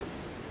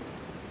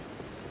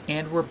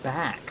And we're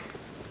back.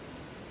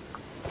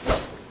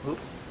 Oop.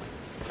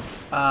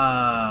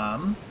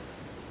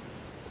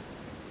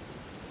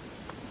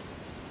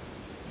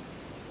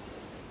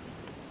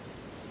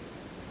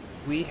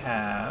 We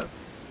have...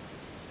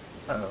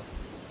 Uh-oh.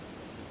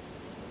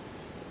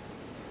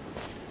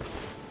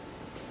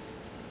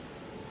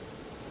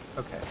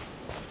 Okay.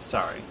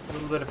 Sorry. A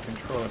little bit of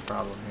controller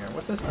problem here.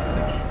 What's this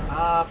message?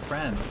 Ah,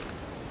 friend.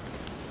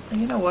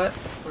 And you know what?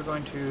 We're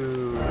going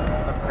to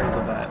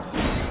appraisal that.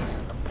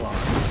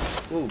 Applause.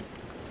 Ooh.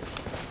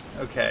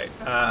 Okay.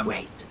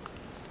 Wait.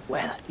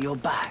 Well, you're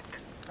back.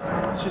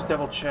 Let's just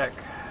double check.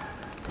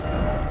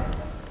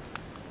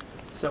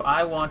 So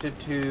I wanted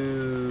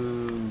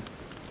to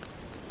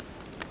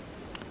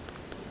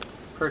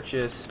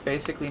purchase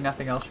basically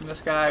nothing else from this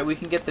guy. We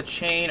can get the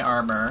chain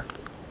armor.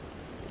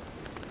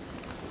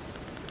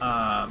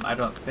 I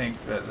don't think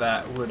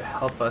that would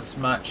help us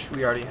much.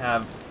 We already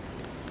have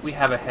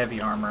a heavy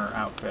armor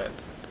outfit.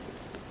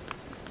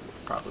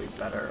 Probably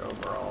better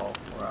overall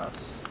for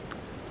us.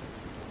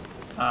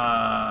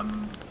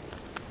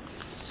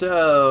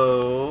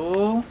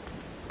 So...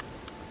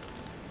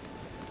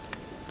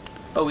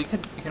 Oh, we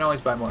can always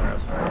buy more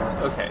arrows.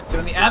 Okay, so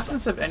in the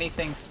absence of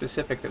anything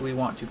specific that we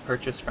want to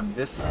purchase from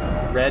this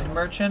red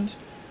merchant,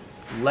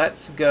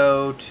 let's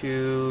go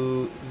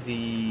to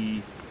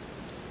the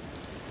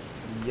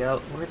yellow.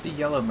 Where'd the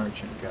yellow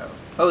merchant go?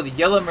 Oh, the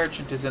yellow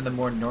merchant is in the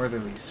more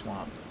northerly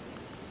swamp.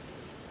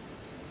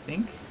 I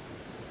think?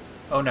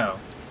 Oh no.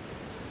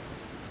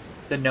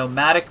 The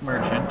nomadic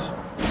merchant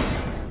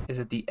is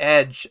at the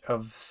edge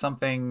of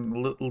something,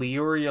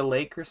 Leoria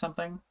Lake or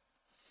something.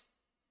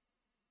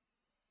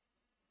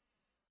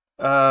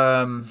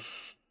 The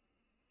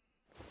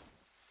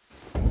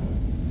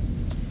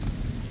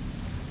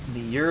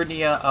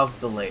Urnia of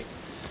the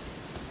Lakes.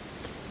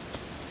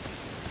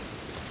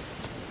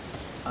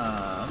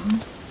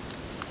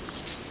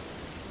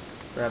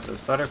 Grab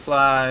those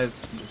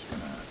butterflies. I'm just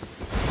gonna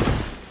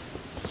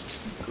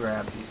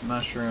grab these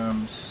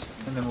mushrooms,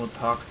 and then we'll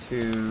talk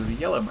to the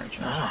yellow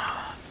merchant.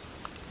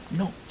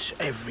 Not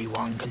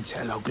everyone can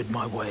tell how good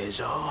my wares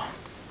are.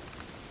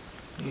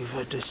 You've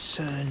a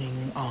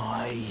discerning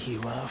eye,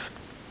 you have.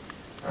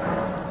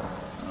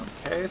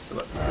 Okay, so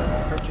let's go to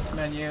the purchase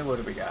menu. What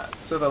do we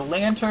got? So the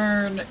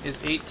lantern is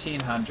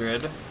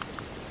 1,800.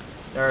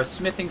 There are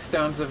smithing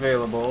stones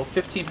available.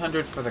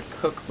 1,500 for the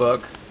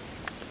cookbook.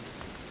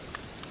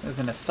 There's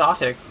an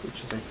exotic,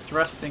 which is a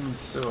thrusting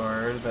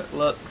sword that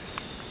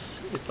looks...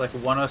 It's like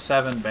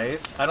 107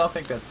 base. I don't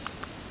think that's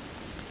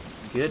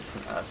good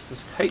for us.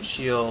 This kite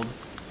shield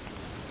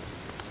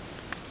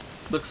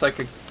looks like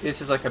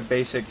this is like a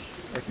basic,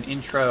 like an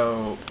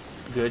intro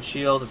good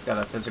shield. It's got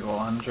a physical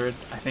 100.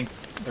 I think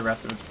the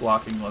rest of its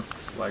blocking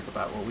looks like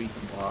about what we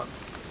can block.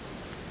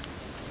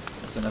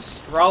 It's an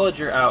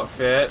astrologer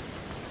outfit.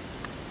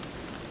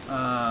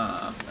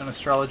 An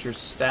astrologer's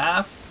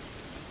staff.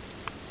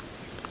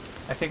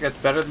 I think that's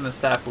better than the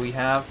staff we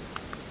have,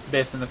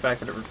 based on the fact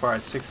that it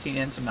requires 16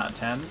 int and not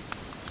 10.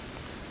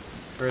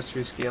 First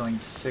rescaling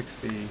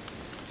 60.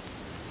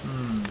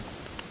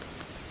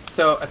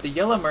 So at the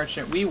yellow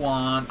merchant, we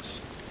want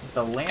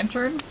the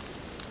lantern,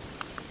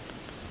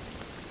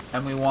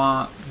 and we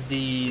want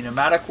the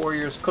nomadic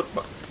warrior's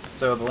cookbook.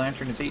 So the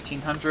lantern is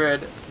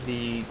 1,800.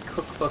 The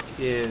cookbook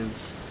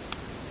is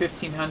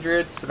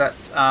 1,500. So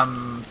that's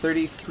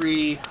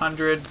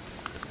 3,300.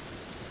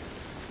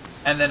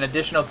 And then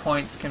additional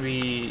points can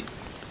be.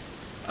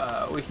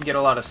 We can get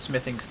a lot of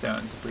smithing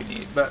stones if we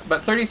need. But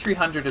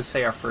 3,300 is,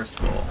 say, our first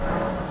goal.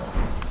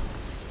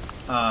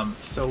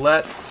 So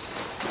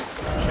let's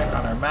check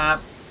on our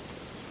map.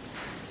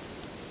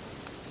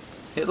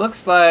 It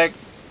looks like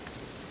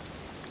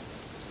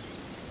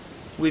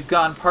we've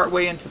gone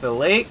partway into the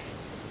lake,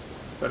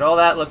 but all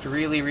that looked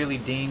really, really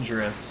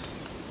dangerous.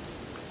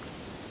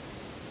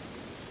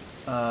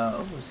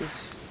 Oh, is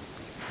this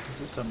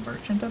a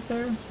merchant up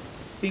there?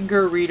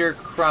 Finger Reader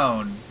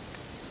Crone.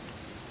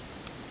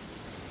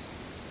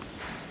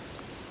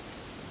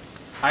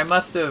 I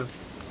must have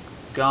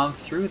gone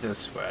through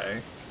this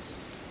way.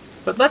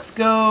 But let's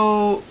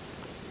go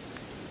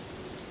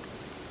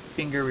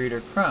Finger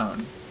Reader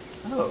Crone.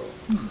 Oh,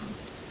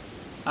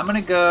 I'm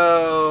gonna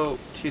go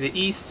to the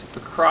east,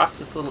 across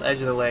this little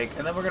edge of the lake,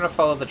 and then we're gonna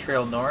follow the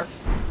trail north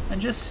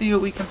and just see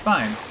what we can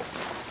find.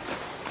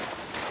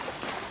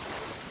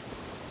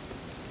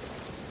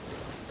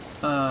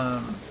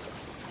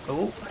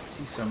 Oh, I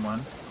see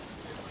someone.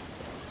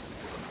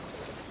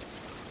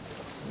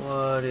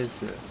 What is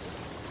this?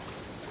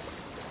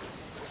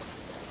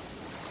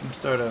 Some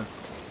sort of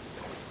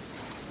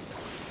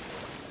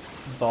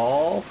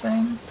ball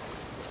thing?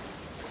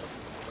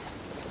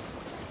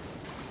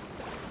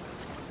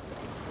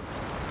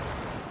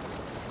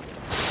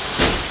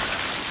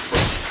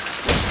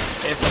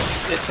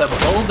 It's a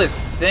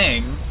bulbous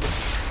thing.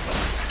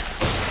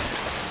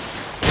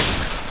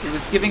 It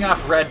was giving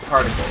off red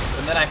particles,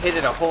 and then I hit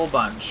it a whole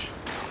bunch.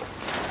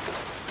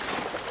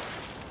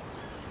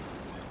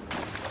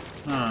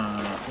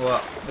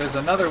 Well, there's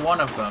another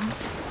one of them.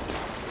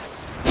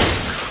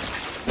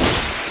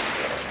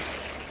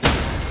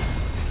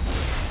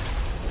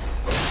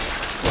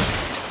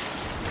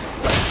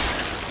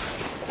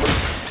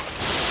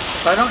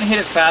 If I don't hit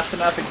it fast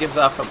enough, it gives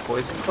off a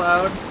poison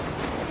cloud.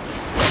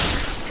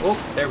 Oh,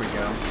 there we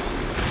go.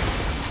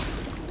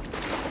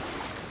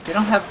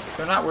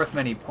 They're not worth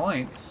many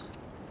points.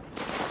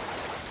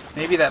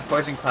 Maybe that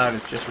poison cloud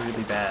is just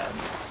really bad.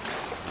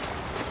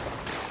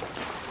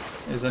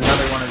 There's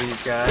another one of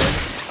these guys.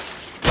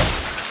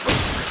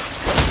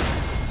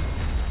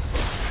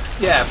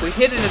 Yeah, if we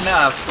hit it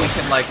enough, we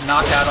can like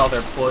knock out all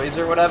their ploys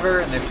or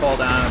whatever, and they fall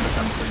down and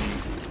become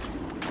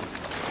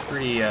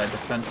pretty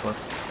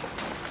defenseless.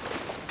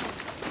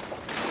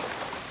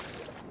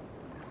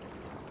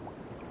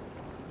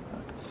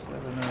 Let's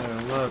have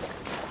another look.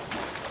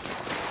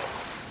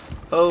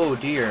 Oh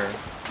dear.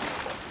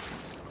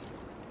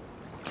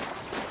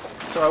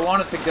 So I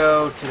wanted to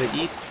go to the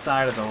east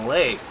side of the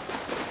lake.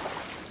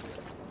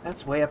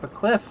 That's way up a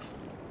cliff.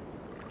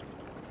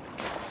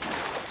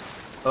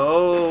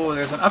 Oh,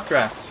 there's an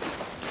updraft.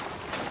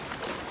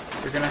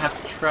 We're gonna have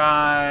to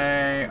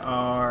try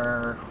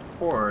our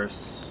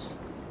horse.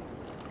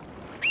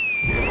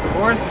 Here's the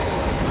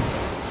horse.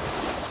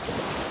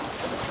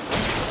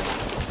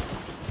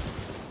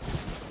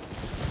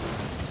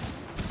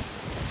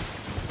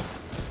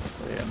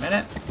 Wait a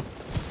minute.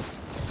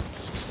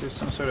 There's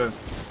some sort of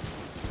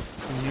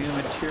new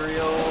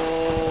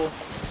material.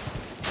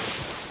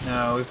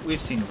 No, we've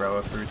seen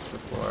Roa fruits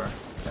before.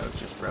 That was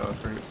just Roa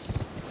fruits.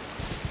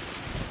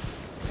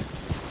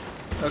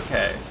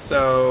 Okay,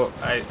 so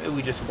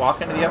we just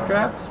walk into the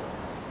updraft.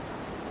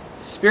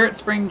 Spirit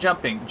Spring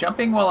jumping.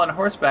 Jumping while on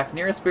horseback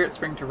near a Spirit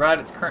Spring to ride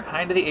its current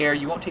high into the air.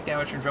 You won't take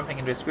damage from jumping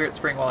into a Spirit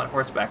Spring while on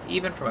horseback,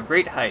 even from a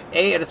great height.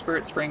 A at a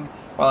Spirit Spring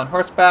while on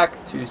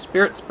horseback to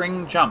Spirit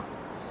Spring jump.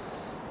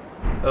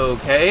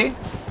 Okay,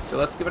 so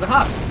let's give it a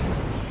hop.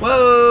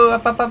 Whoa,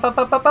 up, up, up, up,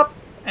 up, up, up,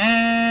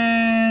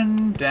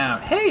 and down.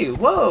 Hey,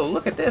 whoa,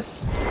 look at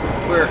this.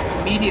 We're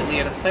immediately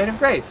at a site of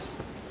grace.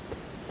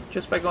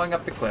 Just by going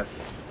up the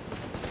cliff.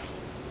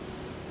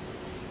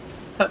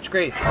 Touch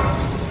grace.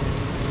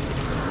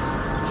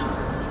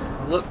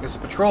 Look, there's a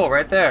patrol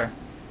right there.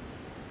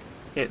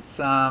 It's,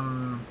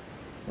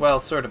 well,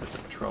 sort of it's a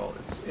patrol.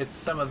 It's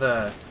some of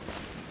the...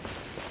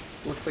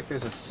 It looks like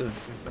there's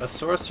a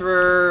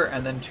sorcerer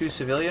and then 2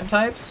 civilian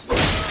types.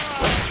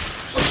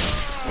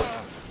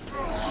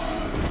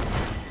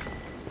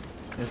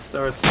 This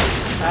sorcerer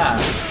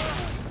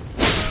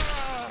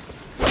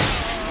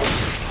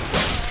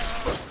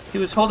He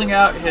was holding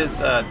out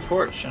his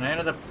torch, and I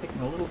ended up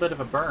taking a little bit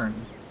of a burn,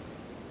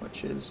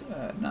 which is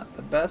not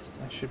the best.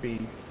 I should be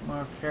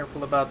more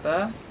careful about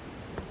that.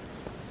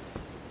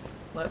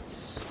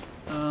 Let's...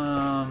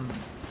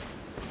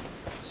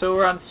 So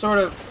we're on sort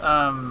of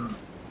I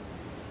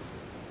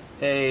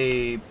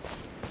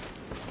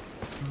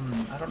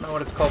don't know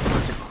what it's called, but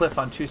there's a cliff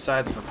on 2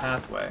 sides of a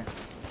pathway.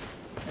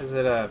 Is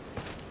it a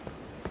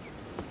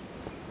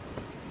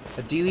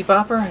dealy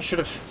bopper? I should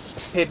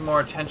have paid more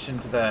attention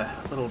to the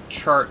little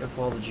chart of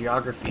all the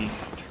geography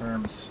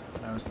terms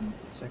when I was in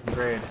 2nd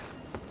grade.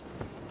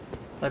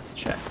 Let's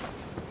check.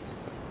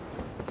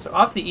 So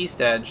off the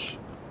east edge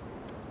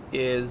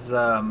is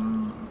a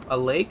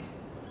lake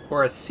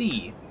or a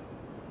sea.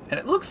 And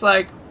it looks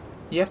like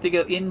you have to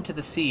go into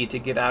the sea to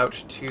get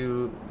out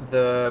to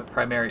the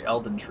primary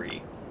Elden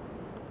Tree.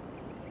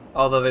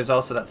 Although there's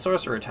also that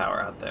sorcerer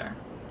tower out there.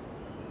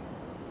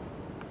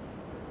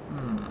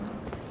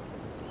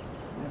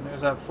 And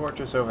there's that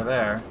fortress over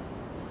there.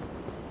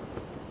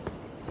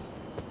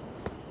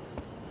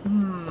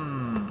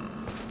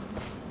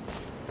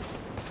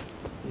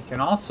 You can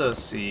also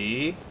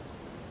see...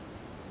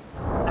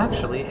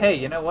 Actually, hey,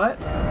 you know what?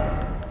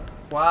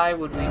 Why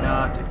would we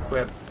not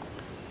equip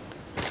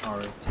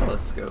our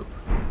telescope?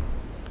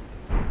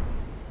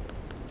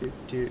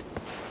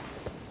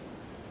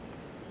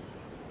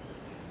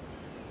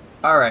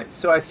 Alright,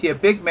 so I see a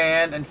big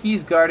man, and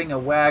he's guarding a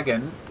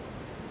wagon.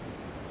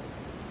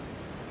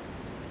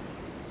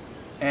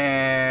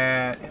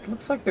 And it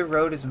looks like the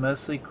road is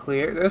mostly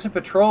clear. There's a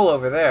patrol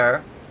over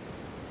there.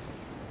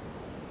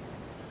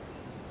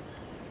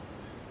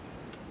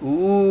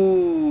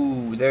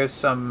 Ooh, there's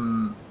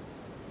some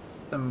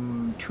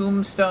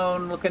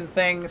tombstone-looking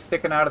things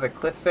sticking out of the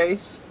cliff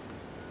face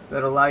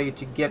that allow you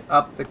to get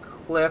up the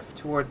cliff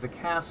towards the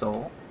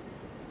castle.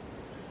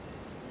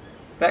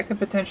 That could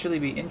potentially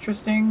be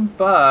interesting,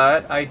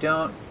 but I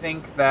don't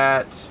think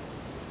that...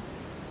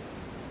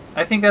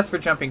 I think that's for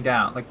jumping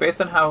down. Like, based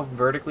on how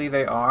vertically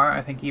they are,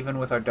 I think even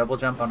with our double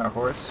jump on our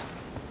horse,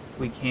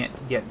 we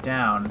can't get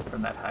down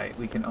from that height.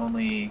 We can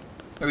only...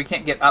 Or we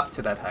can't get up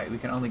to that height. We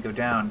can only go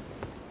down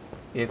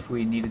if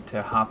we needed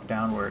to hop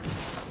downward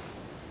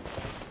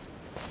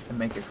and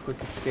make a quick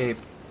escape.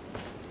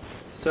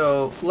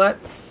 So,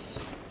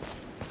 let's...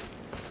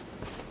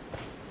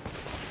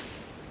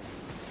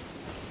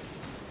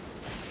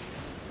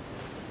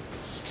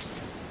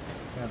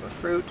 have a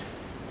fruit.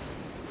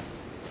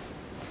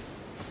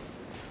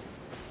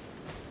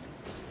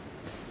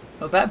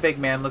 Oh, that big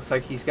man looks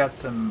like he's got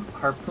some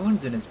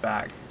harpoons in his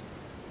bag.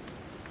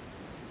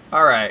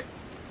 Alright.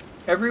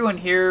 Everyone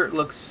here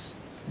looks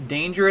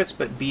dangerous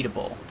but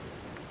beatable.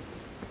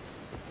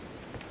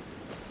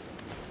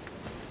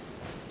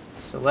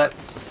 So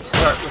let's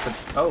start with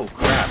a... Oh,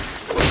 crap.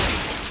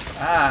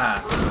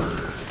 Ah.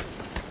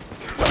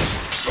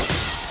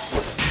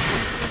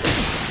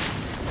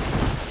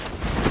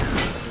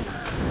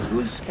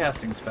 Who's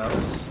casting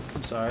spells?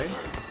 I'm sorry.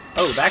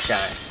 Oh, that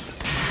guy.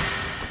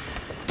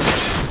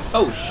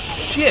 Oh,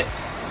 shit!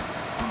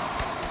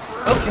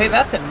 Okay,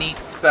 that's a neat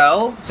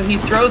spell. So he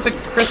throws a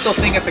crystal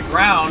thing at the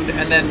ground,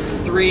 and then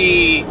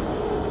three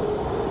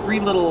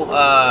little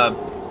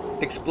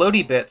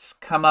explodey bits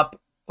come up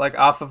like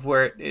off of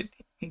where it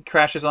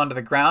crashes onto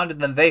the ground,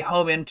 and then they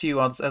home into you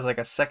as like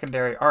a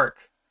secondary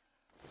arc.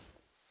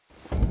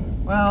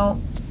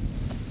 Well,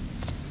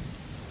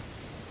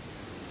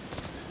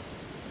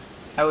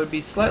 I would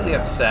be slightly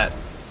upset,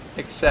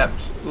 except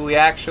we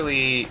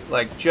actually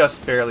like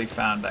just barely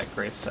found that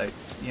grace site,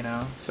 you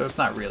know, so it's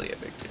not really a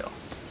big deal.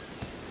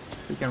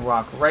 We can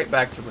walk right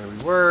back to where we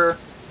were.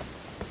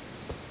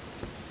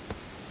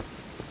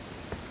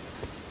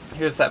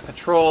 Here's that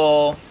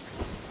patrol.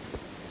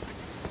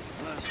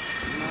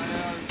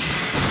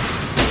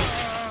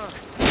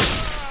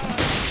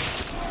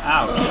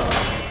 Ouch.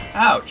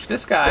 Ouch,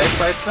 this guy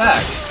fights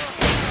back.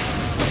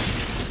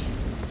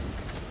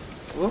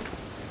 Whoop.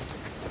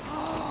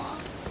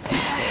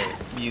 Okay,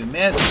 you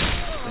miss,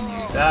 then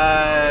you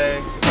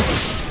die.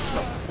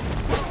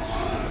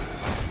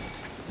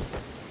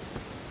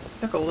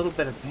 Took a little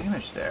bit of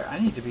damage there. I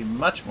need to be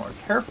much more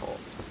careful.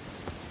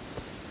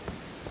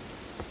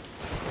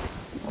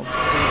 Oh,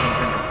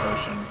 drink a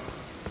potion.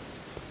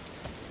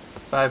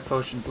 5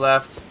 potions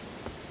left.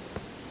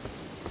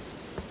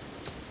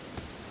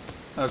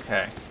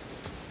 Okay.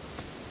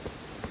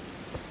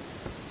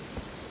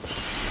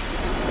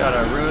 Got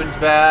our runes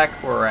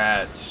back. We're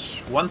at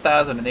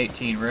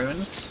 1,018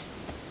 runes.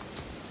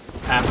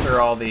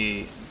 After all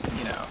the,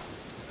 you know,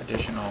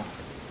 additional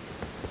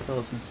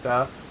kills and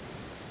stuff.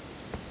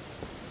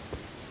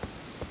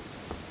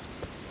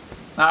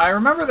 Now, I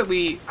remember that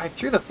I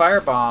threw the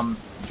firebomb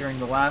during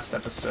the last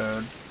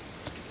episode,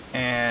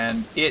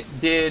 and it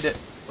did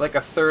like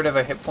a third of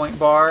a hit point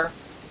bar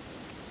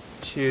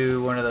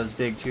to one of those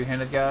big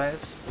two-handed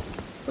guys,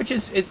 which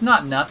is, it's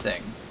not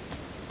nothing,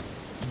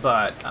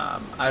 but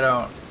I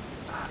don't,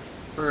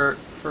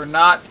 for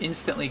not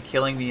instantly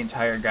killing the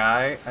entire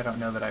guy, I don't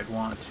know that I'd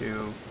want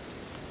to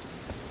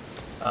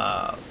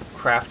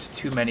craft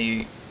too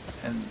many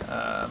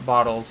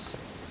bottles,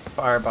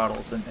 fire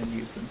bottles, and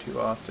use them too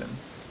often.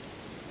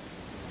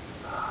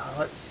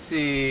 Let's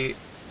see.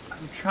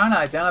 I'm trying to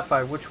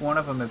identify which one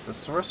of them is the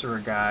sorcerer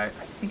guy.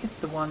 I think it's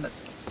the one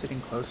that's sitting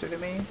closer to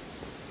me.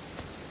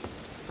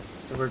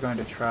 So we're going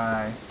to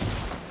try.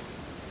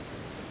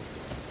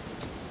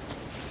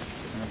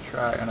 I'm going to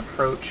try an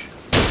approach.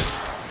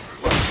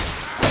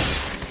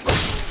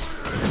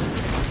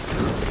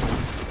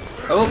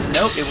 Oh,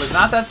 nope, it was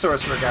not that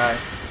sorcerer guy.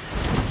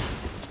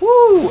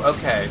 Woo!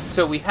 Okay,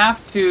 so we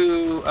have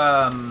to,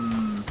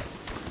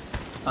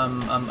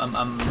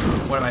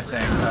 what am I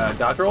saying?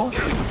 Dodge roll?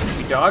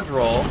 We dodge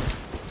roll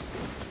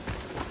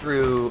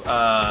through,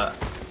 the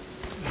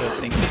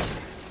thingies.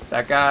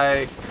 That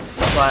guy,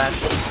 slash.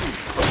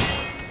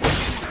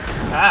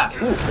 Ah!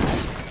 Ooh.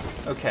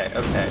 Okay,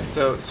 okay.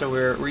 So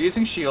we're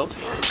using shield.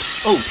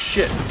 Oh,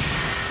 shit.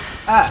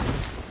 Ah!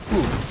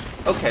 Ooh.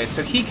 Okay,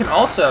 so he can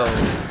also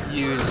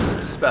use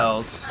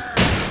spells.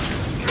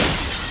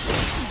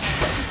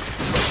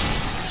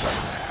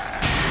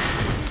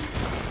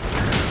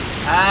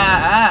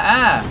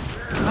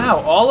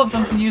 Wow, all of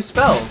them can use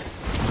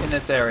spells in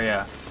this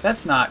area.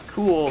 That's not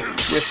cool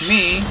with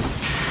me.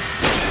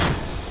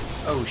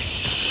 Oh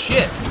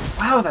shit.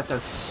 Wow, that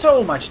does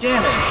so much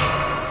damage.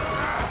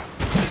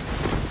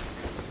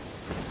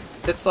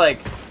 It's like...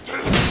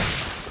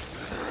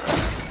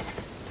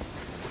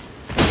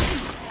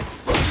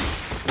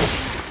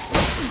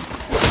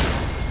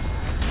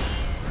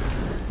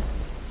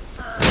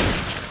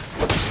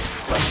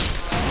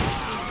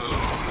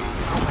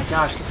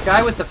 Gosh, this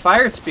guy with the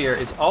fire spear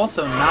is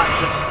also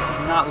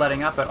not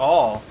letting up at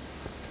all.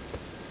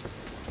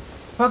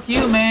 Fuck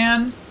you,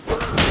 man.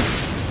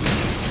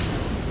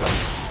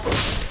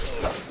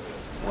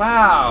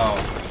 Wow.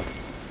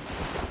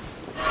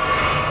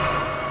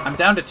 I'm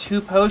down to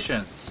 2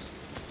 potions.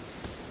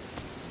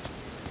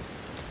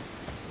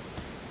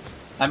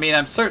 I mean,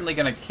 I'm certainly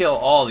gonna kill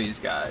all these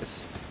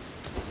guys.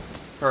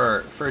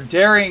 For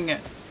daring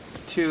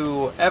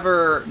to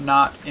ever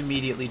not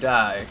immediately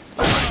die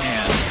by my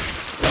hand.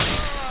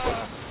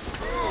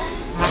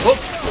 Whoop!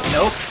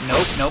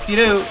 Nope, you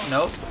do.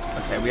 Nope.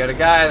 Okay, we had a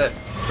guy that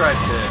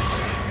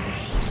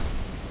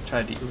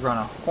tried to run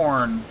a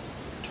horn,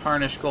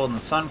 tarnished golden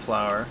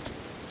sunflower.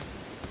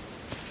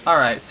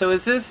 Alright, so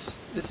is this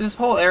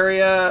whole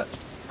area,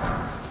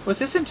 was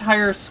this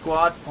entire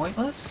squad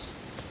pointless?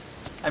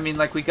 I mean,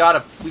 like, we got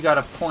a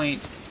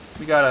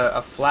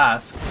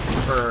flask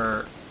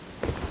for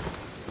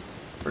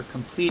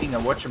completing a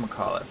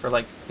whatchamacallit, for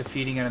like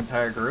defeating an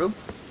entire group.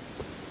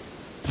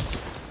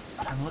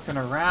 I'm looking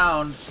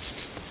around.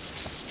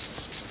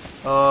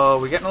 Oh,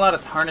 we're getting a lot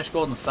of tarnished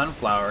golden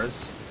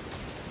sunflowers.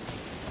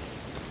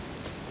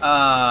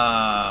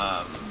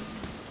 I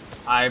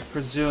I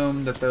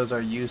presume that those are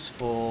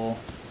useful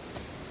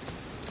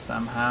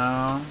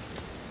somehow.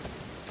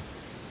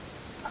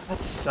 God,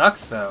 that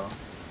sucks, though.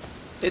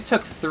 It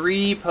took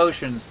 3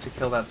 potions to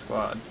kill that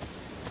squad.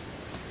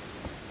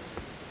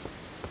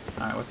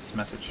 Alright, what's this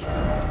message?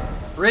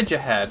 Bridge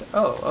ahead.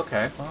 Oh,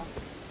 okay, well.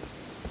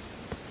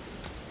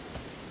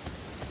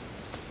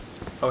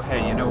 Oh,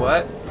 hey, you know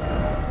what?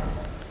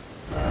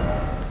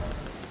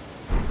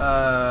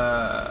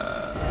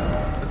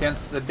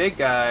 Against the big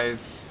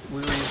guys, we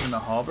were using the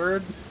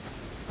halberd.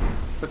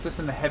 Puts us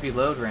in the heavy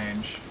load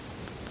range.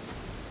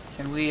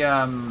 Can we,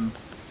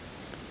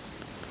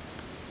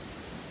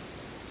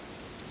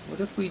 what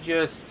if we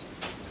just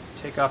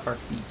take off our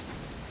feet?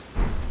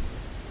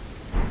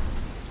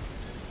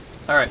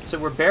 Alright, so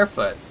we're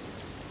barefoot.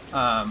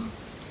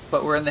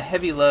 But we're in the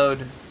heavy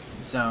load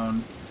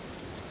zone.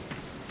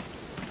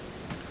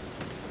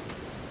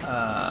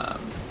 I'm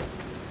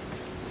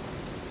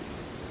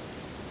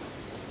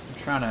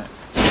trying to...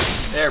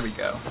 There we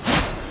go.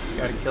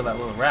 Gotta kill that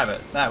little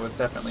rabbit. That was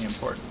definitely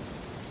important.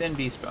 Thin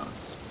beast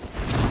bones.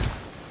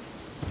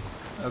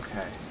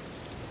 Okay.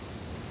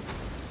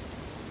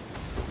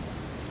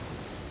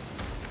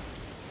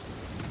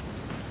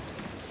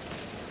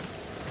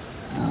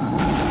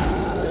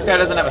 This guy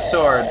doesn't have a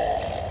sword.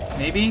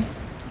 Maybe?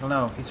 I don't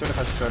know. He sort of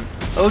has a sword.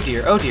 Oh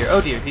dear, oh dear, oh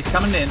dear. He's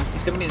coming in.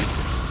 He's coming in.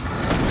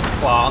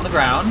 Claw on the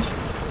ground.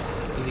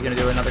 Is he gonna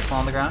do another claw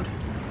on the ground?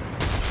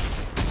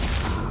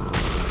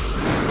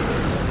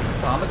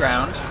 Claw on the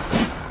ground.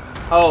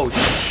 Oh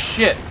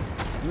shit!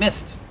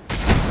 Missed.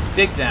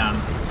 Big down.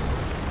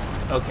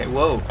 Okay,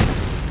 whoa.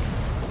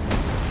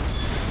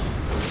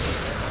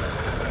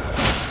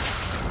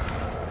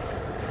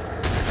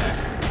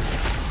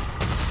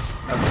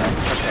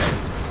 Okay.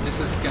 This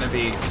is gonna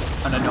be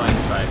an annoying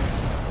fight.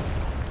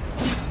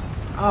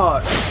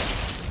 Oh.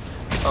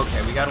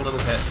 Okay, we got a little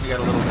hit. We got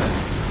a little hit.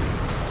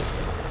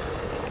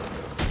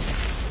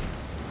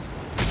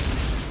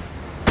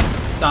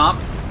 Stomp.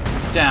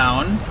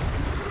 Down.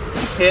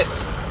 Hit.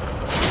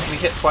 Can we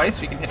hit twice?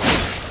 We can hit.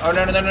 Oh,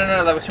 no.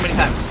 That was too many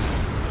times.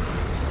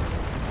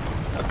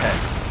 Okay.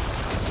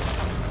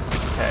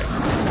 Okay.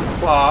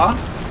 Claw.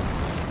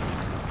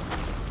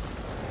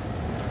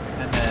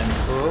 And then.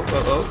 Oh.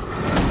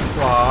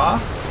 Claw.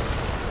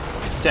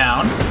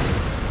 Down.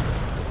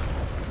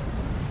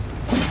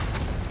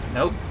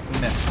 Nope. We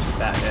missed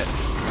that hit.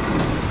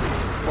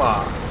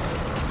 Claw.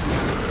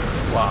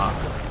 Claw.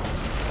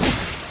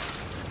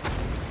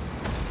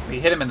 We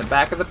hit him in the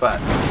back of the butt.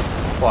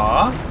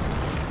 Claw.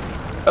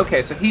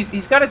 Okay, so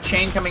he's got a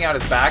chain coming out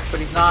his back, but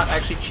he's not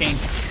actually chained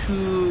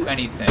to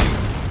anything.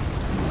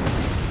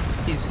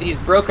 He's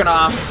broken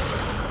off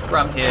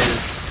from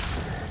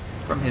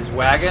his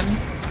wagon.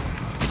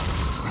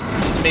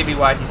 Which may be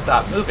why he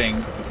stopped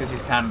moving, because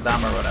he's kind of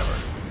dumb or whatever.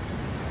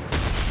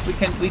 We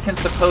can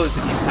suppose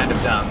that he's kind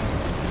of dumb.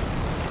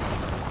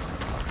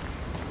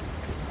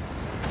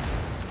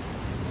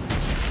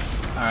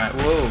 Alright,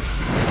 whoa.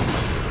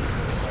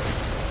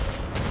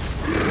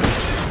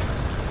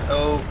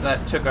 Oh,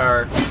 that took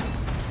our...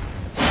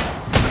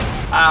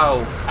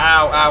 Ow.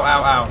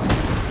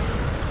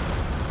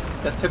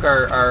 That took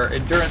our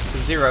endurance to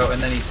 0, and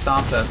then he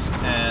stomped us,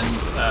 and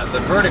the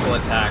vertical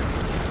attack...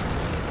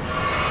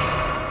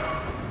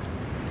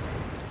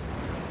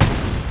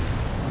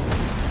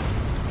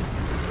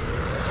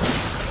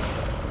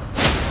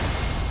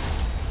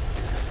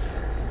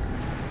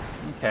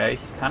 Okay,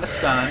 he's kind of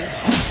stunned.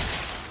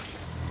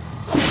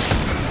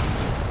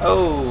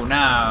 Oh,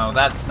 no,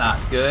 that's not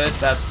good.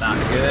 That's not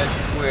good.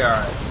 We are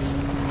at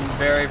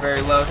very,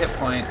 very low hit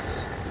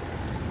points.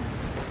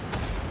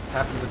 What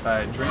happens if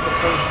I drink a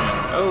potion?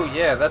 Oh,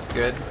 yeah, that's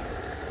good.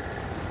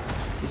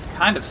 He's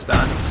kind of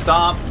stunned.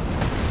 Stomp.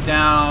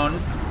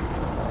 Down.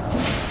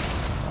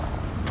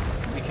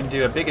 We can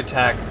do a big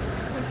attack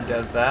when he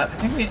does that.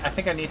 I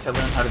think I need to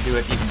learn how to do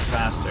it even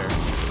faster.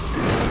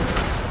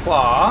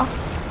 Claw.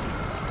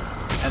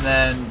 And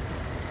then...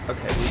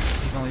 Okay,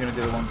 he's only going to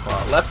do one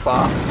claw. Left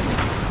claw.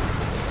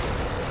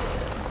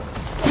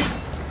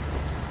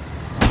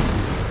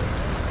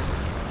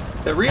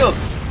 The real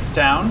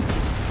down.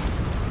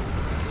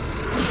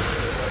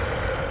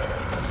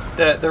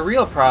 The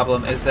real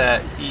problem is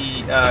that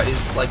he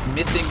is like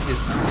missing his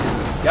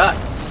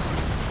guts,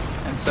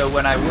 and so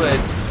when I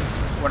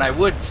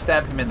would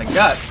stab him in the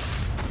guts,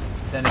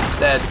 then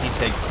instead he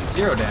takes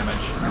 0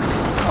 damage.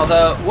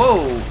 Although,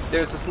 whoa,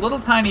 there's this little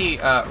tiny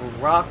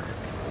rock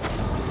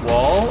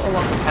wall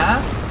along the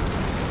path,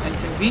 and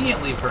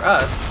conveniently for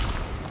us,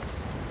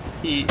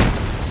 he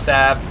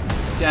stabbed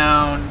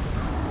down.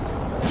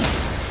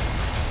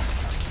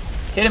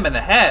 Hit him in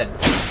the head.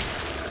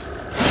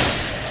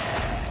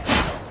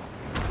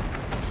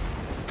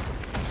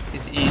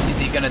 Is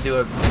he gonna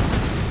do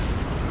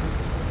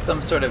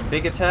some sort of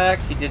big attack?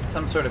 He did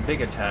some sort of big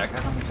attack.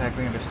 I don't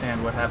exactly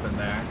understand what happened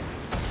there.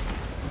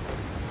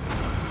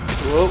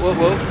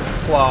 Whoa.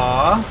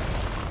 Claw.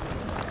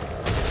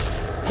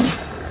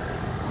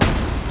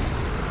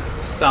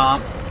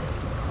 Stomp.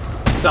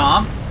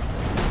 Stomp.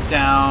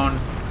 Down.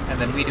 And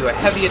then we do a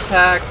heavy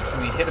attack,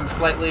 and we hit him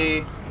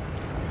slightly.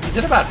 He's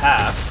at about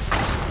half.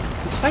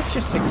 These fights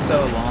just take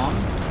so long.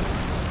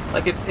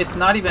 Like, it's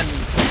not even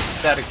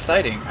that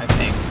exciting, I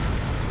think.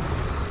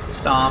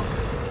 Stomp.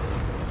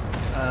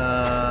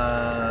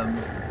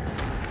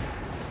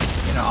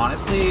 You know,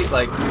 honestly,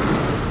 like,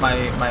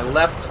 my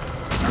left...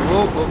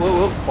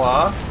 Whoa,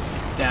 claw.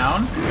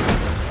 Down.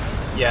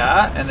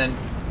 Yeah, and then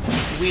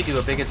we do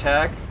a big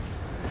attack.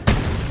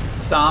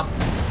 Stomp.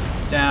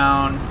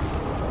 Down.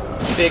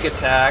 Big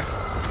attack.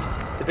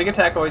 The big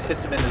attack always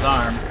hits him in his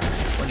arm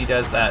when he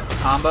does that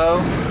combo.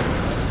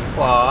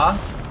 Claw.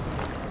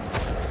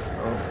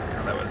 Oh,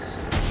 that was...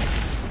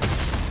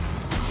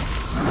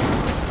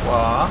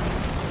 Claw.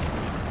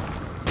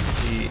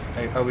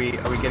 Are we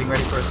getting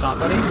ready for a stomp,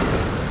 buddy?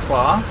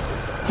 Claw.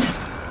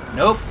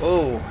 Nope.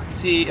 Oh,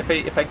 see,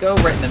 if I go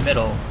right in the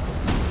middle,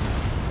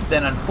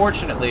 then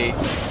unfortunately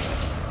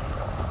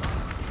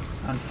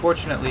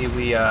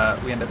we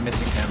end up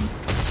missing him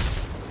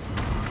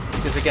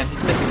because again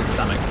he's missing his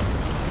stomach,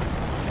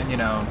 and you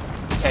know,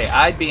 hey,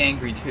 I'd be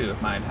angry too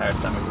if my entire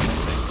stomach were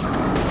missing.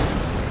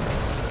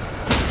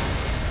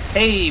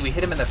 Hey, we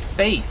hit him in the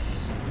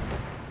face.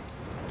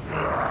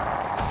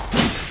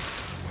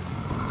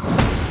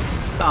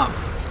 Stomp.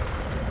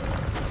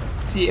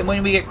 See, and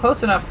when we get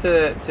close enough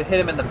to hit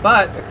him in the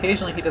butt,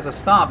 occasionally he does a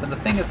stomp, and the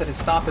thing is that his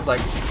stomp is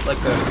like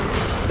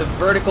the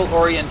vertical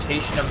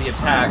orientation of the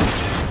attack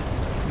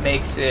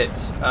makes it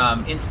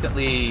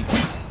instantly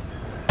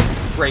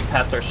break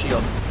past our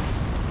shield.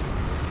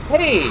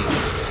 Hey!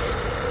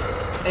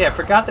 Hey, I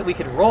forgot that we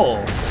could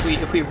roll.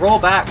 If we roll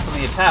back from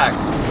the attack,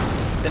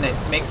 then it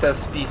makes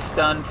us be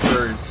stunned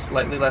for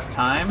slightly less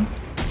time.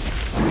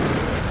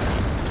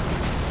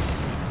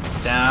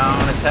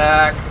 Down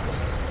attack,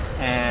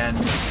 and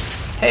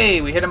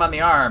hey, we hit him on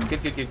the arm.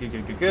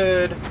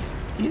 Good.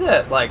 He's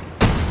at like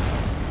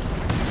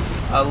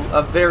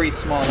a very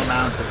small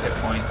amount of hit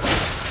points.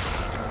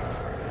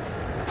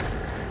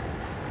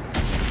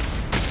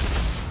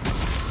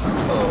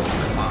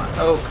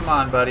 Oh, come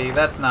on, buddy.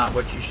 That's not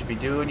what you should be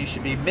doing. You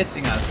should be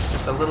missing us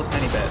just a little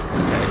tiny bit.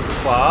 Okay,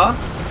 claw.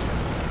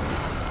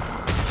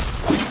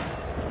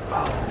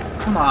 Oh,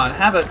 come on.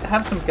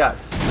 Have some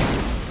guts.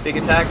 Big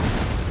attack.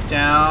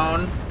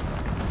 Down.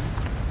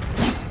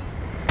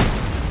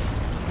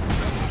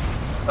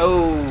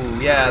 Oh,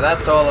 yeah,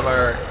 that's all of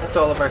our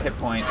hit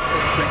points.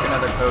 Let's drink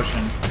another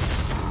potion.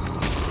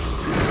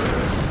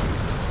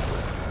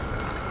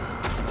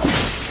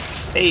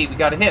 Hey, we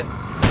got a hit.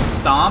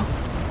 Stomp.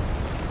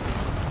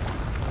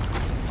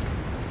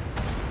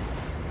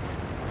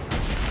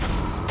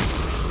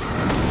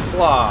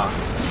 Claw.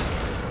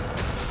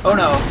 Oh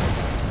no.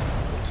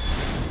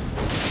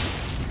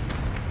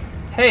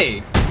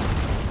 Hey.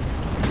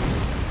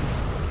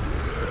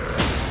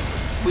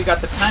 We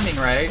got the timing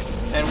right,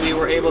 and we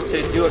were able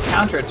to do a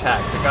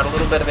counterattack. We got a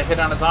little bit of a hit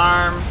on his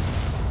arm.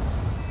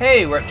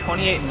 Hey, we're at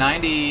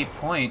 2890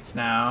 points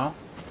now.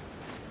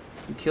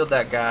 We killed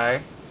that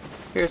guy.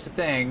 Here's the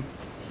thing.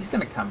 He's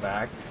gonna come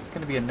back. It's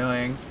gonna be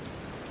annoying.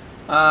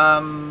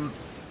 But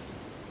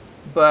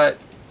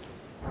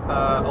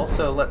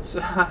also let's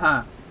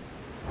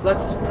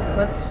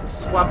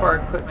swap our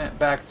equipment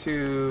back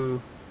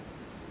to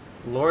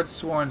Lord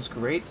Sworn's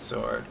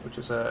Greatsword, which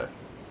is a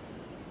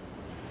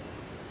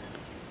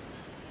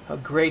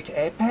great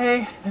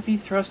épée? Heavy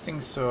thrusting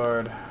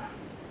sword.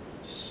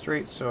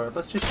 Straight sword.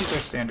 Let's just use our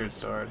standard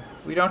sword.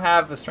 We don't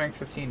have the strength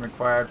 15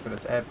 required for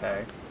this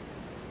épée.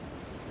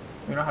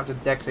 We don't have the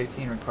dex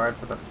 18 required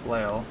for the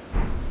flail.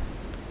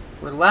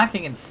 We're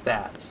lacking in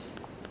stats.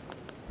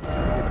 That's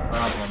really the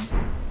problem.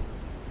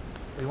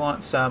 We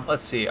want some...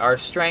 Let's see. Our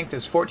strength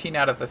is 14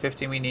 out of the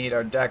 15 we need.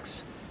 Our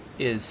dex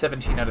is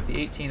 17 out of the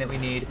 18 that we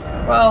need.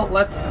 Well,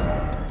 let's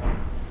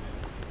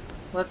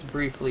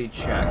briefly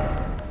check.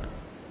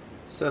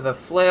 So the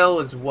flail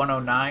is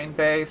 109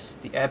 base.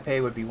 The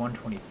épée would be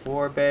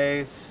 124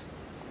 base.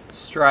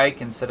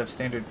 Strike instead of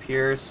standard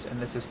pierce, and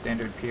this is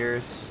standard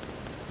pierce.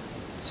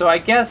 So I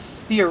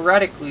guess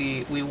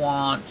theoretically we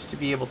want to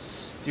be able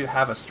to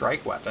have a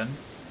strike weapon.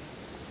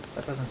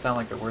 That doesn't sound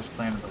like the worst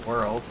plan in the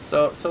world.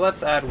 So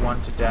let's add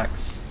 1 to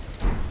dex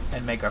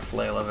and make our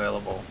flail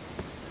available.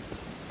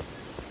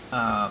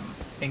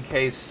 In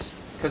case,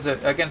 because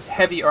against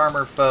heavy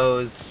armor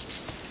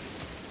foes,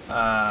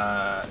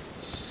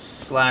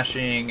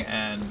 slashing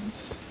and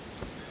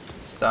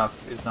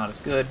stuff is not as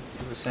good.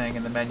 As I was saying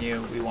in the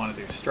menu, we want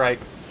to do strike.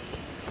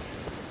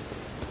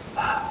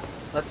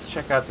 Let's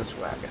check out this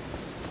wagon.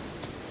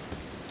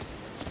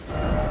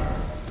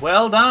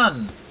 Well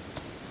done!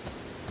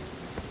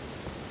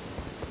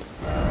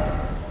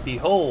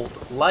 Behold,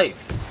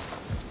 life.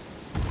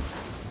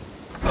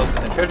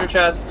 Open the treasure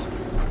chest.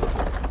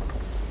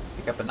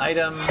 Pick up an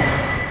item.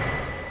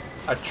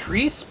 A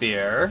tree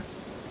spear?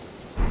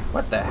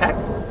 What the heck?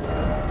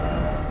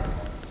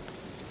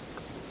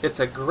 It's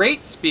a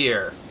great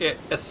spear. It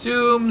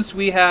assumes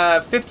we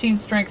have 15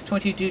 strength,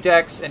 22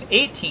 dex, and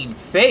 18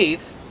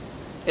 faith.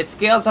 It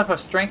scales off of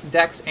strength,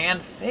 dex,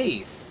 and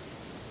faith.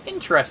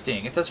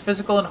 Interesting. It does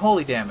physical and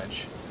holy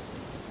damage.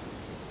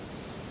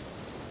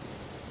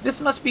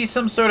 This must be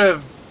some sort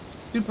of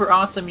super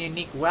awesome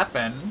unique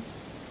weapon.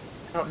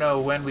 I don't know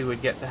when we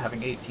would get to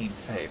having 18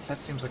 faith.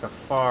 That seems like a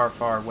far,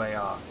 far way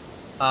off.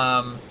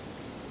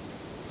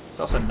 It's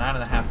also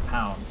 9.5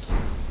 pounds,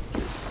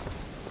 which is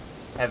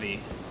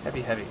heavy.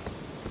 Heavy, heavy.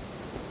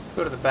 Let's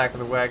go to the back of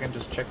the wagon,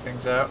 just check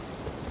things out.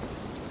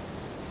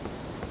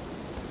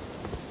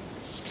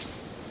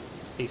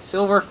 A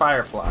silver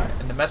firefly,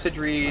 and the message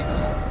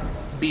reads,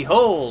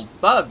 "Behold,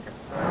 bug."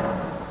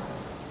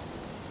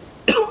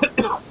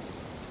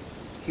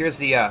 Here's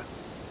the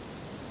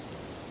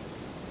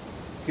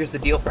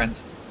deal,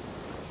 friends.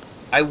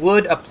 I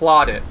would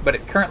applaud it, but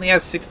it currently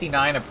has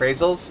 69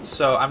 appraisals,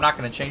 so I'm not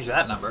going to change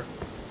that number.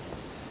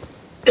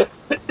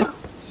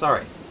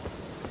 Sorry.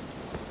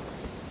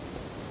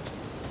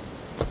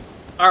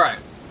 Alright.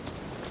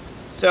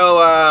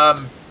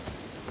 So,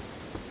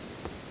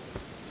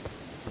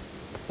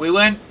 we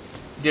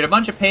did a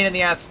bunch of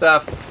pain-in-the-ass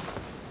stuff,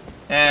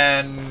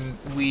 and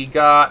we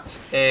got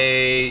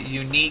a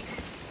unique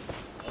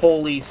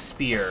holy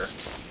spear.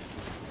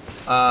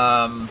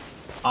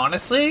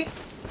 Honestly,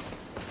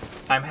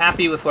 I'm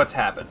happy with what's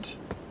happened.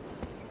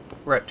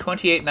 We're at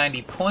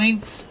 2890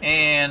 points,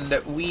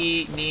 and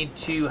we need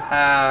to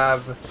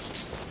have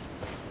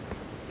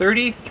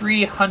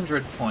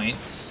 3,300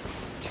 points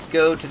to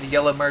go to the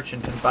Yellow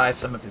Merchant and buy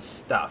some of his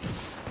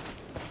stuff.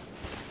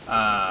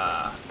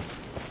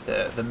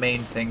 The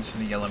main things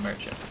from the Yellow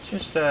Merchant. It's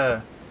just,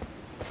 how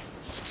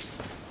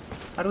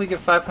do we get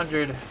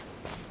 500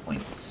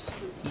 points?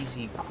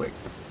 Easy, quick.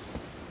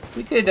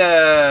 We could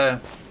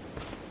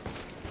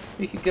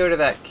go to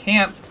that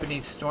camp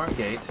beneath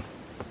Stormgate.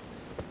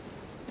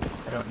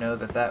 I don't know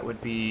that that would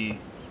be,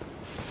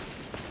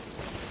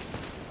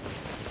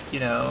 you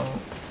know,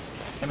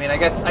 I mean, I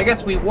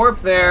guess we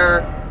warp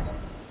there,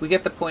 we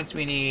get the points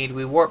we need,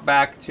 we warp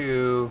back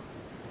to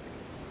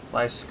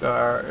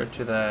Lifescar, or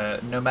to the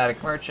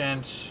Nomadic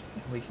Merchant,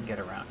 and we can get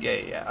around.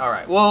 Yeah. All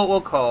right,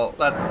 we'll call.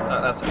 That's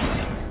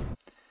okay.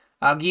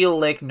 Algil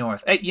Lake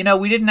North. Hey, you know,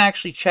 we didn't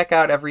actually check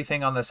out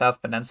everything on the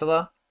South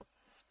Peninsula.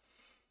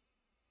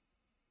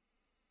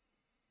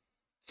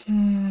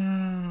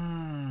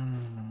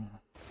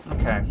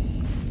 Okay.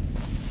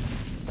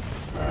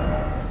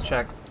 Let's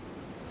check.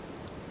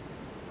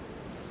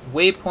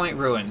 Waypoint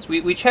Ruins.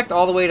 We checked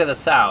all the way to the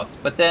south,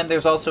 but then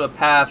there's also a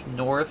path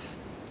north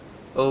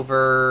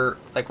over,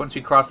 like, once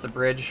we cross the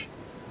bridge,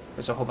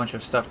 there's a whole bunch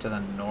of stuff to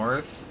the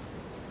north.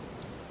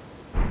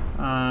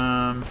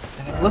 And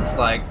it looks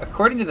like,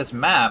 according to this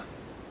map,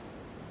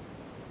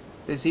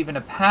 there's even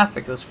a path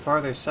that goes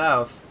farther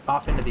south,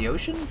 off into the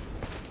ocean?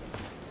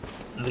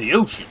 The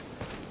ocean!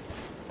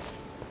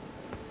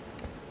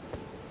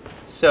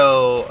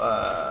 So,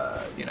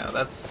 you know,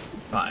 that's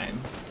fine.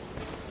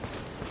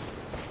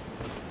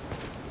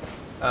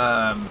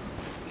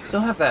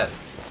 Still have that.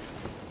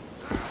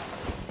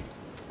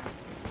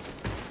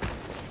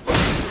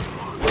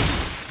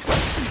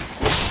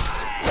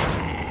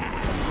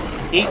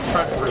 Eight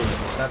Front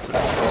Ruins, that's what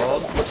it's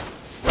called.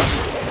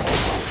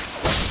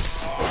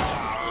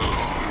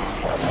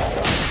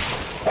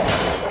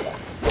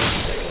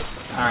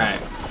 Alright.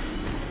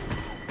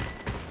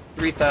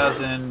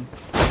 3,000.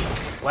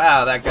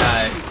 Wow, that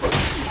guy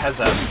has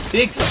a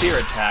big spear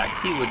attack.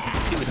 He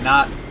would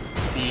not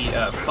be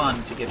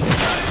fun to get hit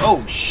by.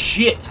 Oh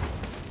shit!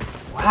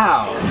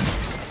 Wow.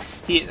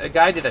 A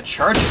guy did a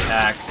charge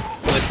attack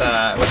with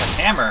a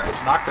hammer,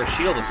 knocked their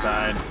shield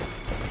aside.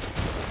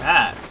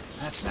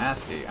 That's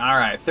nasty.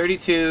 Alright,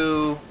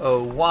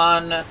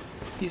 3201.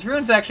 These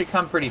runes actually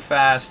come pretty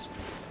fast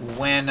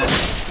when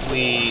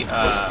we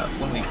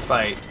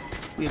fight.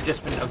 We've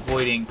just been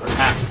avoiding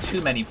perhaps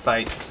too many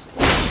fights.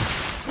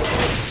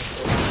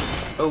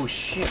 Oh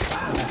shit,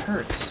 wow, that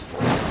hurts.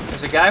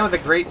 There's a guy with a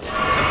great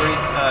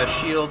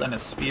shield and a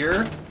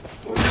spear.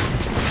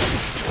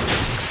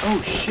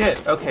 Oh shit,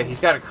 okay, he's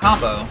got a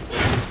combo.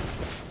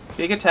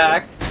 Big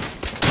attack.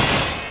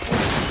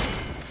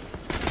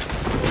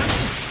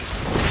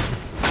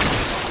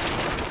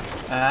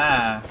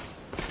 Ah.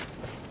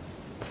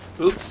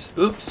 Oops,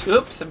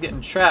 I'm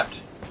getting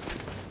trapped.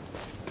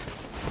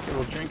 Okay,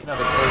 we'll drink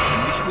another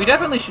potion. We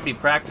definitely should be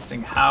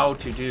practicing how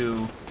to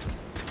do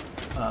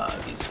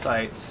these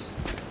fights.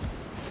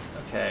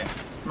 Okay.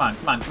 Come on.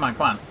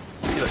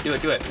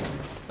 Do it.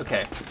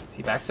 Okay.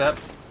 He backs up.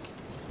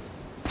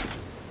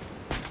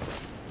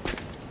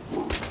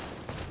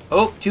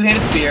 Oh,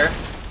 two-handed spear.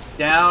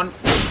 Down,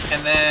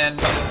 and then...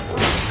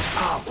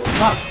 Oh,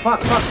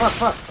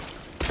 fuck.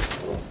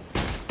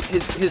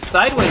 His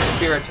sideways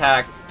spear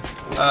attack,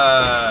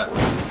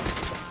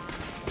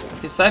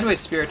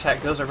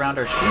 goes around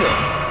our shield.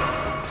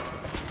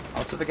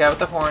 Also, the guy with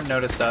the horn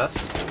noticed us.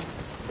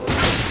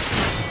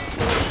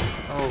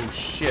 Oh,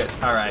 shit.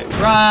 Alright,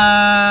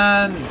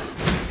 run!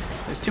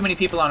 There's too many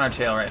people on our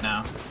tail right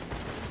now.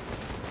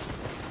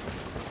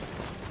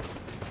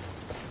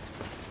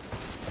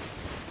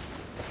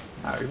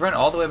 Alright, we run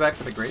all the way back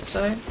to the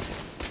graveside.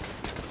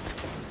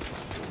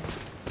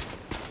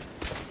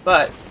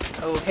 But,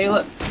 oh, hey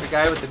look, the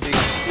guy with the big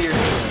spear.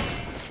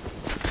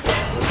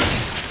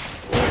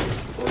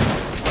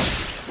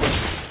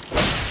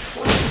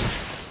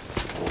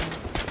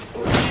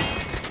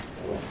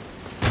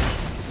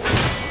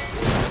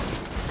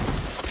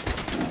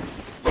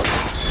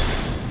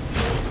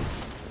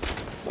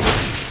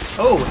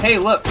 Oh, hey,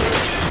 look.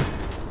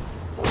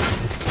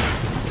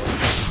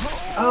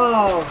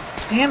 Oh,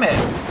 damn it.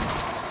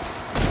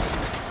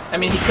 I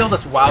mean, he killed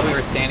us while we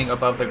were standing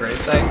above the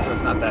gravesite, so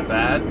it's not that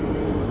bad.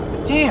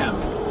 But damn.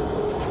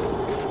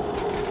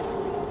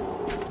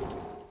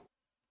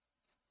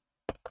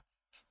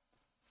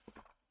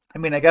 I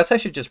mean, I guess I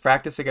should just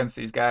practice against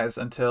these guys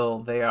until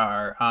they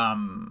are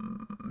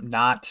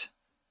not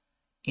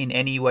in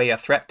any way a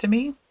threat to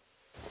me.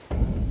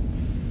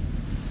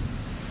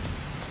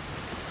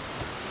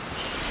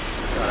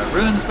 Got our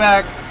runes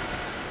back.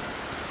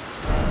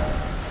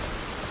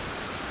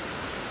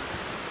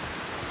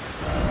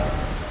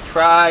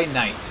 Try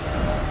knight.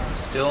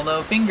 Still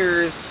no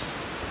fingers.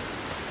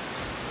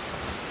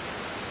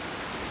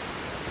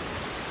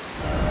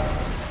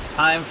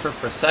 Time for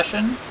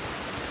procession.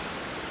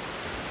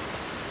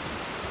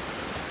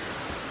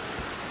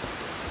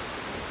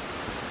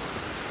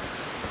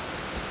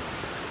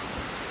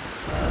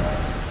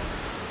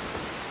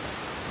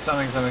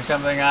 Something, something,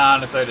 something.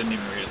 Honestly, I didn't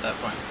even read at that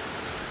point.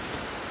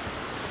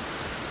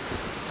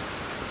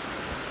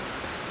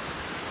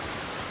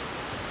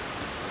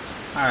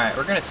 Alright,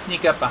 we're gonna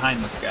sneak up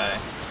behind this guy.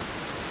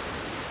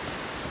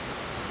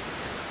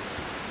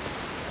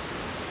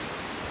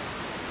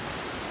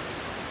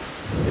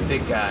 The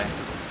big guy.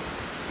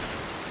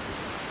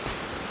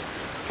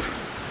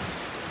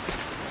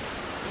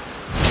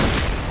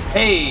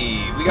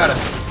 Hey, we got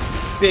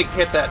a big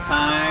hit that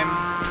time.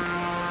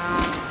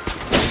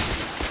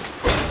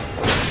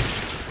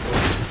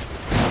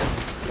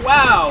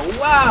 Wow,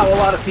 wow, a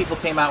lot of people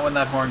came out when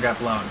that horn got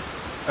blown.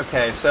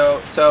 Okay, so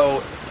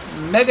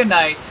Mega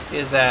Knight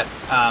is at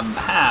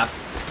half.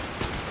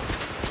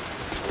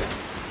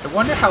 I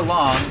wonder how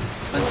long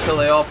until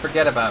they all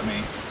forget about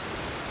me.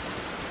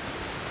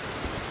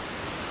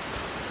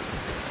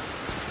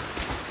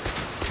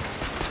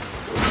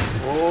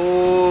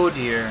 Oh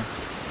dear.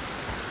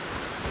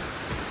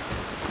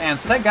 Man,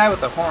 so that guy with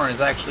the horn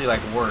is actually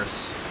like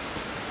worse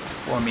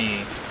for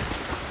me.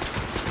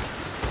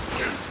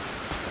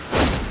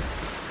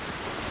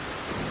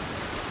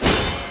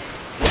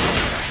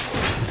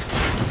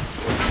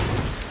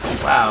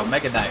 Wow,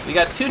 Mega Knight. We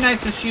got 2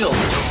 Knights with shields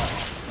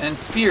and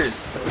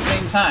spears at the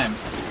same time.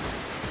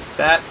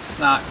 That's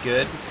not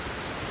good.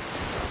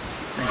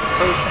 Let's drink a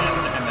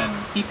potion and then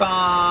keep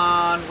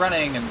on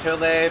running until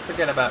they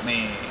forget about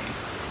me.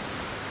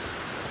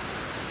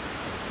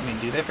 I mean,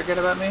 do they forget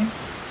about me?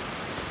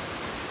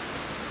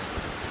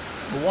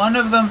 One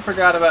of them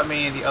forgot about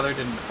me, the other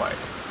didn't quite,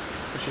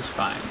 which is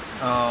fine.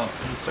 Oh,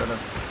 he sort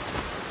of...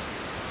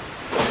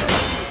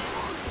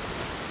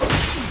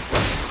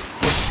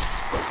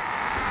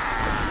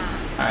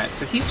 Alright,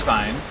 so he's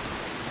fine.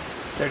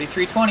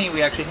 3320,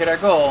 we actually hit our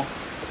goal.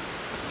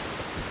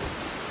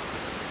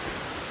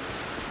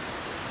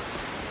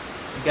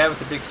 The guy with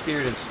the big spear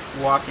is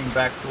walking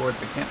back towards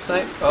the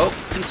campsite. Oh,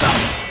 he saw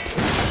me.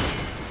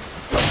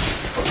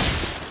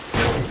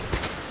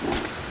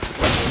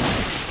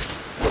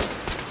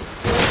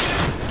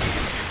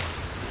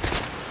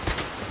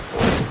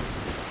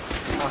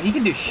 Oh, he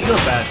can do shield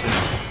bashes.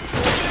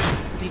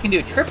 He can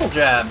do triple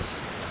jabs.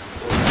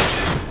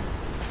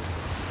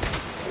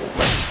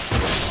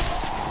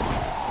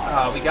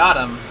 Oh, we got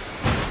him.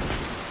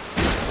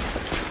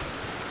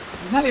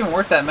 He's not even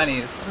worth that many.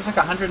 There's like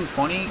 120.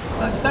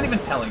 That's not even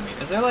telling me.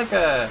 Is there like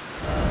a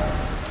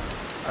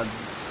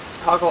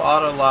toggle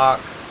auto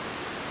lock?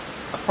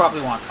 I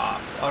probably want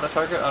off. Auto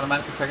target,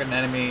 automatically target an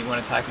enemy when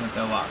attacking with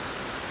no lock.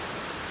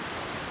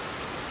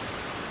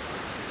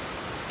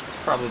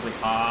 It's probably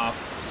off.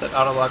 Set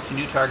auto lock to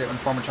new target when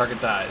former target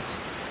dies.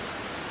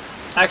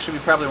 Actually,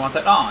 we probably want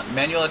that on.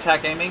 Manual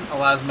attack aiming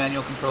allows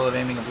manual control of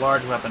aiming of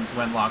large weapons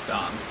when locked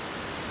on.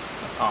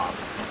 Off.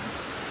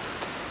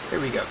 Here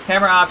we go.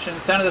 Camera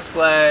options, center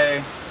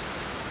display.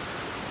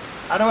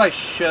 How do I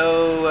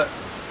show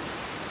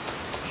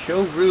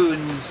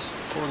runes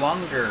for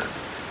longer?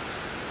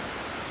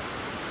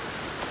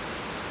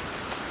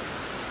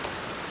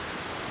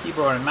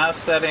 Keyboard and mouse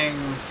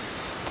settings,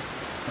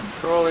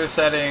 controller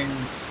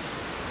settings,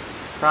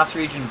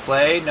 cross-region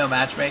play, no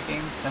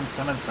matchmaking, send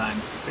summon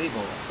signs,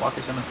 disable. Walk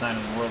your summon sign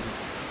in the world.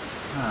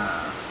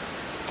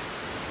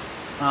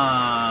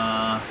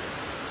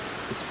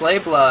 Display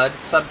blood,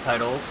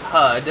 subtitles,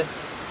 HUD,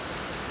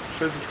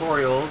 show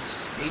tutorials,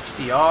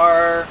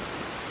 HDR.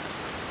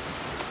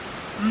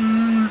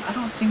 I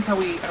don't see how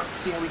we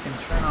can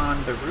turn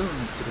on the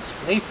runes to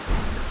display.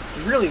 It's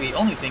really the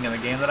only thing in the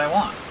game that I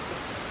want.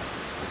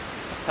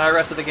 The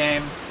rest of the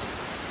game,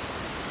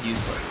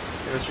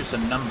 useless. It was just a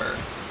number.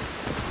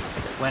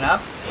 It went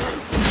up.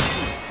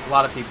 A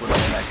lot of people play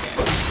that game.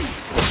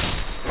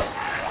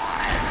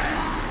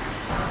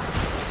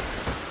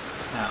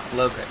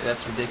 Located.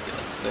 That's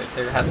ridiculous.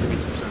 There has to be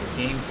some sort of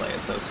gameplay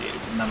associated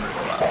with number go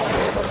up.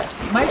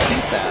 You might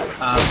think that,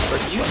 but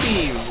you'd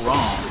be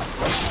wrong.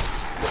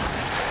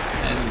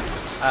 And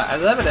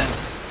as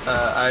evidence,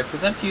 I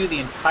present to you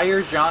the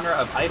entire genre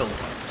of idle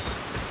games.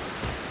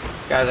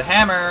 This guy's a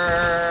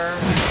hammer,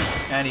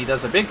 and he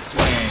does a big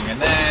swing, and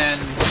then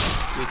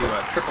we do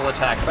a triple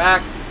attack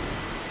back.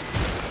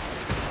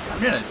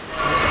 I'm gonna make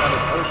another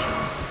potion.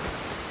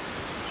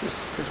 Just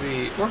because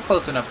we're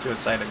close enough to a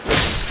site of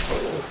grace.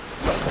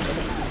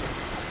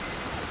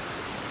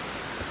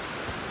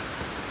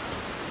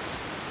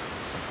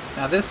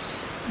 Now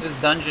this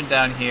dungeon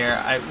down here,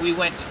 we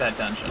went to that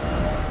dungeon.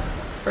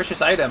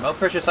 Precious item. Oh,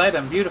 precious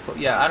item. Beautiful.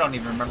 Yeah, I don't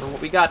even remember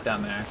what we got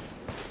down there.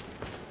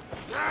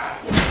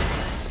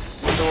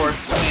 Sword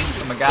swing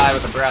from a guy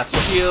with a brass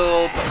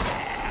shield.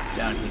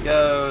 Down he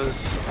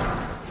goes.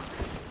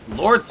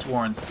 Lord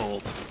Sworn's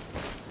bolt.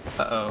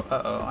 Uh-oh,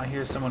 uh-oh. I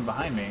hear someone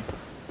behind me.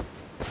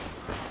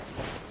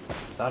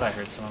 Thought I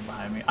heard someone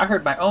behind me. I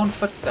heard my own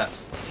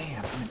footsteps.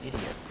 Damn, I'm an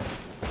idiot.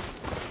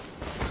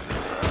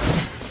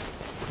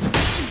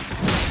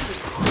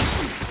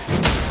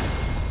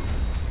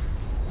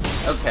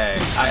 Okay,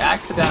 I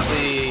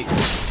accidentally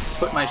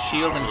put my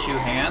shield in two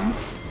hands.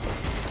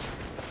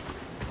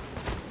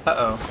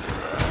 Uh-oh.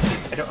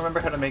 I don't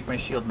remember how to make my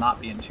shield not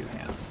be in two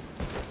hands.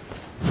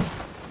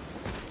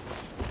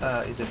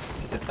 Is it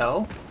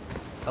L?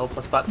 L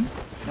plus button?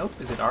 Nope.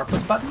 Is it R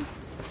plus button?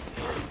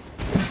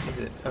 Is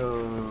it...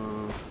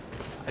 Oh...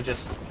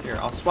 Here,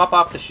 I'll swap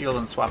off the shield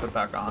and swap it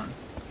back on.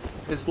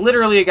 There's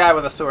literally a guy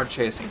with a sword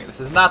chasing me. This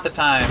is not the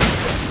time.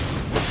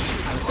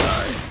 I'm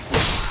sorry.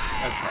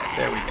 Okay,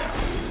 there we go.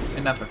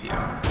 Enough of you.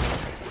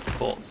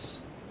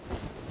 Bolts.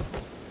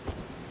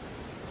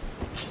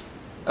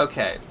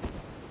 Okay.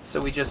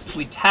 So we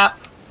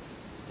tap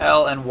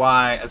L and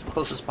Y as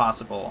close as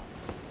possible.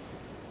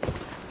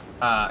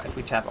 If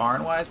we tap R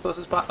and Y as close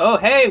as possible... Oh,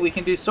 hey! We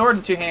can do sword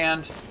in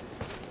two-hand!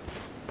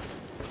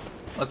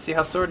 Let's see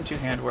how sword in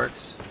two-hand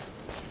works.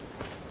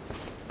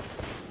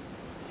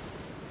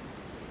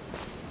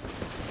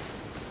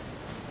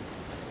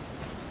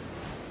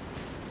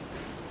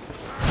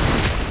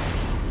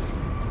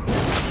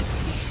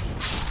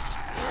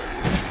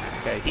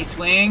 Okay, he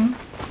swing.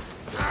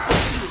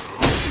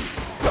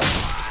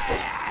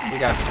 We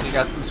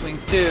got some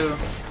swings too.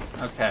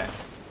 Okay.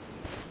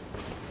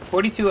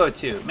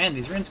 4202. Man,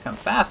 these runes come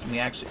fast when we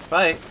actually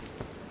fight.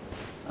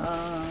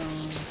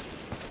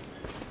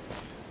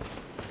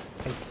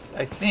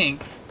 I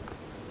think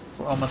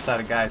we're almost out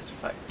of guys to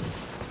fight.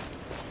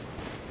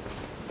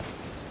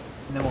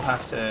 And then we'll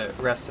have to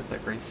rest at the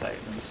grace site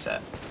and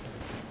reset.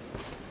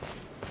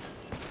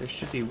 There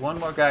should be one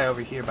more guy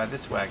over here by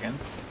this wagon.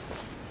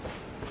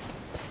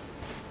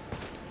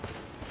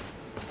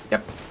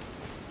 Yep.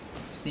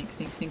 Sneak,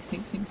 sneak, sneak,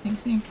 sneak, sneak, sneak,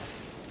 sneak.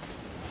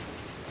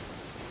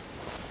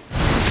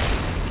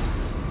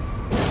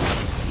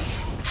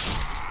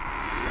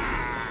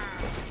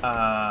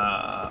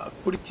 Uh,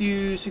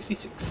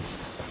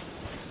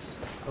 4266.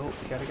 Oh,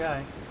 we got a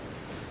guy.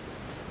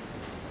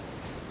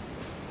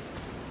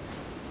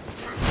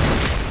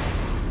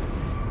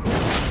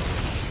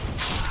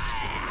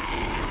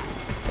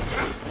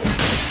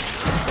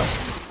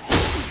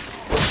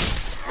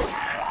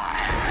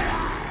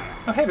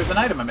 Oh, hey, there's an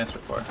item I missed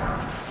before.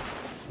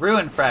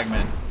 Ruin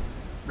fragment.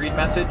 Read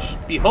message.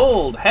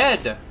 Behold,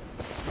 head!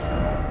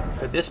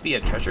 Could this be a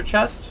treasure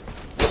chest?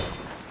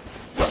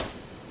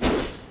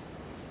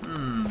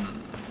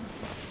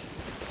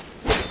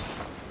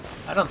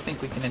 I don't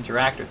think we can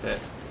interact with it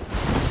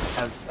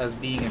as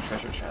being a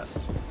treasure chest.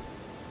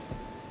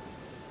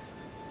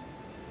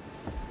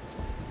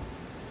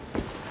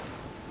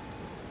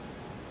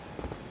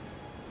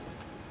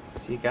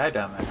 See a guy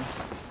down there.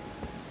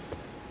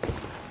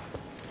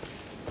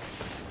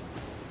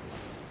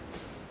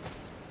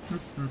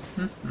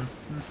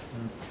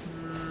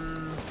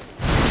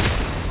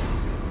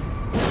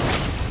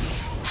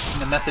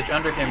 And the message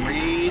under him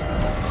reads,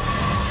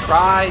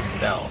 try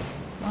stealth.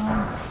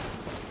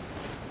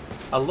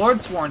 A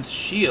Lord Sworn's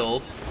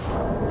shield.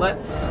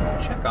 Let's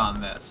check on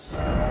this.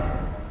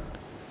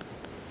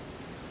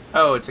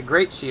 Oh, it's a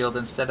great shield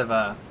instead of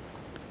a...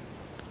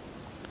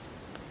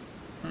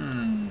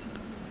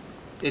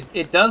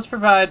 It does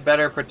provide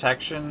better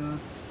protection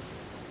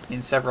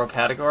in several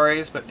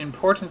categories, but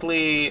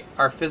importantly,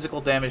 our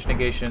physical damage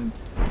negation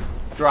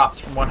drops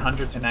from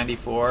 100 to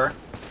 94.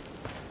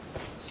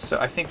 So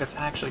I think that's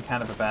actually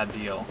kind of a bad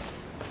deal.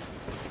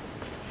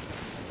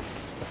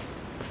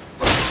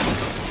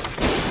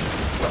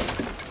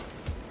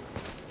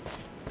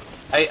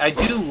 I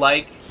do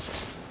like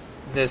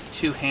this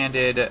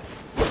two-handed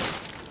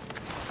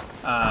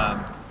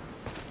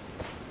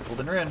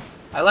Golden Rune.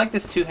 I like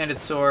this two-handed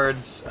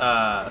sword's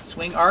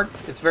swing arc.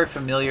 It's very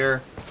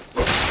familiar.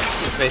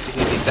 It's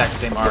basically the exact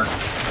same arc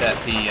that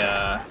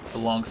the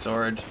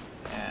longsword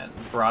and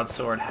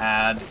broadsword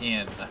had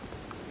in,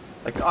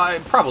 like,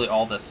 probably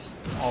all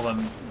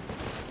them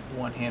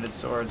one-handed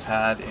swords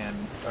had in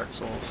Dark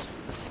Souls.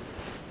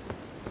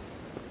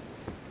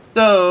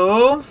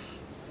 So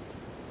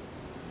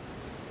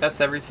that's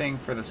everything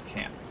for this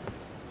camp.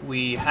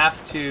 We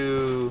have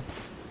to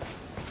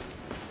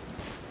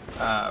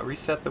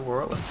reset the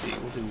world. Let's see.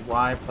 We'll do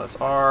Y plus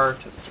R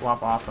to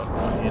swap off of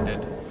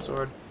one-handed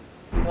sword.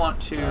 We want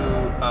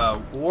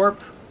to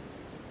warp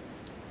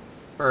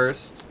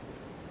first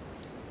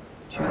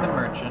to the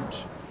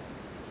merchant.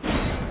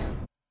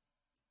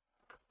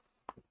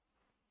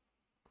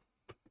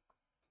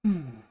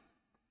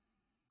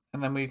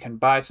 And then we can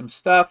buy some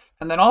stuff.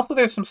 And then also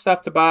there's some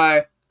stuff to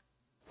buy.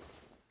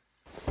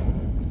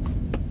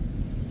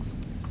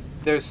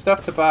 There's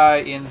stuff to buy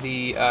in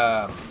the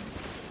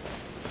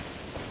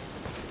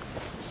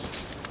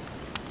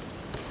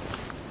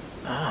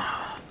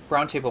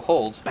Round Table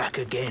Hold. Back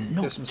again.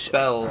 There's some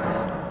spells.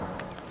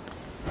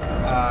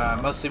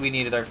 Mostly we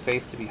needed our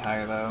faith to be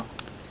higher, though.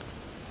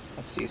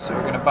 Let's see. So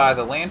we're going to buy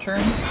the lantern.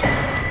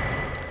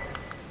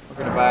 We're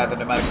going to buy the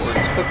Nomadic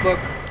Warriors Cookbook.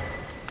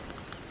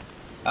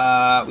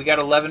 We got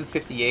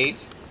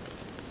 1158.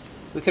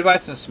 We could buy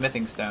some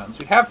smithing stones.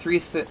 We have 3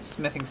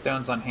 smithing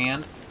stones on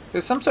hand.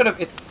 There's some sort of...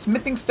 It's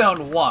smithing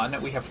stone 1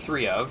 that we have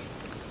 3 of.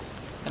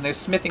 And there's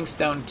smithing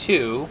stone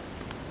 2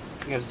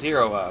 we have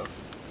 0 of.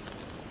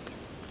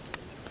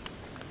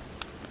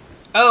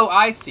 Oh,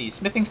 I see.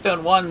 Smithing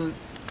stone 1...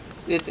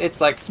 It's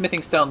like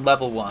smithing stone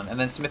level 1, and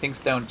then smithing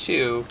stone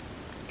 2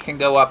 can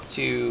go up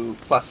to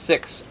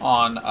 +6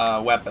 on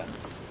a weapon.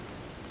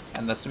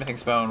 And the smithing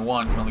stone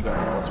 1 can only go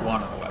up to +1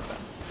 on a weapon.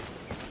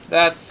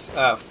 That's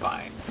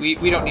fine. We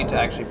don't need to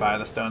actually buy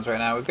the stones right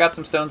now. We've got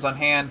some stones on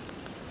hand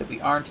that we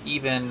aren't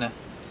even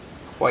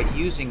quite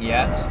using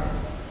yet.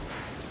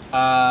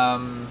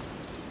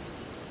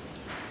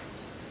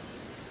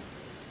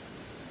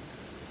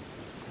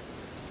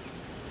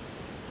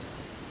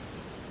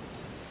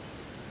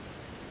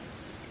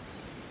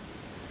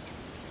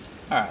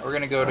 Alright, we're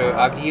going to go to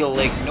Agil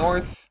Lake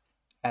North,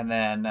 and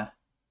then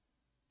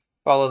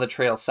follow the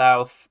trail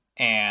south,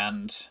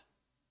 and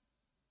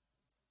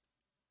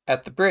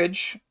at the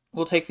bridge,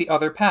 we'll take the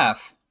other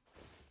path.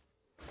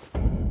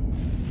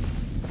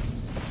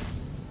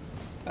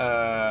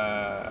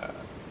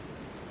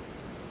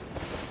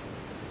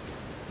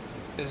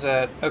 Is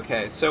that...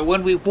 Okay, so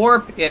when we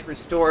warp, it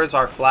restores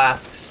our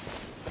flasks,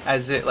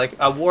 as it... Like,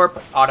 a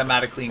warp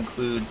automatically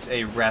includes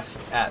a rest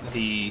at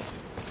the...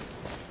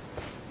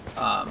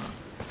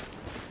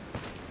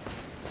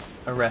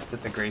 a rest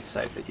at the grace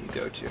site that you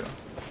go to.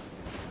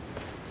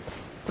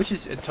 Which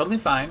is totally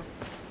fine,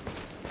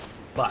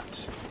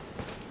 but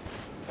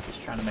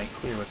just trying to make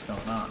clear what's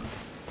going on.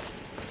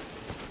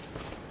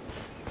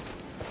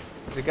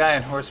 There's a guy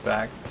on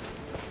horseback.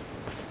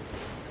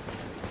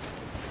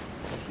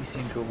 He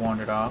seemed to have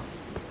wandered off.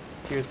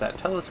 Here's that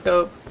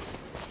telescope.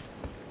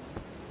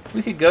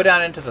 We could go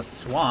down into the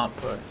swamp,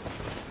 but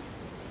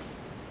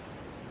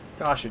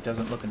gosh, it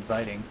doesn't look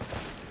inviting.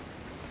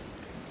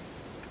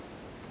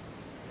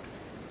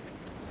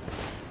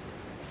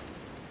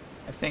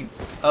 I think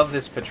of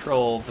this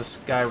patrol, this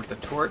guy with the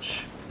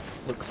torch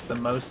looks the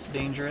most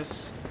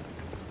dangerous.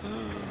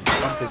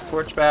 Bump his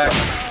torch back.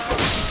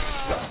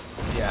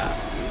 Yeah,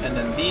 and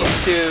then these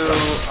two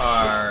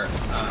are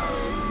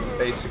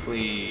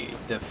basically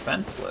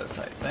defenseless,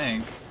 I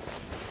think.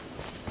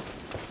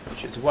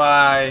 Which is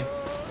why...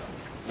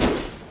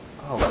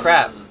 Oh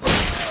crap.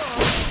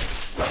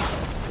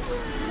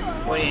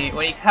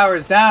 When he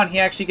cowers down, he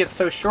actually gets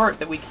so short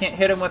that we can't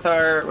hit him with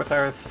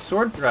our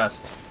sword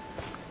thrust.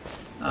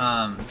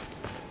 No.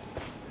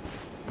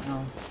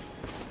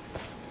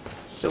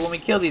 So when we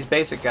kill these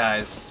basic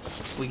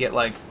guys, we get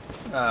like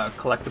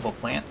collectible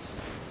plants.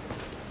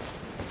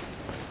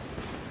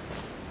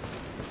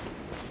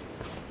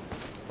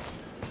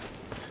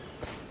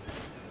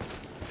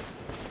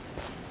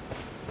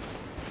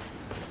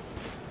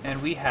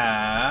 And we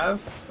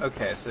have...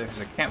 Okay, so there's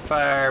a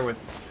campfire with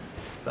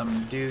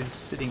some dudes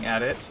sitting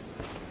at it.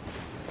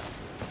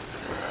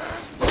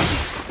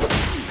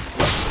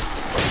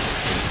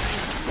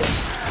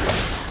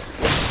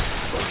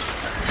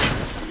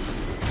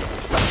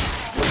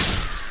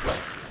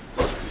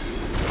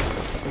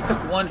 We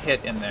took one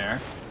hit in there.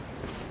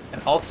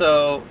 And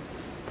also,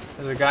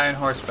 there's a guy on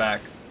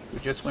horseback who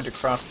just went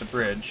across the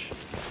bridge.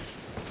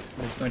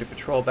 He's going to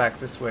patrol back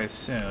this way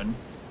soon.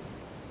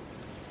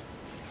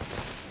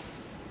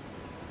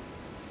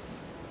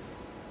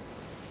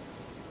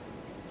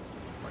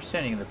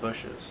 Standing in the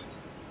bushes.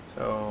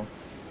 So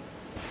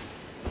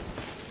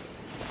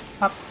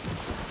hop.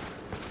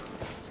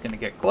 It's gonna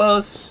get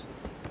close.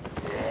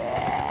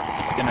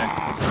 It's gonna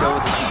go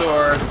with the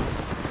sword.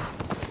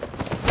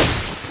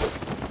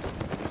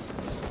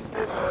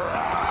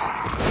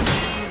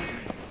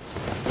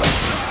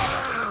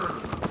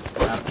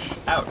 Ouch.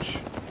 Ouch.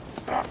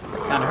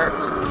 Kinda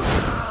hurts.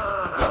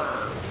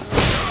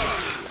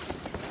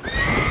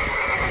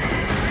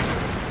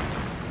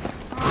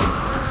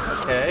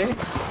 Okay.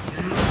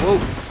 Whoa.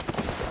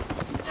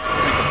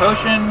 Drink a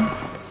potion.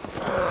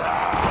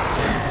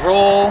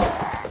 Roll.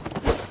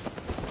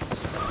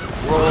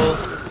 Roll.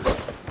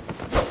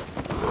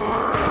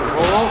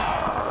 Roll.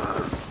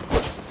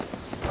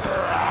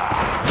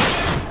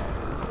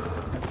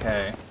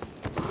 Okay.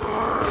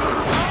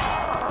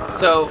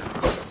 So,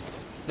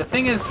 the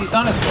thing is, he's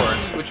on his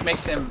horse, which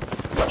makes him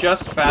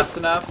just fast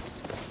enough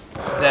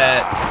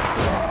that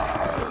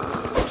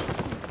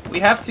we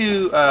have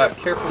to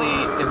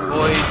carefully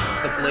avoid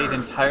the blade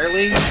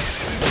entirely.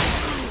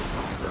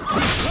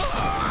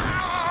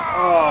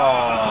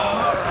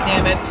 Oh,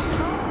 damn it.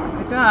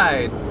 I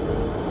died.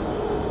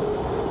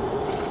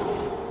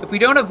 If we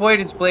don't avoid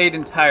his blade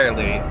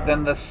entirely,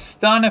 then the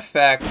stun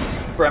effect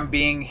from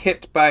being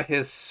hit by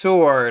his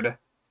sword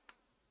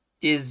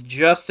is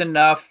just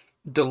enough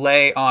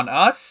delay on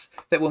us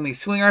that when we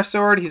swing our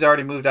sword, he's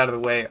already moved out of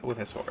the way with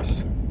his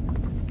horse.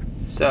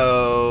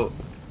 So,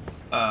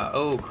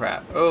 oh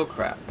crap,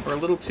 we're a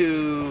little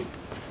too...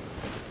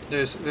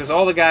 There's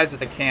all the guys at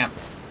the camp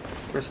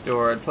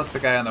restored, plus the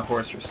guy on the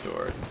horse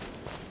restored.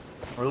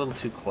 We're a little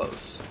too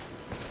close.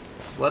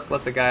 So let's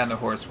let the guy on the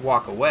horse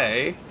walk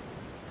away.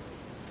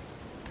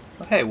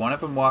 Oh, hey, one of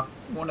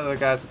the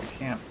guys at the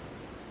camp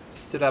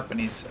stood up and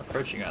he's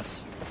approaching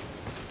us,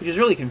 which is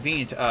really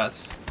convenient to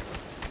us.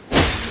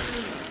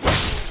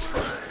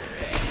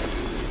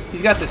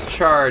 He's got this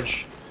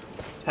charge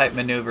type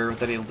maneuver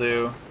that he'll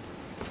do,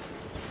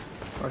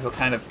 where he'll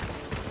kind of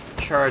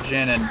charge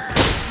in and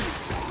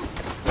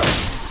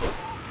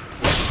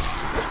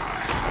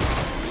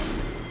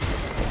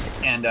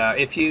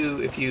if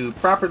you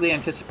properly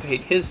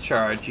anticipate his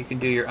charge, you can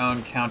do your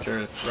own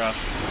counter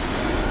thrust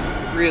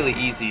really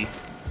easy.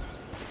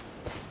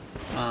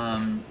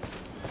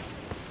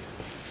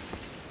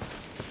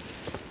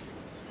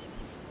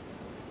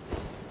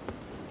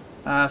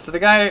 So the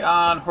guy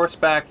on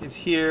horseback is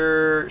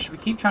here. Should we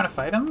keep trying to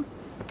fight him?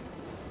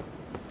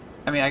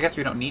 I mean, I guess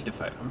we don't need to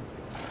fight him.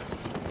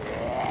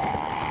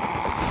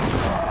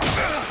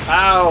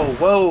 Ow!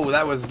 Whoa!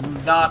 That was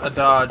not a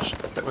dodge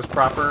that was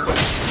proper.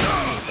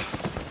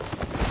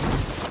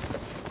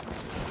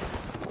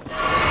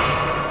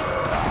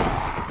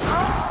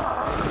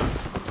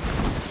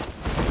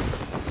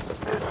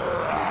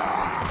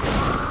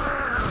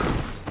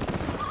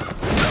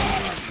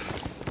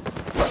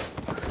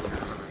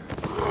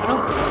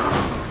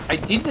 I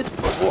did this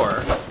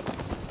before.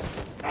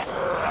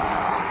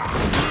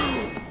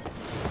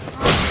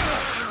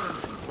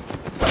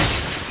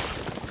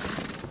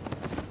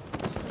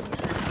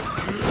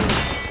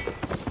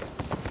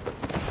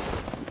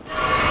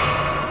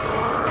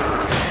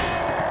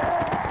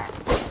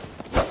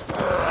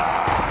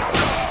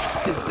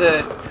 Is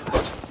the...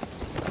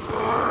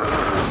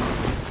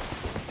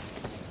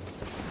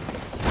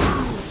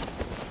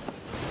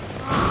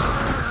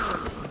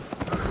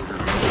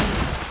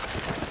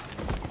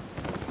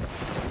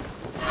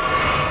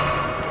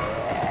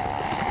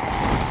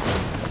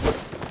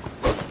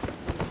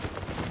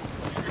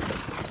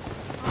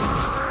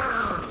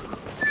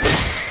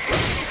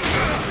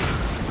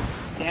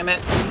 Damn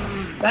it.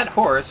 That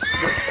horse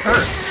just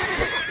hurts.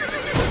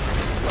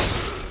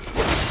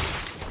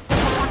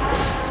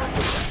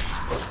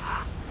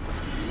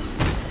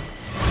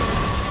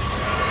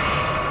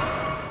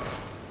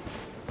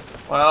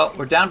 Well,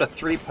 we're down to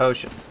 3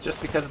 potions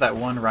just because of that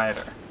one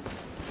rider.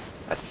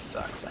 That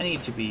sucks. I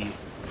need to be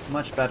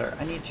much better.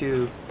 I need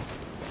to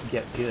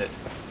get good.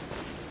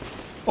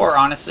 Or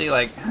honestly,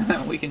 like,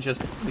 we could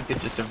just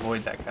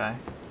avoid that guy.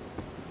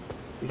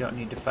 We don't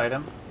need to fight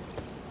him.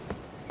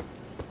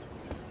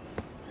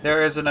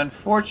 There is an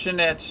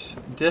unfortunate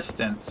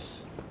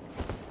distance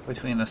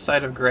between the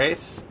Site of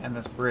Grace and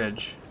this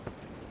bridge.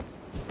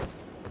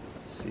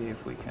 Let's see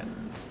if we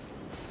can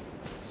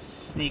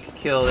sneak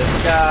kill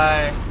this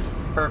guy.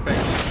 Perfect.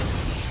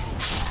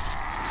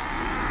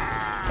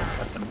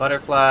 Got some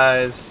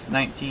butterflies.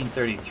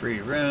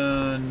 1933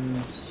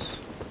 runes.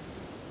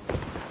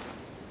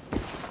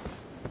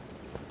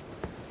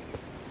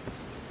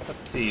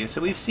 Let's see.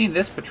 So we've seen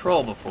this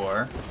patrol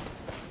before.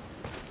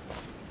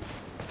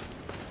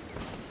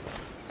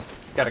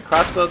 Got a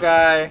crossbow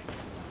guy.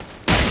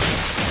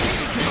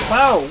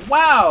 Wow,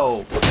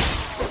 wow!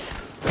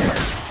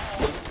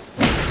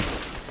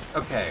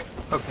 Okay.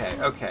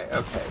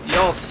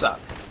 Y'all suck.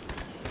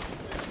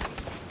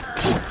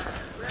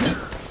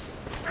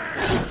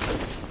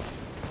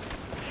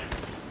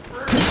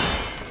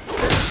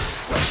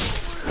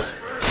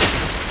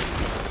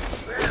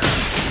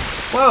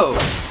 Whoa!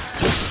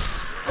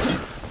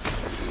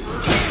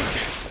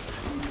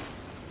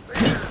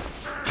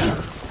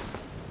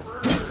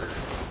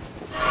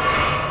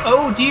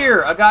 Oh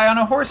dear, a guy on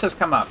a horse has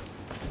come up.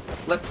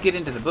 Let's get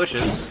into the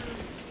bushes.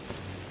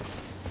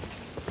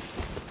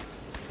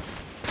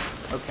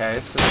 Okay,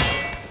 so...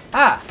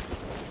 Ah!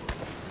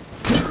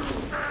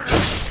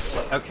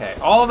 Okay,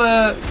 all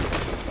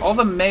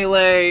the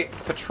melee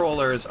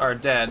patrollers are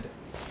dead.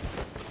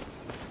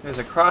 There's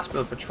a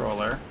crossbow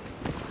patroller.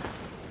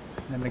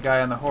 And the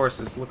guy on the horse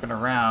is looking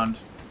around.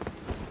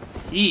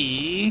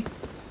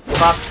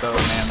 Crossbow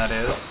man, that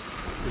is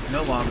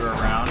no longer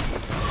around.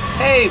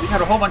 Hey, we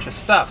got a whole bunch of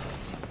stuff.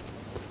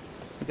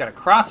 We got a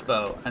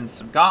crossbow, and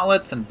some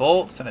gauntlets, and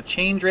bolts, and a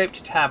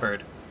chain-draped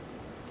tabard.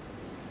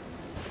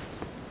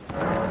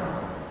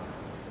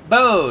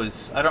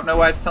 Bows! I don't know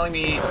why it's telling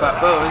me about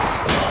bows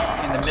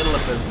in the middle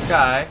of the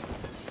sky.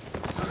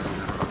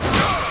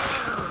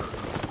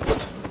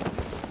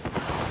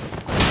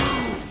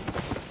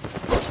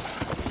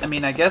 I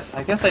mean, I guess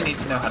I need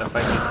to know how to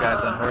fight these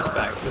guys on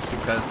horseback, just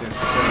because there's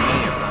so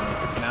many of them,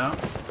 you know?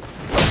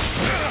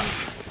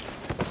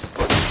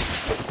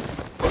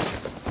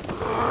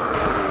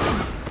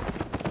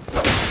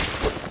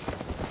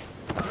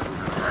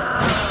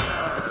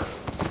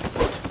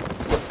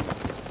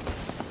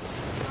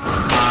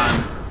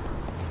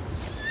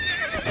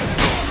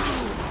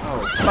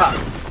 Oh, fuck.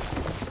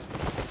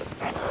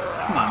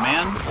 Come on,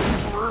 man.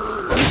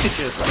 You could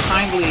just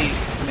kindly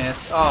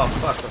miss. Oh,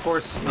 fuck, the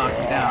horse knocked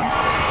me down.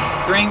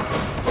 Drink,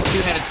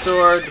 two-handed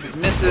sword, he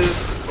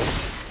misses.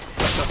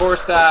 The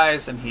horse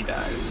dies, and he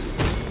dies.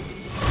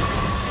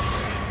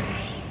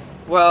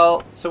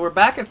 Well, so we're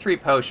back at 3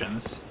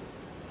 potions.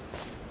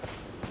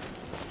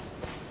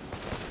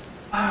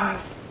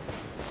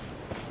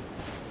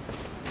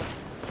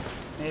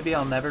 Maybe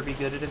I'll never be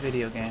good at a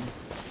video game.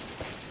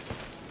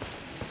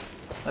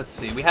 Let's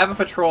see. We have a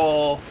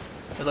patrol.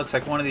 It looks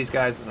like one of these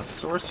guys is a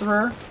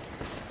sorcerer.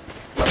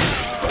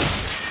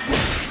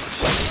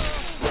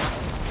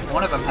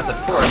 One of them has a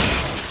torch.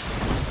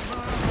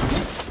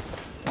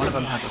 One of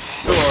them has a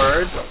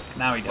sword.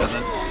 Now he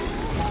doesn't.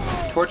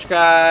 Torch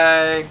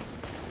guy.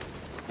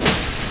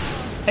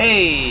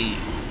 Hey!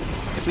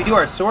 If we do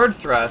our sword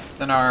thrust,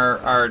 then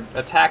our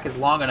attack is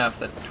long enough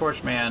that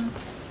Torchman...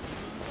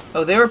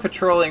 Oh, they were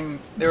patrolling...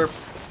 They were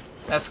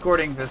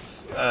escorting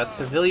this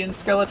civilian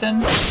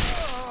skeleton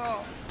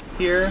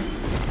here,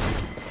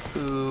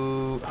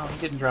 who... Oh, he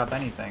didn't drop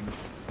anything.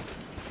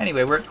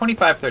 Anyway, we're at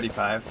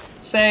 25-35.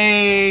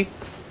 Say...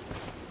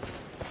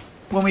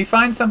 When we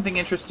find something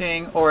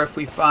interesting, or if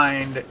we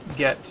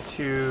get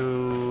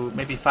to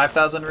maybe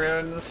 5,000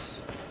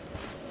 runes,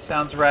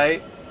 sounds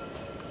right.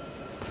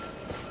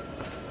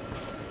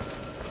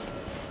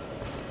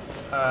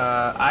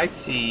 I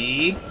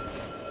see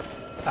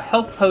a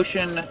health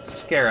potion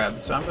scarab,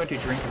 so I'm going to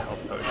drink a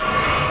health potion.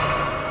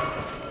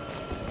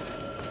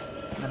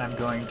 And then I'm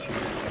going to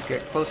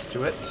get close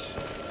to it.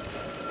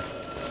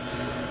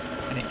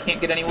 And it can't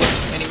get any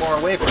more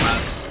away from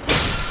us.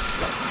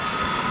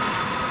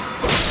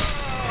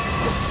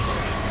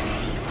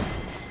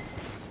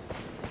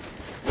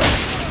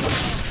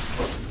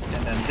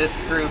 And then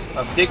this group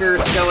of digger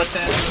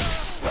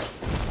skeletons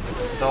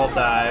has all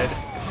died.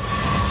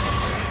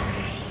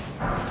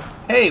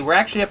 Hey, we're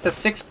actually up to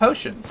 6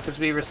 potions, because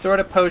we restored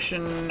a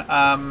potion,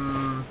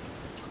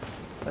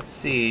 let's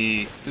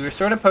see, we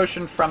restored a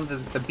potion from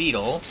the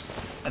beetle,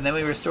 and then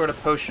we restored a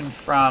potion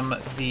from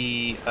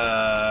the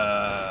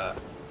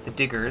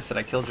diggers that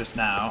I killed just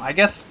now. I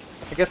guess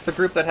the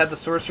group that had the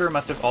sorcerer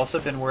must have also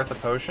been worth a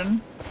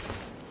potion.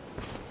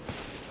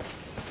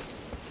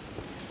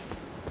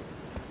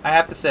 I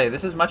have to say,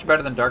 this is much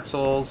better than Dark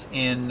Souls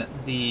in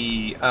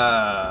the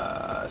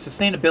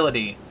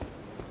sustainability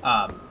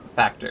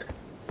factor.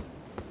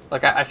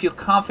 Like, I feel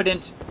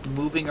confident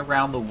moving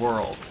around the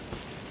world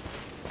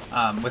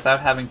without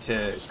having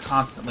to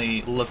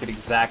constantly look at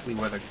exactly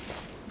where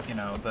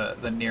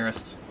the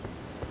nearest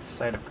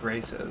site of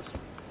grace is.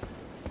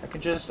 I can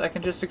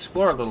just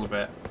explore a little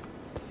bit.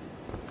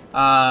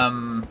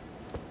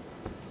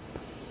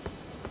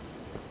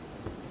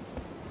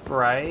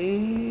 Bryce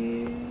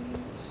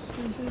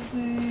is his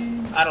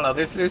name? I don't know.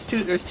 There's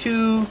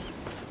two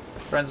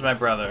friends of my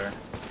brother,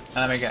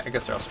 and I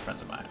guess they're also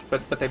friends of mine.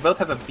 But they both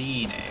have a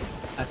B name.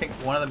 I think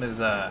one of them is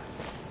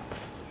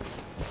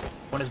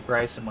one is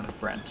Bryce and one is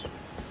Brent. I'm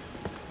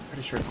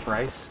pretty sure it's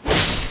Bryce.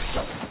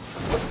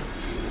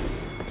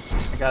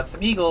 I got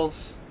some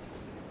eagles,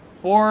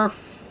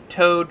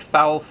 4-toed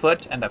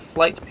fowl-foot, and a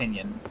flight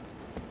pinion.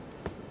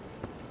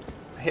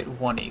 I hit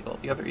one eagle.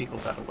 The other eagle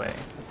got away.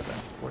 That's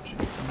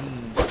unfortunate for me.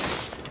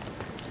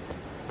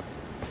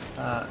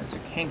 There's a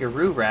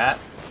kangaroo rat.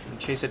 Can we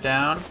chase it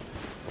down?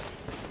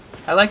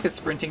 I like that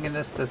sprinting in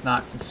this does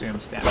not consume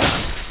stamina.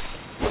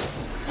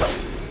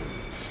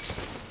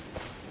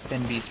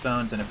 Thin beast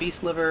bones and a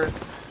beast liver.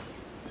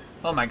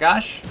 Oh my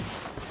gosh.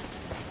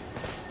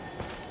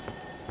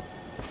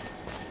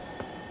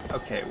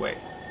 Okay, wait.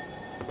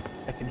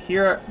 I can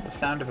hear the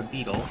sound of a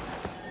beetle.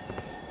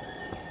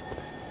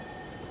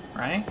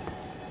 Right?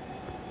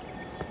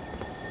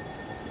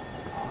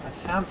 Oh, that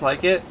sounds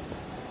like it.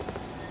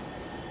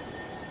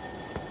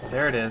 Oh,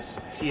 there it is.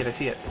 I see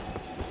it.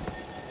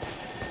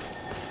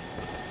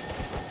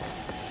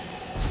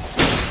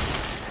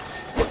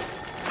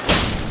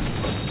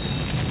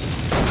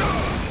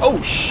 Oh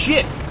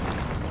shit!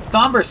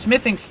 Somber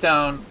smithing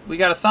stone. We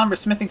got a somber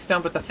smithing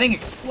stone, but the thing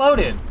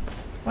exploded.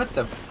 What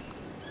the?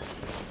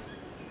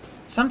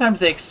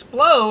 Sometimes they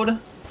explode.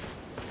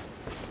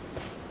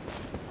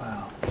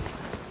 Wow.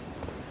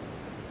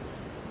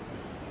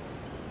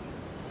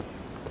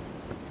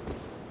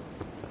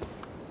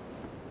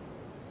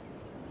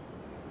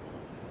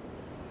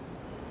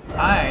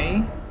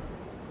 I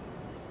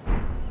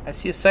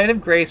see a site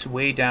of grace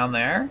way down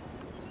there.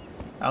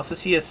 I also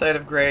see a site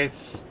of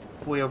grace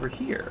way over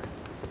here.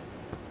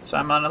 So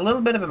I'm on a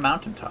little bit of a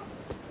mountaintop.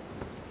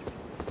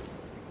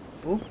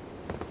 Oop.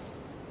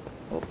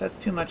 Oh, that's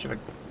too much of a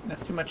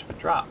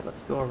drop.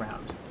 Let's go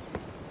around.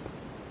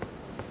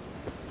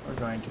 We're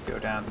going to go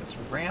down this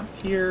ramp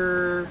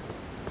here.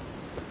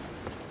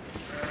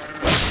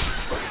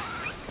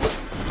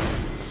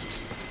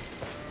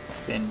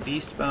 Thin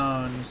beast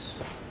bones.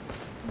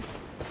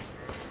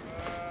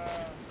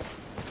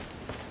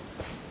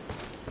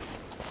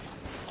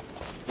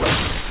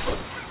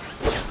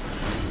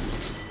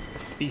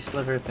 Beast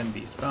liver, thin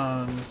beast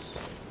bones.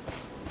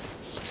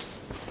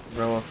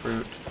 Roa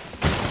fruit.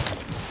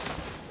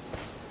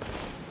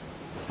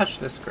 touch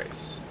this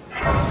grace.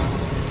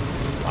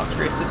 Lost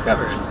grace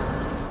discovered.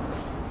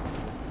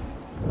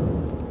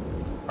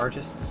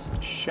 Artist's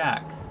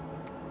shack.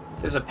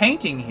 There's a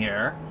painting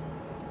here.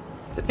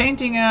 The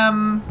painting,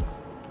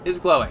 is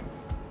glowing.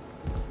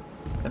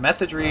 The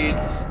message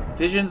reads,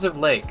 Visions of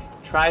Lake,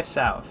 try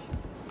south.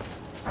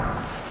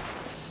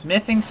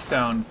 Smithing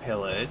stone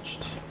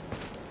pillaged.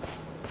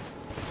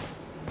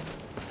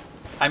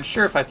 I'm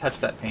sure if I touch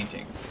that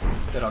painting,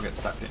 that I'll get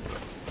sucked into it.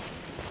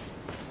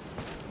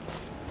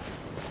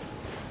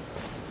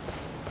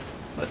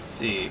 Let's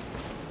see.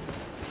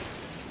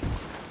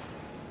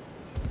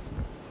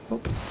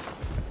 Oh.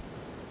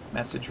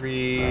 Message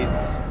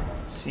reads,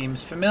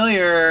 seems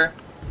familiar.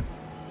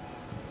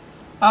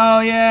 Oh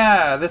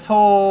yeah, this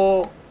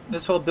whole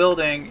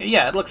building,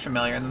 yeah, it looks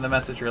familiar, and then the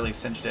message really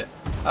cinched it.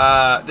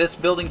 This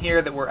building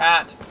here that we're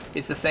at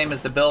is the same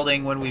as the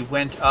building when we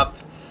went up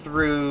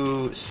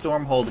through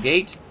Stormhold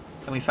Gate,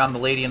 and we found the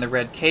lady in the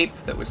red cape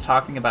that was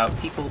talking about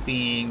people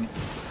being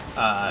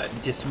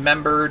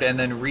dismembered and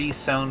then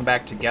re-sewn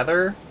back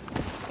together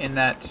in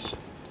that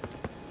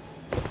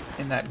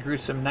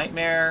gruesome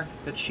nightmare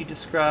that she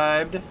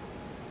described.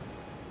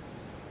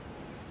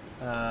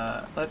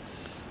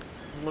 Let's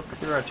look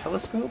through our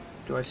telescope.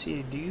 Do I see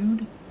a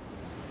dude?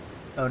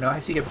 Oh no, I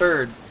see a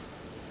bird.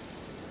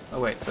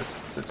 Oh wait, so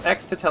it's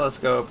X to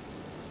telescope,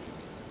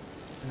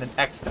 and then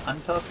X to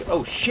untelescope.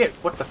 Oh shit!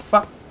 What the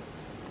fuck?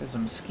 There's a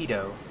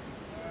mosquito.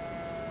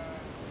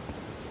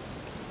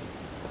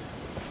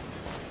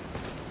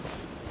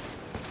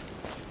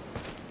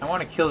 I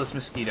want to kill this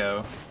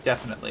mosquito,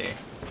 definitely,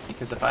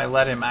 because if I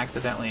let him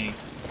accidentally...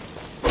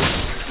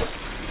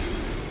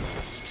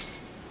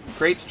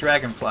 Great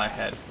dragonfly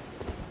head.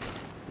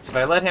 So if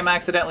I let him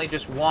accidentally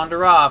just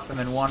wander off and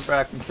then wander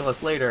back and kill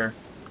us later,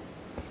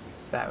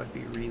 that would be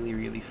really,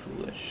 really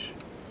foolish.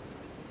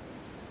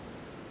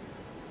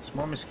 There's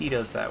more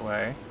mosquitoes that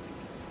way.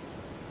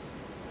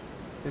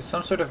 There's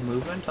some sort of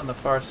movement on the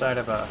far side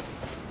of a...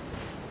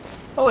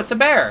 Oh, it's a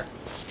bear!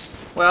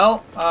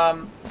 Well,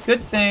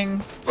 good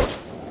thing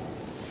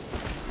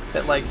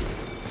that, like...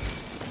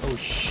 Oh,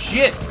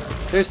 shit!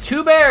 There's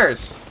 2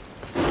 bears!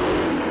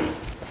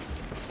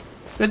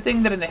 Good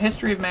thing that in the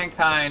history of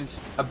mankind,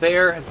 a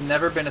bear has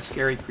never been a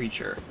scary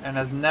creature, and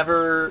has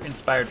never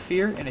inspired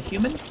fear in a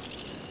human.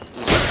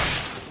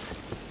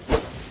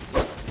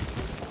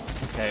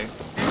 Okay.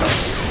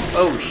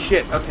 Oh,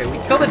 shit. Okay, we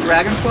killed a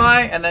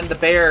dragonfly, and then the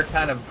bear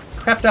kind of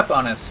crept up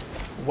on us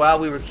while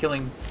we were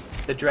killing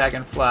the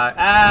dragonfly.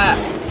 Ah!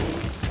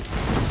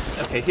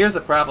 Okay, here's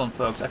the problem,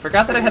 folks. I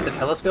forgot that I had the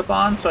telescope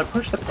on, so I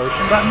pushed the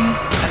potion button,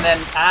 and then...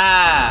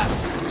 Ah!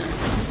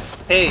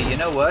 Hey, you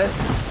know what?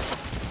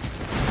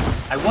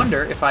 I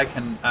wonder if I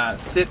can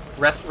sit,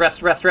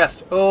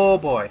 rest. Oh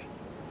boy.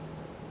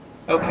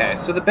 Okay,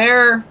 so the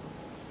bear,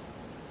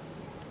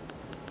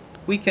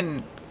 we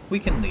can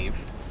leave.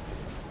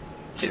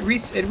 It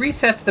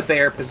resets the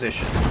bear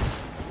position.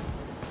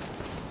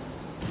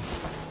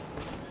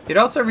 It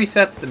also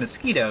resets the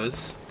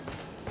mosquitoes,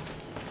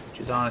 which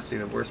is honestly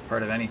the worst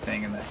part of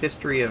anything in the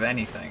history of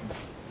anything.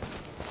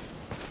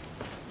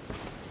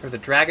 Or the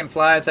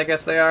dragonflies, I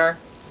guess they are.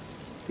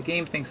 The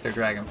game thinks they're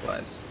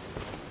dragonflies.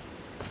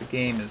 The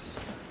game is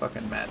a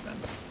fucking madman.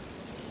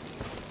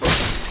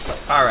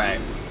 Alright.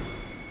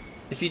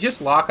 If you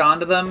just lock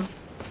onto them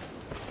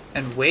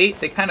and wait,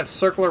 they kind of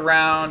circle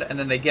around and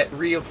then they get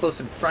real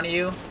close in front of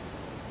you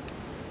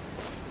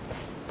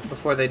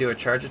before they do a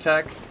charge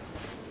attack.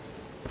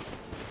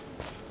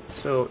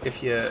 So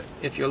if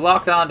you're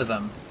locked onto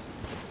them,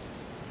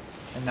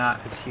 they're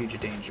not as huge a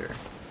danger.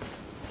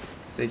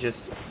 They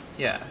just,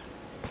 yeah.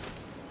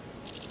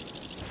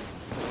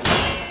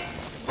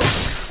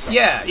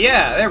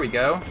 Yeah, there we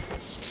go.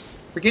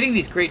 We're getting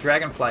these great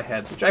dragonfly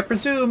heads, which I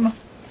presume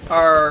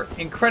are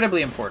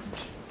incredibly important.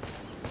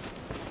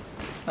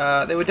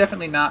 They would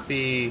definitely not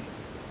be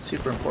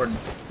super important.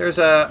 There's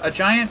a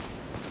giant...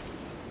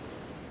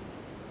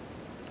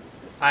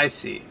 I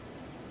see.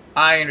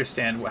 I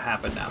understand what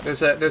happened now.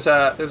 There's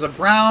a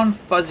brown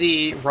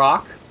fuzzy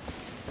rock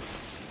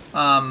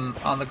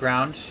on the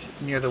ground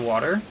near the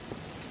water,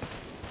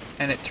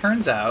 and it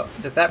turns out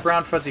that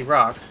brown fuzzy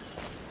rock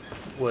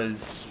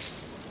was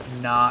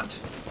not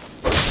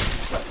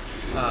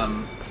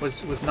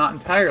was not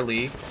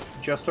entirely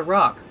just a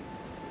rock.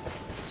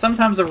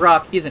 Sometimes a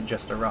rock isn't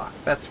just a rock.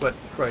 That's what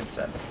Freud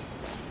said.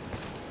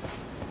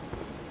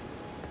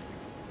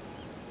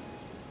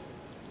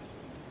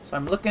 So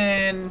I'm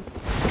looking.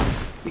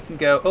 We can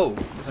go. Oh,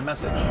 there's a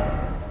message.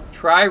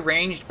 Try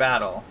ranged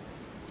battle.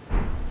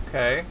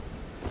 Okay.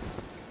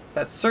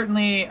 That's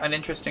certainly an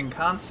interesting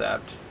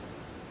concept.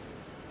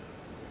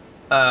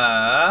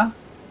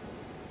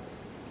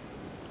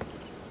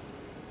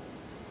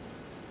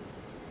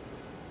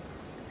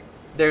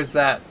 There's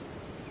that,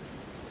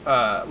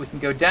 we can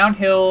go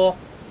downhill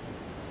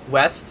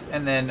west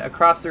and then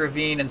across the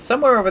ravine, and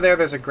somewhere over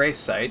there's a grace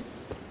site.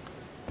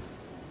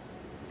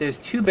 There's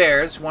 2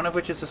 bears, one of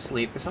which is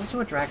asleep. There's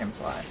also a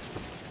dragonfly,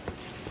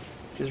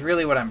 which is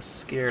really what I'm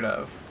scared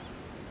of.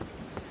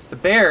 the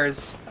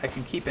bears I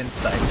can keep in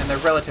sight, and they're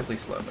relatively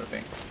slow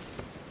moving.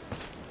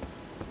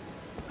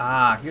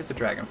 Ah, here's the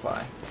dragonfly.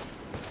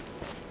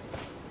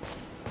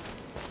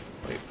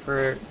 Wait for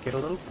it, get a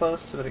little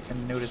close so that it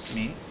can notice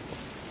me.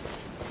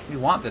 We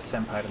want this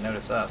senpai to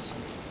notice us.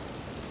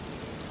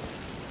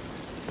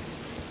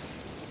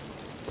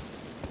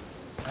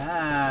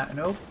 Ah,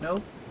 nope,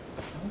 nope.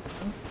 Nope,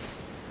 nope.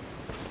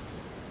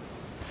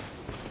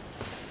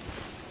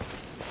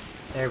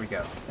 There we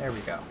go, there we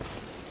go.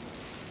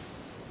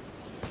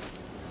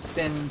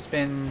 Spin,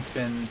 spin,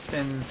 spin,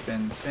 spin,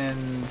 spin,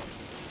 spin.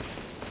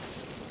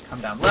 Come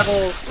down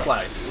level,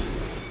 slice.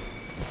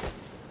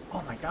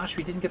 Oh my gosh,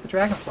 we didn't get the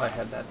dragonfly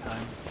head that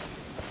time.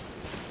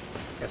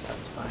 Guess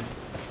that's fine.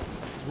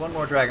 There's one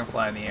more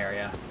dragonfly in the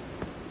area.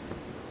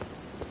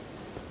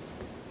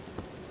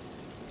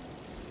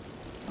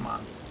 Come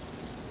on.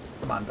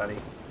 Come on, buddy.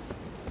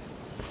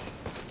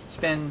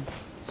 Spin,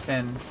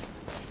 spin.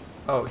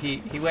 Oh,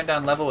 he went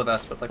down level with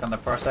us, but like on the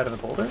far side of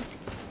the boulder?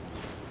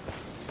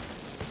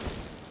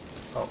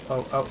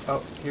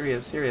 Oh, here he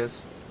is, here he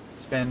is.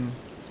 Spin,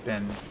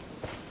 spin,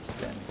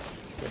 spin.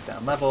 Get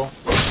down level.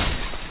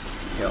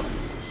 Kill.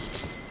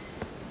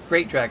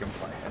 Great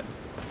dragonfly head.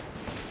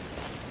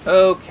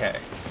 Okay.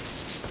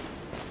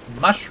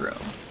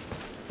 Mushroom.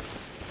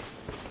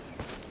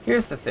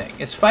 Here's the thing.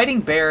 Is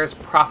fighting bears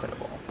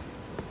profitable?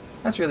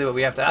 That's really what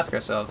we have to ask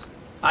ourselves.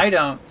 I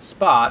don't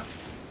spot...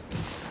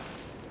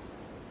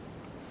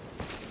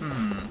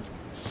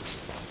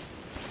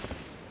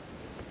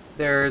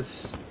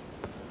 There's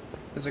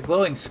a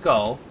glowing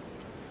skull,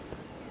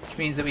 which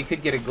means that we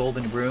could get a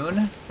golden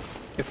rune.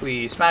 If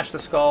we smash the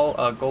skull,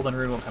 a golden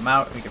rune will come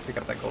out, and we can pick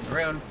up that golden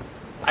rune.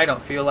 I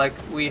don't feel like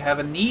we have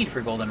a need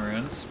for golden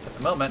runes at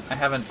the moment. I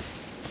haven't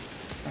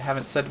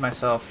said to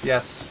myself,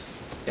 yes,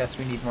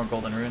 we need more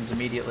golden runes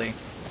immediately.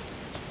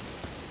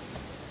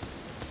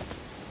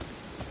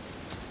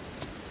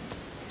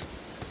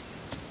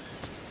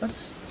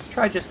 Let's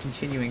try just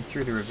continuing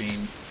through the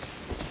ravine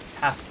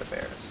past the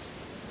bears.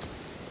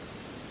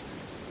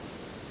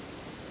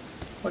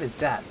 What is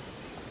that?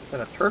 Is that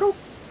a turtle?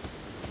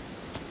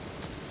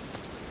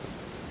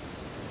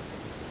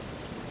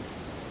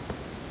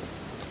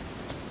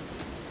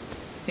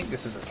 I think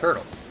this is a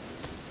turtle.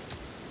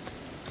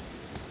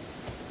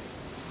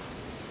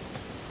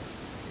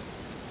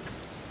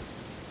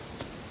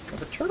 Well,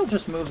 the turtle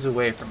just moves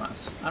away from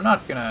us. I'm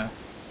not gonna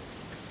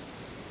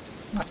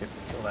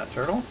kill that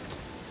turtle.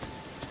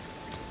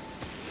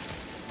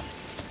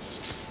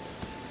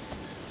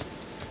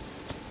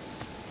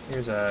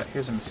 Here's a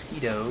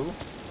mosquito.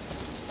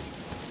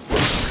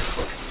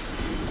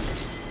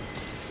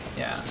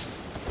 Yeah.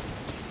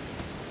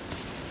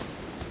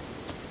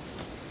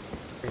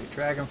 Great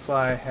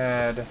dragonfly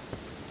head.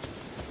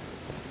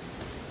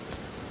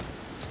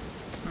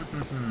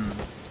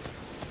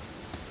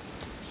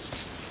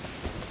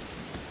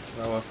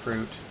 Roa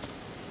fruit.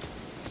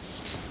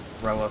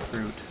 Roa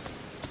fruit.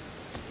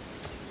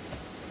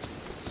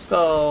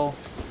 Skull.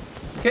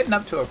 Getting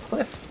up to a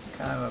cliff.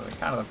 Kind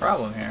of the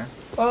problem here.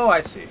 Oh,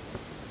 I see.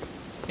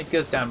 It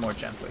goes down more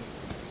gently.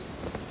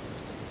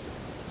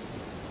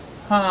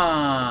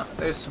 Huh.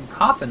 There's some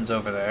coffins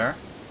over there.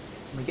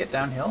 Can we get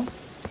downhill?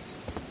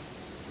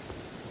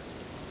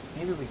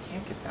 Maybe we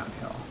can't get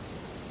downhill.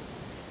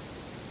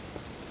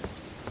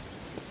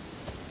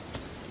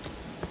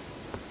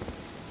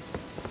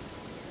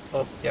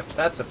 Oh, yep,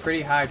 that's a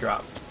pretty high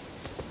drop.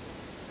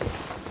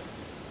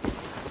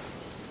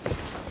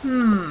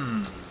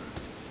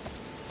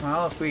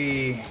 Well, if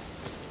we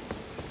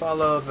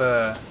follow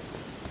the...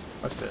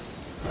 What's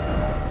this?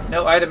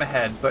 No item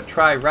ahead, but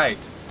try right.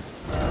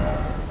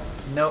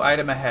 No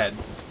item ahead.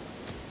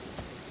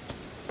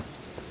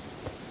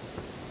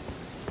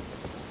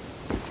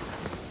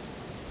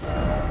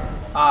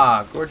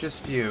 Ah, gorgeous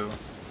view.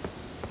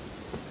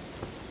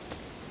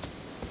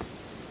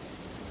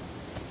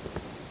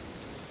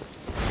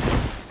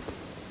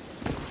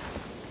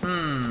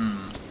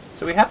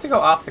 So we have to go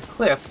off the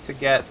cliff to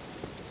get...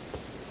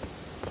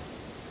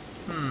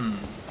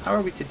 How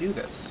are we to do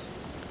this?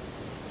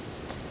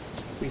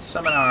 We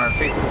summon our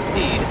faithful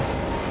steed.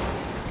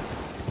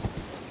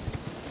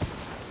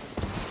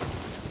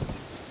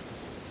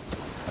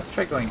 Let's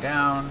try going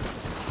down.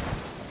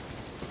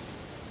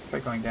 Try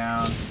going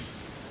down.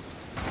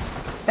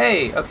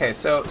 Hey, okay,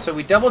 so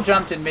we double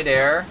jumped in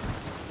midair,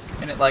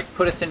 and it like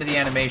put us into the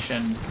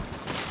animation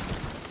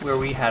where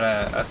we had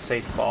a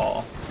safe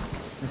fall,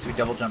 since we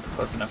double jumped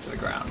close enough to the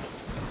ground.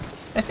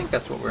 I think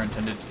that's what we're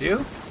intended to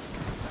do.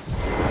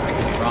 I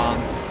could be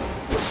wrong.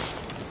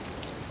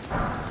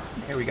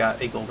 Here we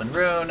got a golden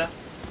rune.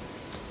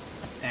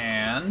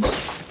 And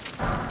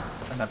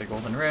another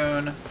golden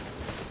rune.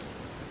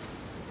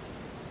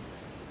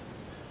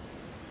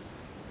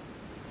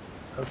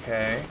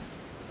 Okay.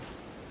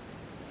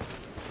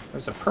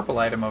 There's a purple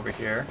item over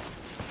here.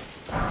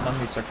 Among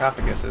these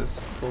sarcophaguses.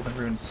 Golden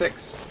rune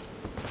 6.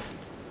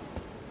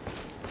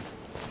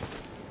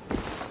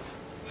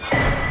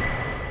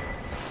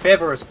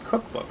 Fëanor's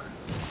cookbook.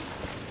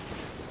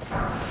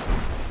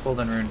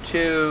 Golden rune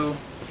 2.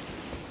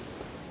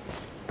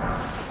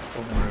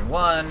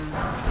 1,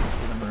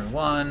 golden rune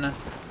 1.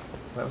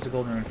 That was a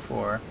golden rune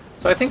 4.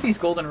 So I think these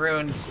golden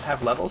runes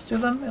have levels to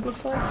them, it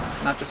looks like,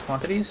 not just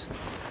quantities.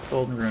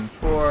 Golden rune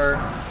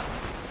 4.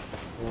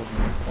 Golden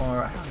rune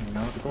 4. I don't even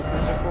know what the golden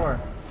runes are for.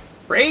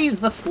 Raise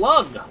the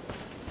slug!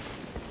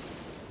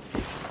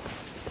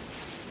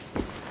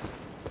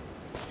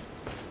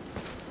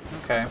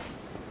 Okay.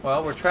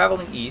 Well, we're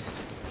traveling east.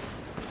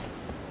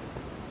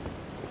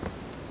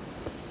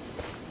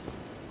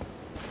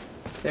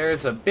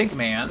 There's a big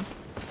man.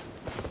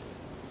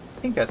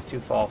 I think that's too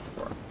far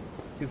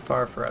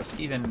for us,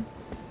 even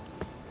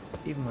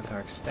with our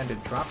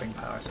extended dropping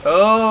powers.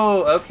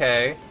 Oh,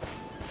 okay.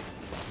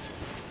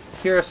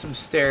 Here are some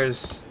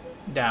stairs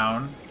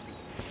down,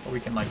 where we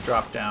can like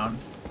drop down.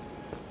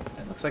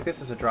 It looks like this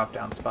is a drop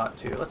down spot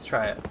too. Let's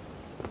try it.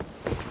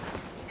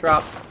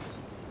 Drop.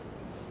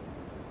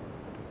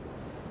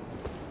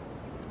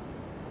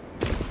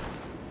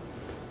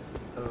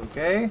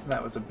 Okay,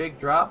 that was a big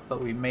drop,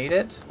 but we made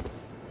it.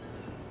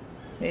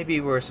 Maybe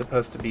we're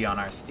supposed to be on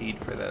our steed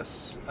for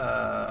this.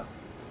 Let's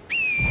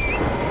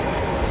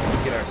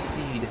get our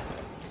steed.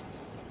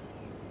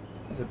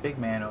 There's a big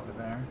man over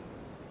there.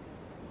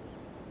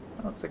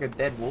 That looks like a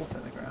dead wolf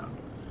in the ground.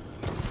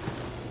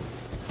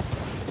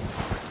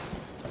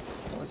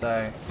 What was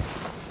I?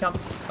 Jump.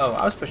 Oh,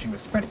 I was pushing the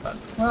sprint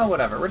button. Well,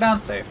 whatever. We're down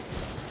safe.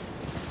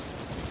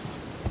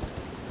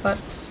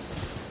 Let's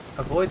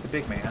avoid the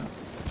big man.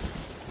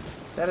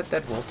 Is that a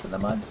dead wolf in the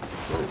mud?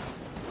 Ooh.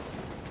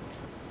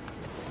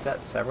 Is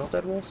that several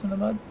dead wolves in the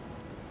mud?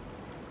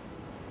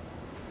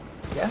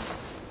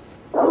 Yes?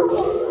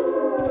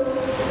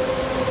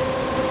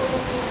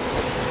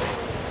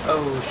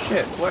 Oh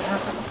shit, what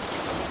happened?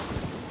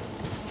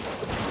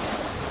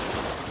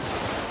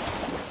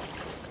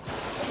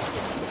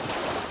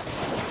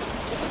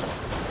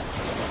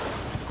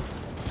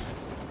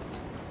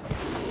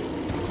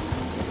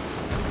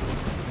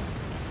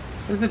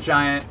 There's a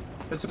giant.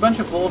 There's a bunch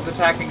of wolves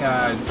attacking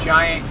a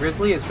giant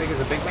grizzly as big as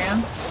a big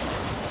man.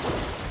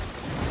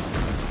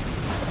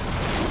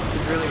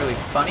 It's really, really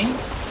funny.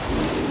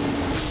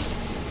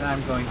 And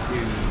I'm going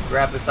to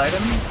grab this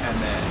item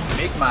and then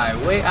make my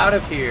way out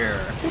of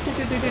here. We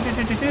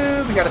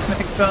got a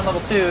smithing stone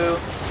level 2.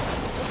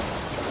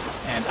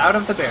 And out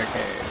of the bear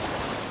cave.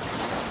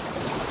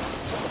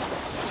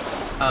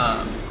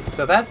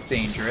 So that's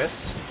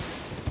dangerous.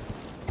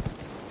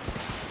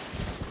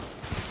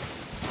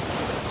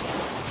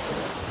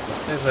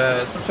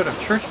 There's some sort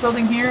of church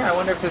building here. I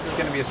wonder if this is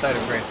going to be a site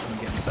of grace when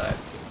we get inside.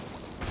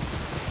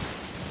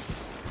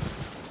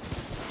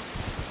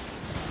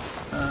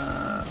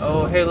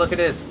 Oh, hey, look at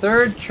this.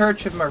 Third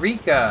Church of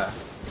Marika.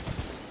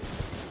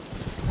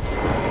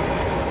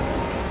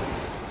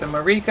 So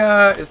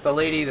Marika is the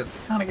lady that's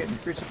kind of getting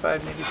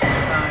crucified maybe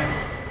sometime.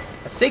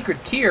 A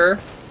sacred tear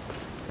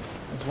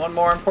is one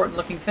more important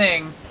looking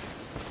thing.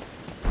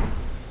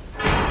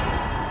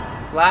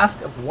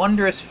 Flask of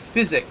Wondrous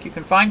Physic. You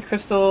can find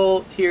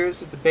crystal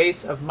tears at the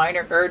base of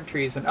minor Erd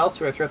trees and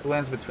elsewhere throughout the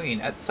lands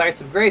between. At sites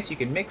of grace, you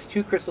can mix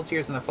 2 crystal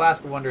tears in a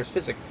flask of Wondrous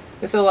Physic.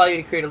 This will allow you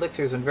to create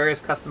elixirs and various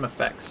custom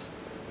effects.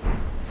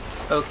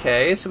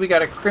 Okay, so we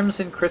got a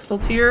Crimson Crystal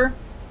Tear,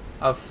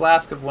 a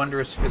Flask of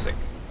Wondrous Physic.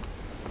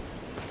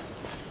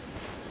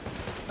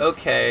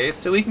 Okay,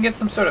 so we can get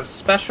some sort of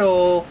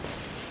special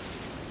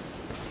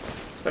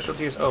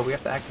tears. Oh, we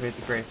have to activate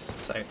the grace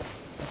site.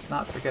 Let's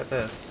not forget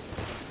this.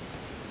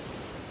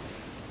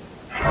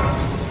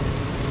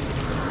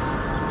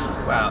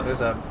 Wow,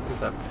 there's a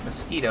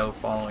mosquito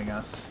following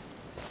us.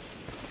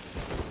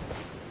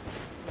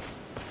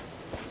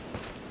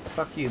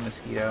 Fuck you,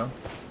 mosquito.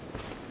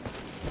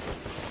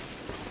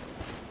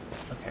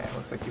 Okay,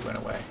 looks like you went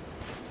away.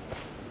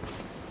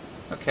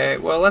 Okay,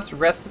 well, let's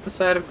rest at the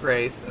site of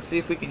grace and see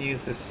if we can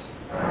use this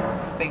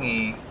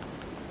thingy.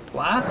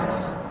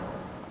 Flasks?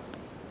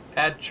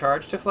 Add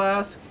charge to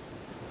flask?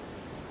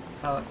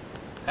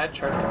 Add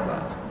charge to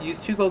flask. Use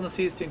 2 golden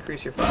seeds to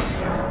increase your flask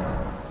uses.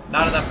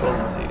 Not enough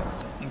golden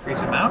seeds.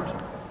 Increase amount.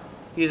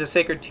 Use a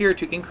sacred tear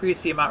to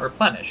increase the amount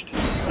replenished.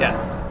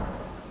 Yes.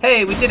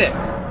 Hey, we did it!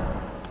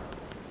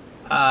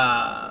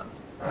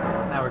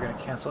 Now we're going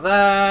to cancel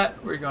that.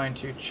 We're going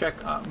to check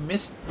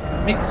Mix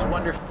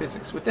Wonder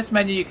Physics. With this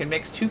menu, you can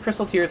mix 2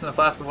 crystal tears in the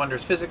Flask of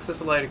Wondrous Physics. This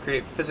will allow you to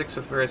create physics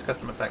with various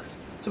custom effects.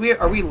 So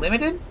are we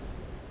limited?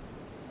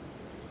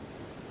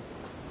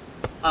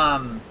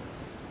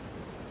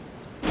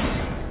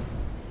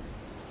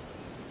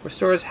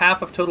 Restores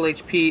half of total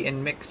HP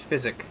in mixed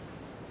physic.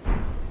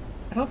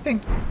 I don't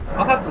think...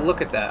 I'll have to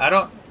look at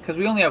that. Because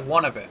we only have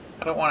 1 of it.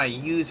 I don't want to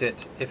use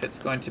it if it's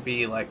going to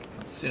be, like,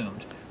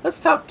 consumed. Let's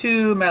talk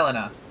to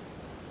Melina.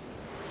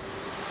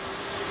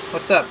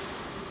 What's up?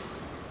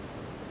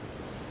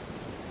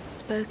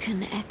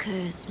 Spoken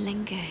echoes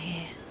linger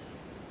here.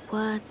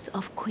 Words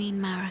of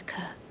Queen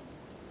Marika,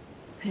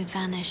 who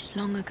vanished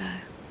long ago.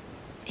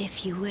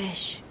 If you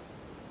wish,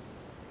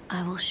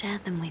 I will share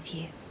them with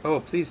you. Oh,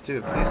 please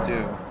do, please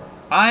do.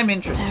 I'm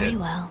interested. Very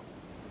well.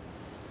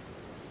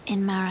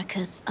 In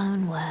Marika's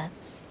own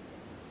words,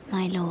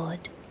 my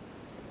lord,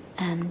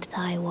 and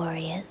thy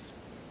warriors,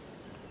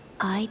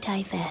 I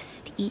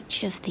divest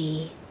each of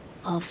thee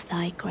of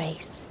thy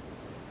grace.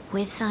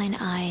 With thine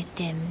eyes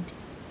dimmed,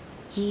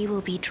 ye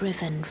will be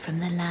driven from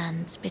the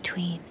lands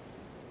between.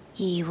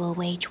 Ye will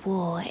wage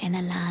war in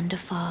a land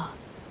afar,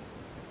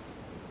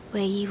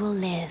 where ye will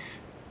live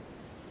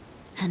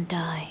and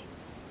die.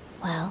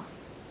 Well,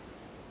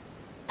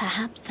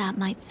 perhaps that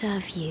might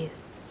serve you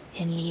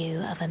in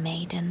lieu of a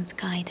maiden's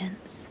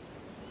guidance.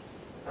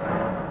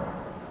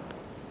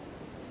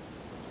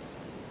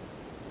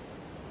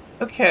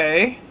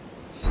 Okay.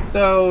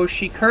 So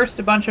she cursed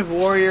a bunch of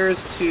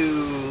warriors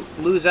to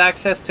lose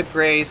access to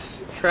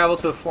grace, travel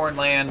to a foreign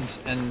land,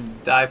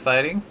 and die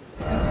fighting.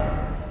 Yes.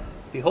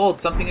 Behold,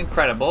 something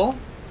incredible.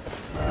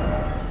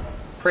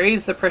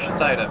 Praise the precious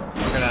item.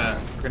 We're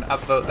gonna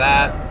upvote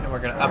that, and we're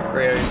gonna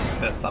upgrade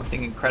to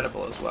something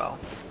incredible as well.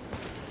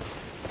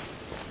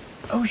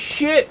 Oh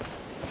shit!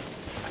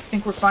 I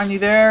think we're finally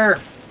there. I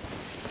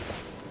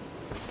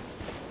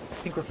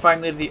think we're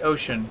finally at the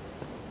ocean.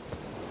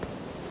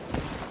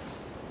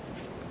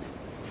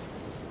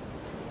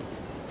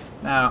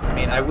 Now, I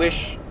mean, I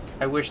wish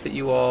that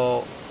you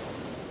all...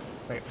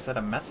 Wait, was that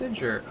a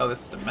message, or... Oh,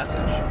 this is a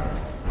message.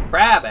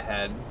 Crab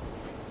ahead.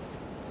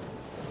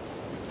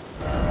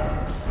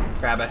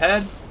 Crab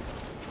ahead.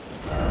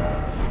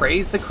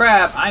 Praise the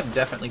crab. I'm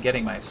definitely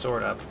getting my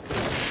sword up.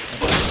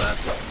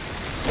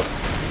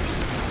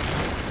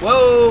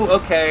 Whoa,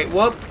 okay.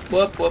 Whoop,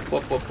 whoop, whoop,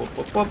 whoop, whoop, whoop,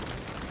 whoop, whoop.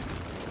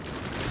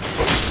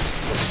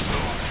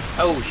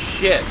 Oh,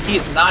 shit. He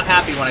is not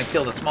happy when I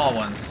kill the small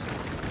ones.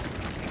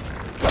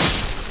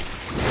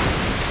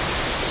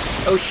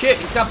 Oh shit,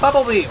 he's got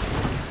Bubble Beam!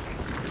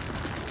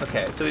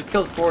 Okay, so we've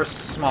killed 4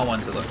 small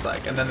ones, it looks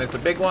like. And then there's a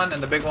big one,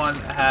 and the big one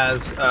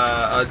has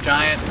a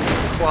giant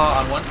claw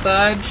on one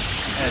side,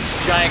 and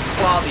a giant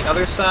claw on the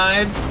other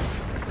side.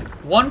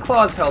 One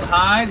claw is held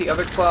high, the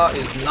other claw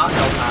is not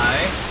held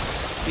high.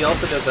 He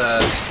also does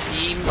a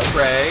beam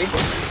spray.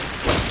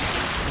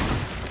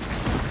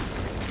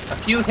 A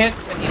few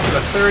hits, and he's to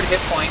a 3rd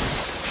hit point,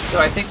 so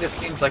I think this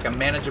seems like a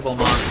manageable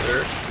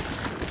monster.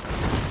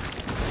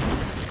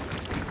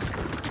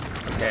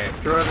 Okay,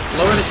 lower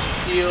the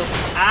shield.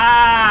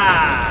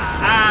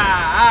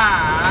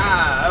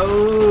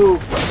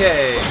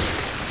 Okay.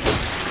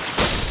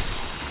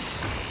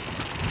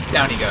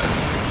 Down he goes.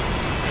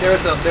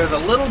 There's a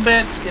little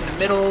bit in the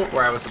middle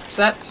where I was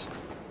upset.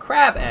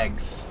 Crab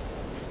eggs.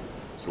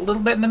 There's a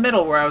little bit in the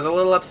middle where I was a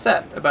little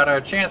upset about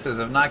our chances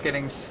of not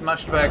getting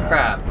smushed by a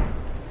crab.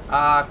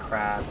 Ah,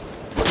 crab.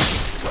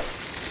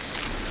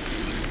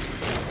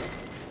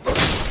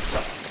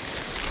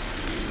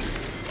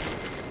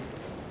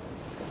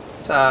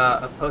 Saw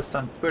a post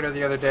on Twitter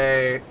the other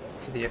day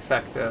to the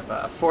effect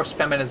of forced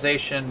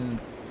feminization,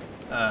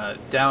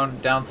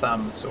 down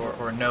thumbs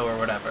or no or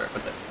whatever,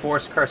 but that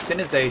forced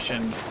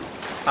carcinization,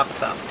 up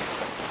thumbs.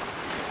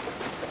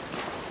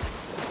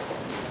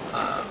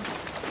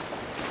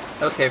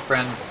 Okay,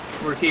 friends,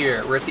 we're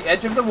here. We're at the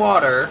edge of the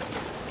water.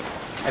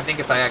 I think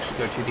if I actually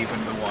go too deep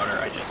into the water,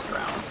 I just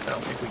drown. I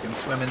don't think we can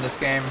swim in this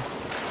game.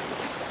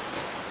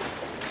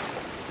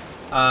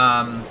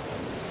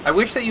 I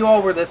wish that you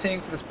all were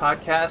listening to this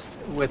podcast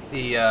with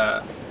the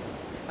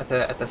at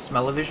the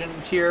Smell-O-Vision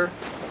tier.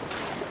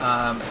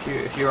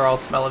 If you're all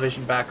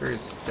Smell-O-Vision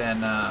backers,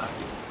 then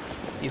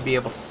you'd be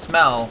able to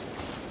smell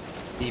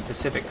the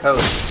Pacific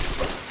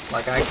Coast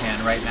like I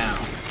can right now.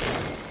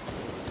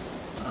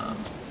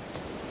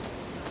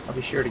 I'll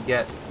be sure to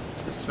get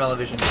the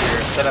Smell-O-Vision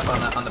tier set up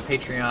on the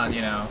Patreon,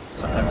 you know,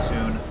 sometime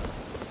soon.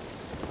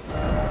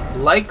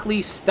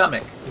 Likely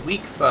stomach,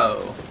 weak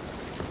foe.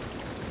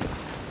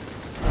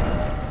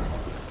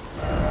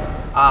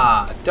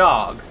 Ah,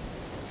 dog.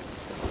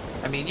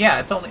 I mean, yeah,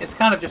 it's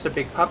kind of just a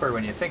big pupper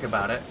when you think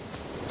about it.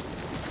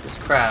 This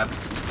crab.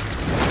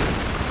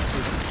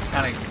 He's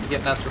kind of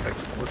getting us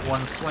with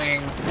one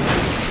swing.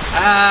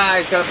 Ah,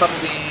 he's got a bubble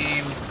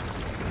beam.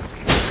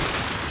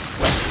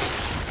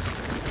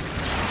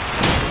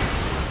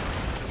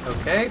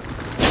 Okay.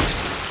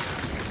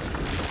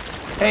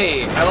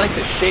 Hey, I like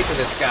the shape of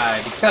this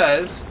guy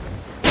because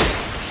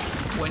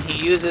when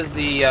he uses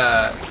the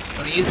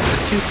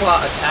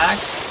 2-claw attack.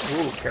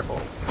 Ooh, careful.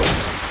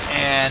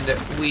 And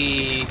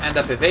we end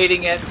up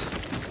evading it.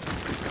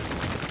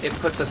 It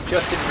puts us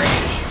just in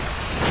range.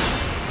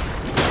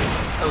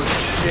 Oh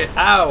shit,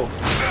 ow!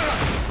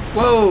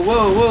 Whoa,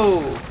 whoa,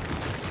 whoa!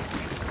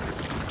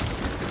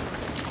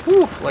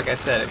 Whew, like I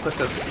said, it puts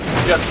us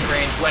just in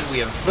range when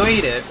we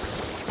evade it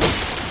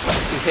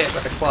to hit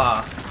with a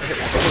claw, or hit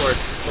with a sword.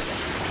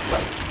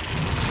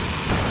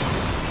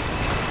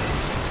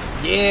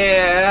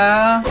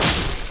 Yeah!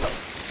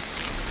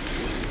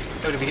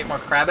 Oh, did we get more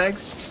crab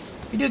eggs?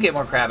 We do get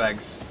more crab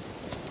eggs.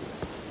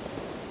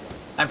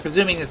 I'm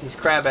presuming that these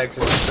crab eggs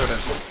are some sort of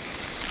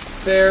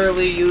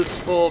fairly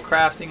useful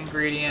crafting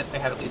ingredient. They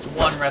have at least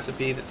one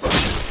recipe that's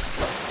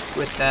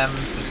with them,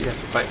 since you have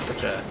to fight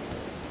such a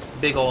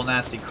big ol'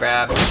 nasty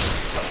crab.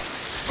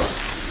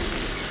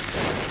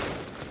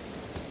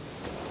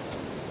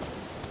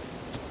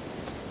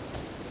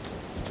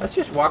 Let's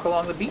just walk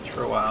along the beach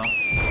for a while.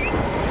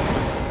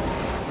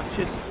 Let's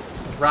just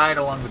ride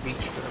along the beach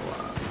for a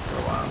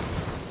while.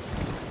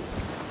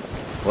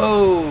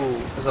 Whoa!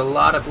 There's a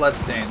lot of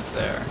bloodstains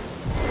there.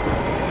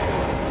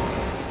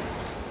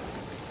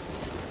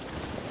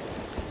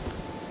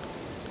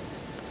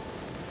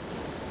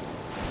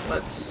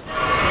 Let's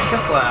drink a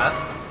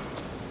flask.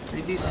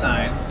 Read these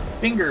signs.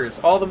 Fingers,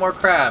 all the more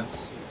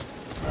crabs.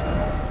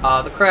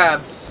 The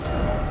crabs.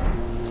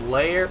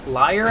 Liar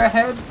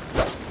ahead?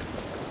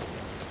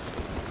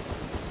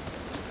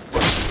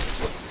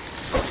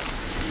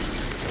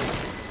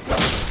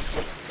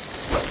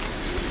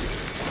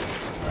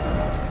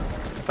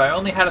 If I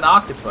only had an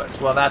octopus,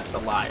 well, that's the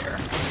liar.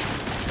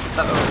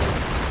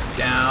 Uh-oh.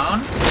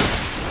 Down.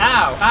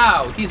 Ow,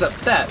 ow, he's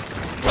upset.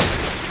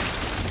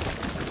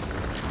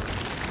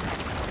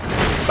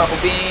 Bubble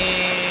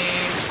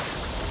beam.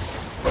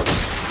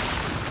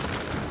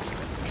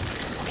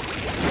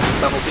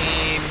 Bubble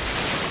beam.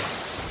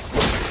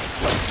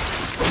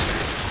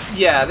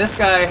 Yeah, this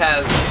guy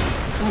has...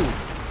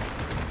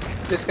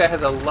 Oof. This guy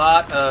has a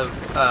lot of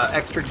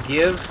extra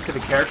give to the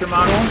character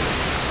model,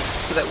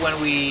 so that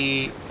when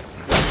we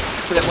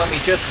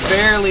just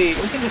barely...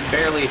 We can just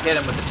barely hit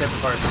him with the tip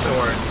of our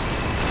sword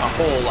a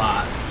whole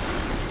lot.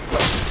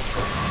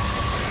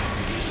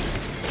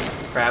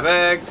 Crab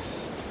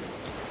eggs.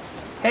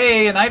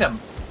 Hey, an item.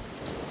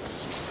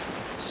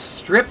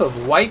 Strip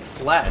of white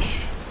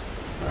flesh.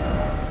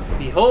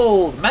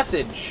 Behold,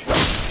 message.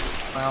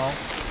 Well,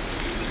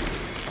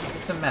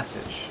 it's a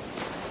message.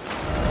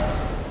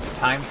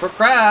 Time for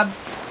crab.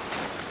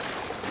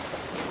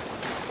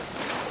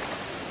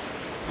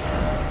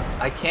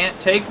 I can't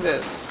take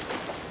this.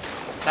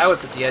 That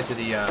was at the edge of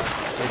the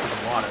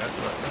water.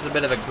 That's a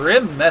bit of a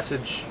grim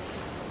message.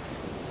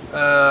 We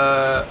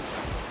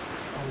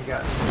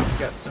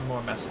got some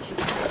more messages we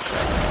gotta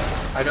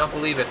check. I don't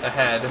believe it.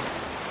 Ahead.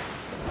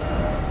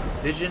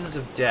 Visions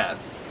of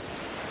death.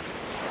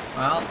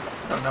 Well,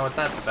 I don't know what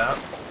that's about.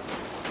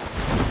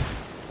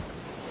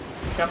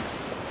 Jump.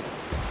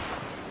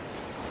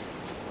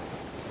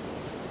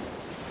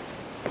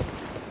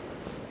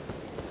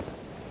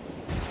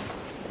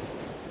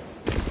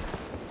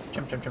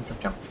 Jump, jump, jump, jump,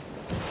 jump.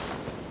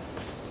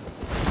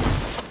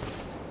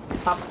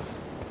 Pop.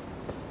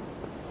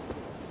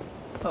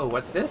 Oh,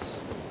 what's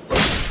this?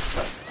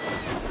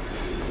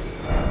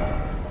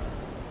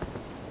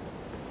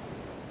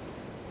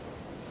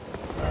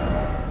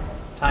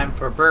 Time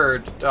for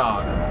bird,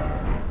 dog.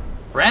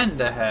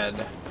 Friend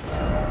ahead.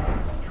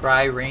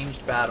 Try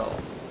ranged battle.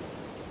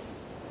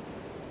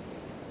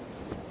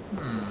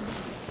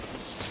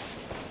 There's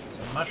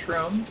a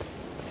mushroom.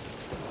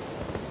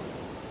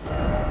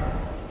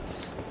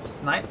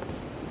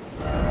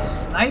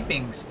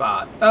 Sniping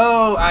spot.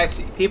 Oh, I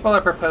see. People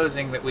are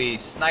proposing that we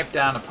snipe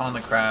down upon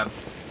the crab.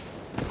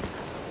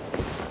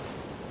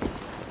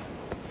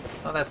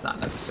 Oh, that's not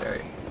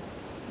necessary.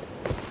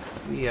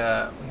 We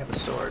have a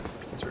sword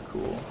because we're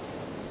cool.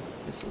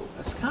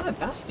 It's kind of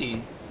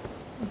dusty.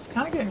 It's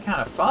kind of getting kind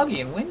of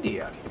foggy and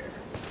windy out here.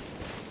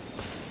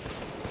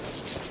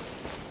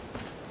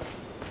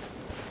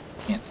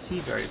 Can't see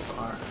very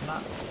far. I'm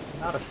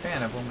not a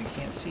fan of when we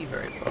can't see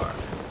very far.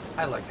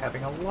 I like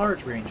having a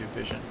large range of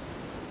vision.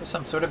 There's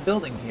some sort of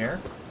building here.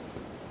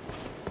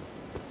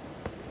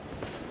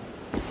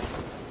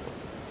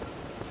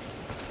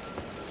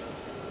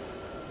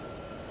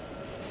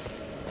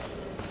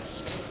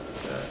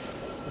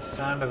 It's the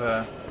sound of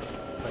a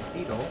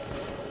beetle.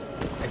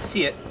 I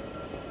see it.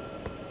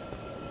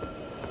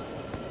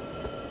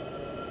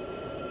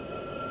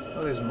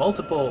 Oh, there's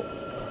multiple...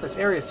 This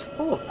area is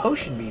full of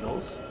potion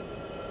beetles.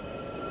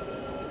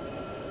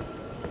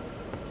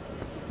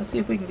 Let's see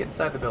if we can get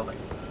inside the building.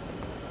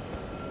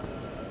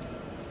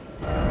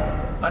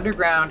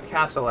 Underground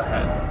castle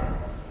ahead.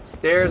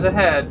 Stairs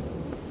ahead.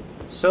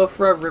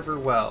 Sofra River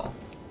Well.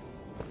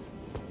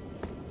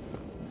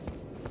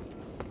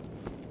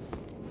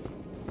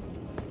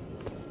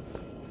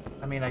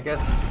 I mean, I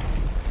guess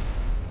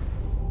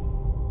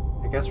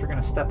we're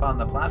gonna step on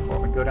the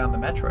platform and go down the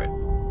Metroid.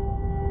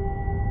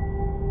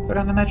 Go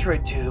down the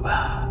Metroid tube.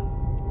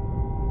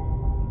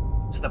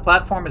 So the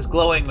platform is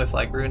glowing with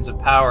like runes of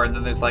power, and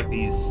then there's like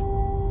these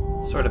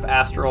sort of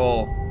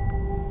astral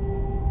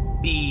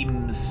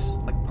beams,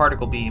 like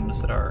particle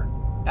beams that are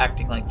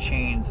acting like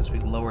chains as we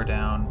lower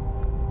down.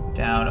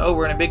 Oh,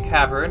 we're in a big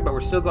cavern, but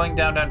we're still going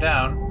down.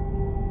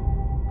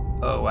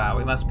 Oh wow,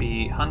 we must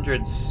be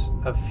hundreds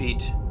of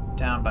feet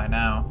down by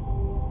now.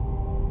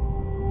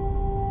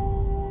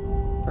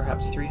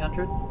 Perhaps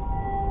 300?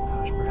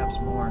 Gosh, perhaps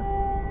more.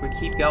 We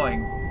keep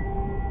going.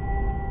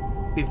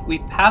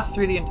 We've passed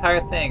through the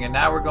entire thing, and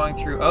now we're going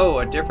through,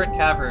 a different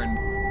cavern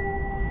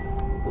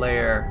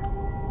layer.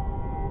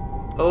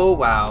 Oh,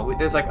 wow.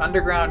 There's, like,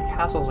 underground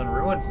castles and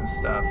ruins and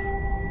stuff.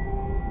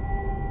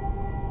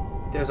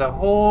 There's a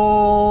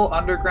whole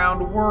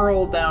underground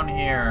world down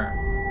here.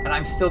 And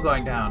I'm still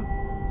going down.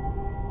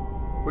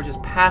 We're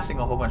just passing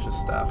a whole bunch of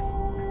stuff.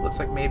 It looks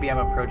like maybe I'm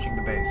approaching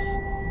the base.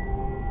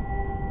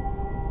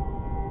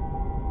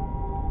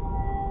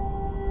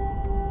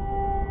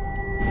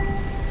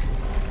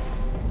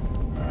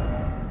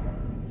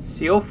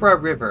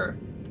 Siofra River.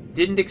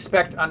 Didn't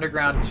expect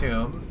underground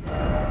tomb.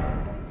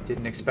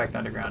 Didn't expect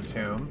underground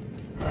tomb.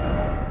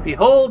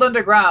 Behold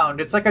underground,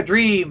 it's like a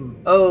dream.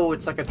 Oh,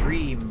 it's like a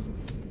dream.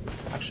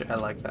 Actually, I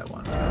like that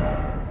one.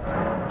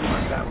 I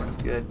like that one, it's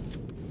good.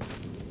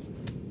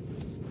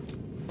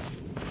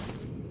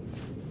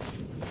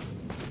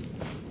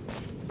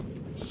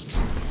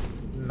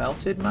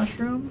 Melted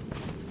mushroom?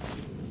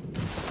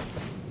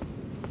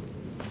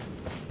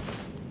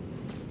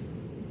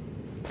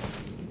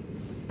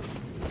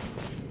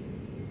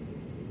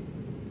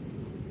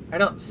 I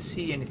don't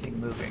see anything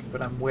moving,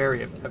 but I'm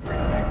wary of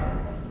everything.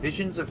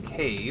 Visions of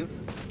cave.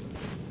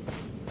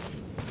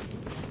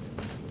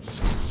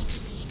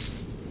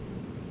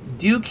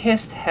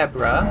 Dew-kissed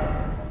Hebra.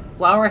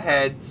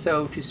 Flowerhead,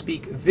 so to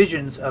speak,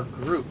 visions of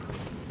group.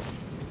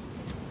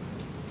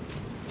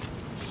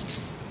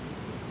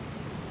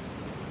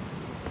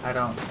 I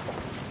don't...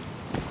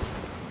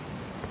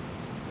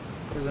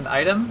 There's an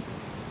item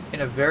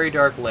in a very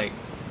dark lake.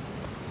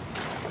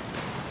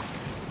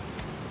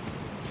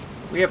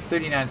 We have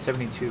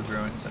 3972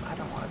 ruins, and I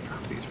don't want to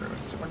drop these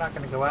ruins, so we're not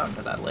going to go out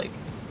into that lake.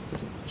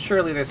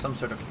 Surely there's some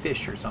sort of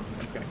fish or something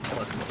that's going to kill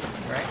us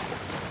instantly, right?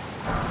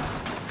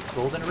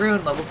 Golden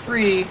Rune, level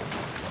 3.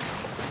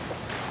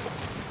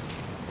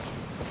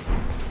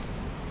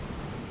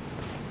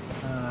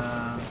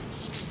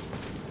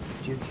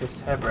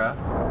 Dew-kissed Hebra.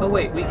 Oh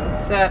wait, we can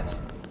set...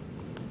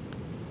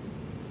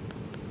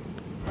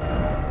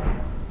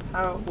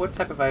 What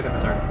type of item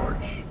is our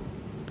torch?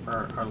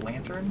 Our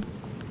lantern?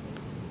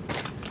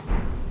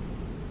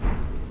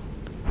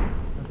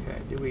 Okay,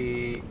 do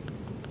we...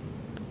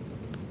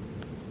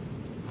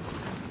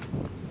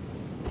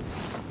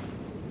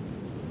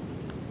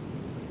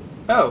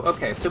 Oh,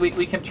 okay, so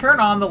we can turn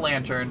on the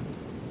lantern,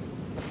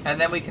 and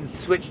then we can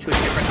switch to a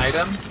different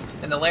item,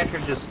 and the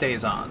lantern just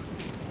stays on.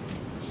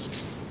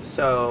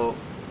 So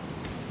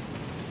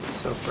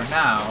for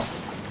now,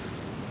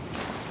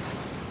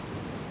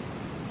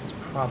 it's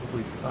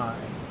probably fine.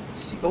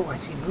 Oh, I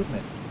see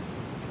movement.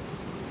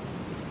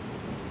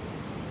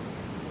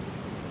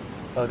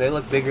 Oh, they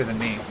look bigger than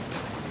me.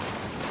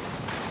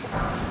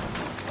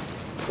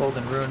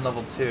 Golden Rune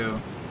level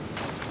 2.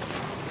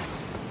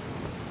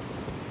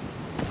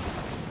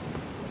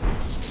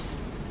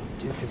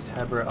 Dew-kissed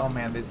Hebra. Oh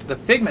man, the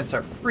figments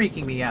are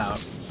freaking me out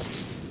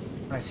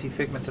when I see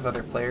figments of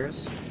other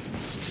players.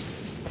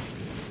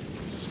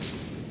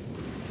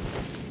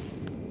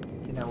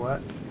 You know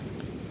what?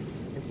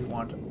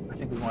 I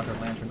think we want our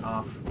lantern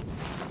off.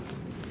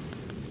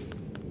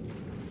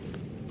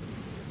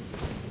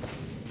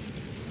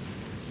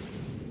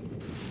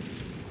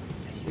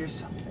 I hear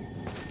something.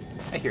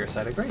 I hear a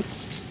Site of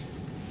Grace.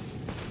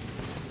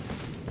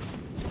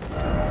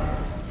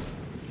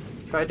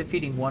 Try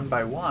defeating one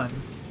by one.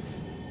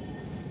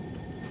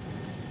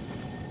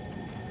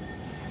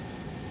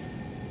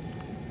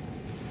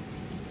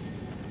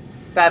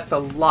 That's a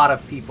lot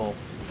of people.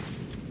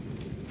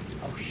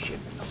 Oh shit,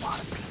 that's a lot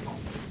of people.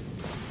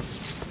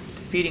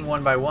 Defeating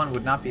one by one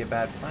would not be a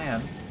bad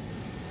plan.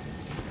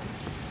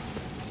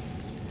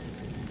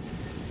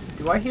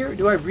 Do I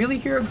really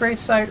hear a gray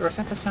sight, or is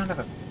that the sound of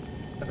a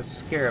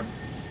scarab?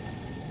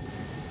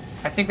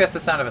 I think that's the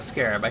sound of a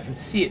scarab. I can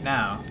see it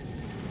now.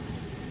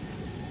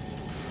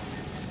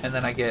 And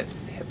then I get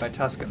hit by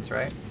Tuskens,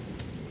 right?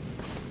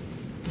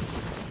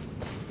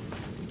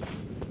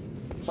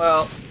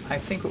 Well, I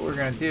think what we're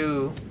going to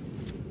do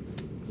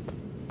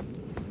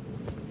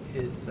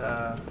is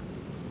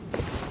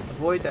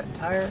avoid that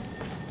entire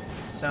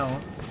zone.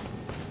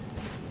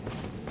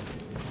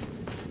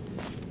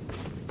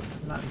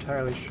 I'm not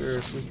entirely sure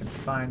if we can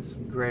find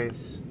some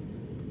grace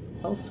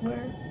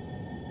elsewhere.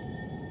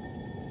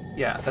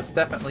 Yeah, that's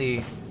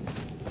definitely...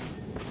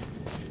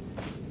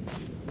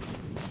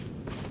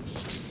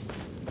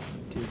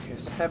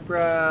 Dew-kissed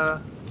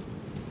Hebra.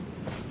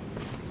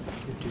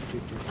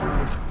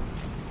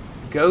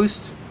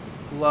 Ghost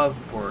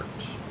Glovewort.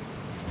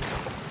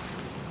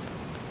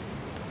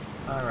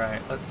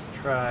 Alright, let's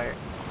try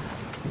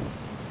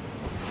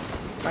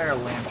Fire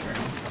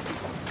Lantern.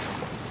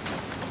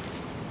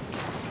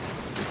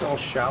 Is this all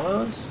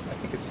shallows? I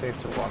think it's safe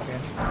to walk in.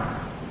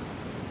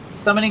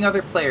 Summoning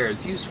other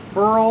players. Use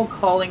Furl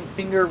Calling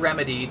Finger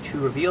Remedy to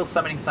reveal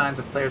summoning signs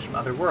of players from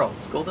other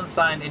worlds. Golden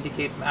sign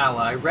indicate an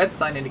ally. Red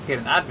sign indicate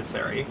an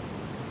adversary.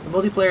 The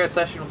multiplayer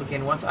session will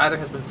begin once either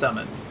has been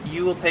summoned.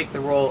 You will take the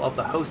role of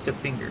the host of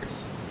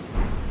fingers.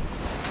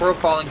 Furl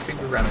Calling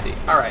Finger Remedy.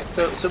 Alright,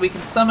 so we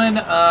can summon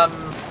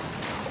an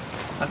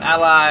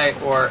ally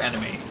or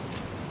enemy.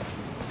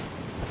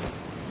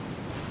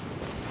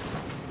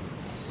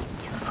 Let's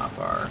turn off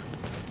our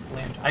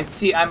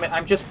lantern.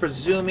 I'm just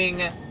presuming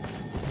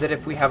that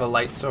if we have a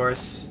light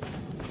source,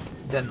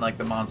 then like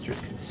the monsters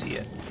can see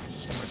it and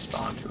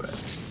respond to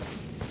it.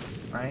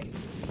 Right?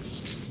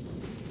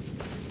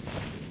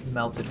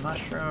 Melted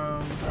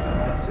mushroom.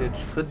 Message.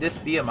 Could this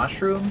be a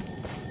mushroom?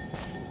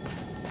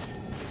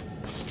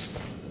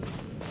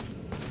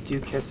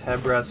 Dew-kissed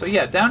Hebra. So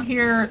yeah, down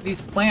here,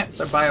 these plants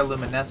are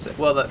bioluminescent.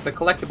 Well, the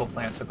collectible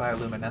plants are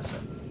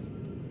bioluminescent.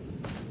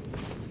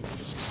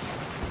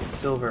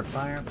 Silver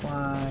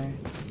Firefly.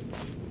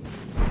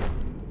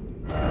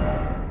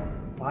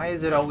 Why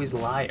is it always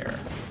liar?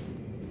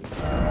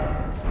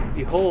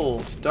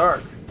 Behold,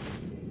 dark.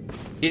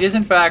 It is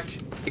in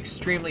fact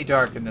extremely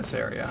dark in this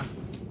area.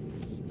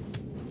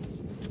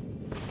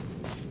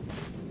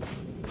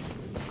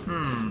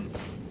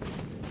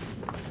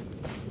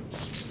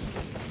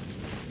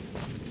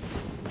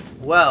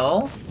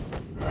 Well,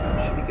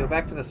 should we go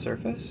back to the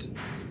surface?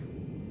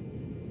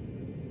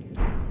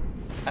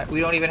 We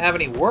don't even have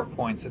any warp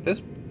points at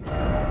this.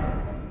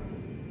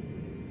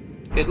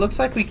 It looks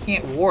like we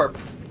can't warp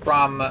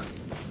from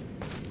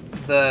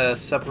the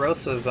Sub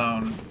Rosa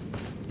zone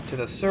to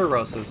the Sur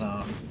Rosa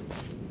zone.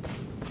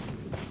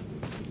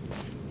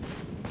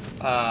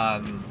 So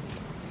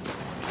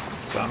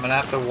I'm gonna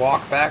have to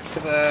walk back to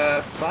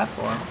the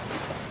platform.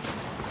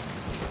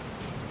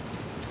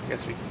 I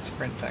guess we can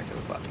sprint back to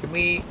the platform.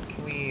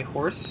 Can we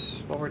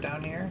horse while we're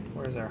down here?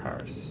 Where's our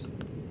horse?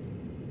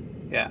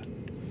 Yeah.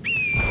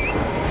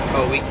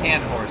 Oh, we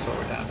can horse while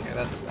we're down here.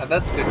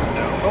 That's good to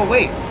know. Oh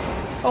wait.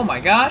 Oh my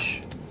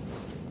gosh.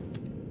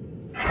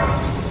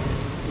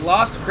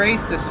 Lost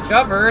Grace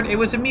discovered. It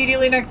was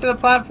immediately next to the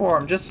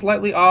platform, just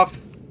slightly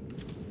off,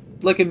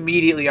 like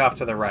immediately off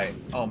to the right.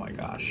 Oh my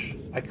gosh.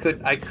 I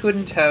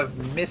couldn't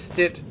have missed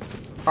it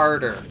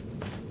harder.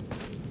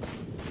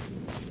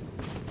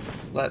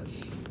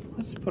 Let's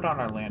put on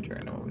our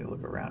lantern when we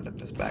look around at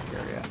this back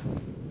area.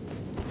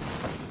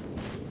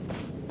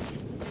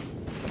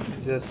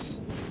 Is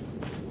this?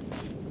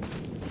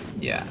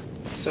 Yeah.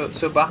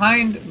 So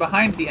behind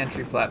the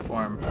entry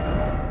platform.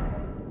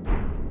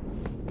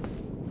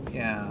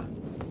 Yeah.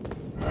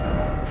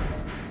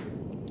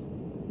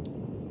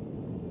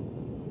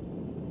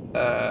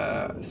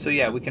 So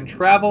yeah, we can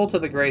travel to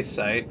the Grace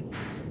site,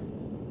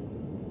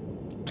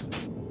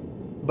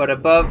 but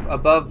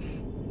above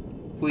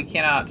we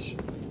cannot.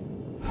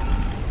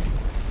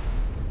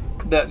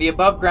 The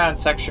above ground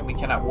section we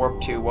cannot warp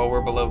to while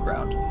we're below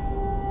ground.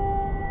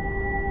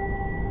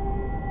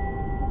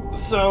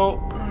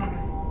 So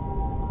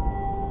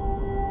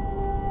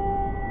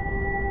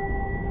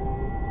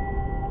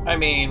I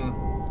mean,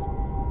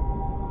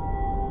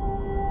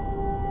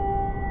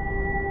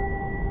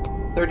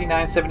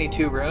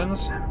 3972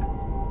 runes?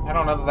 I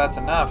don't know that that's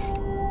enough.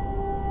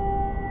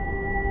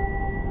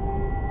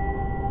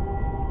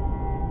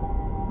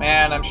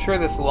 Man, I'm sure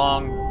this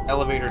long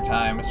elevator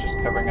time is just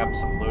covering up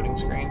some loading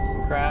screens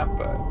and crap,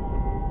 but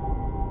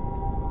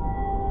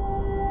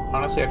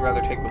honestly, I'd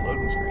rather take the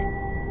loading screen.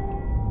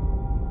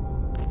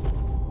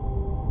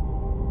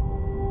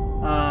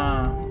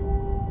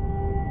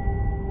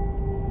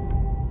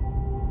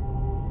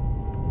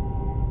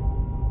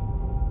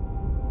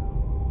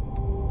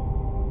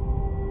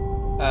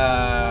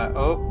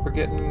 Oh,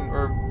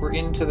 we're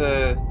into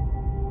the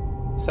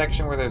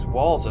section where there's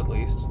walls at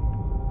least.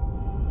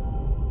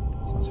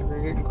 Sounds like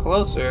we're getting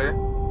closer.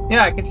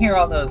 Yeah, I can hear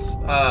all those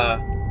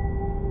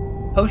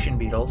potion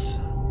beetles.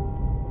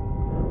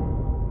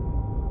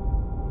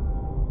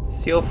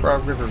 Seal for our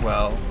river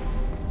well.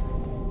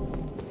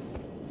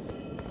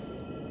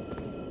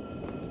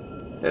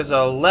 There's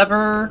a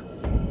lever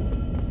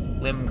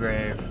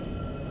Limgrave.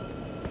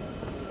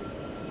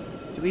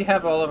 Do we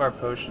have all of our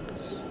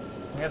potions?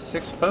 We have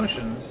 6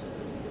 potions.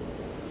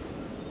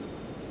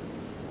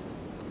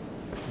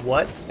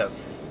 What the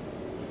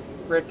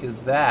frick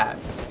is that?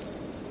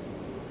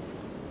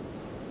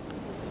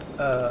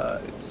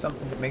 It's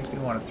something that makes me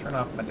want to turn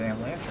off my damn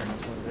lantern,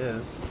 is what it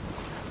is.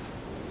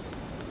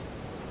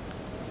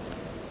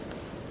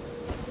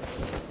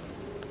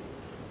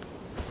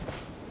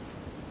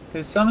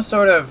 There's some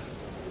sort of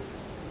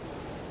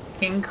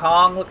King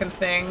Kong looking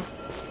thing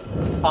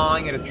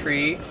pawing at a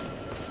tree.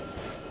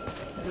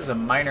 This is a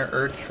minor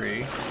Erd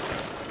tree.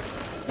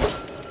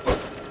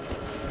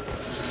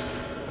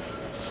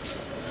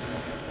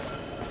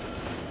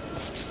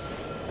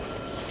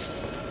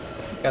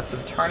 Got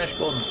some tarnished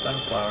golden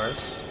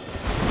sunflowers.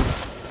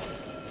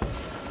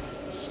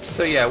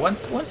 So yeah,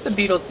 once the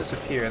beetles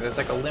disappear, there's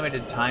like a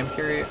limited time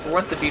period. Or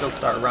once the beetles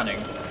start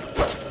running.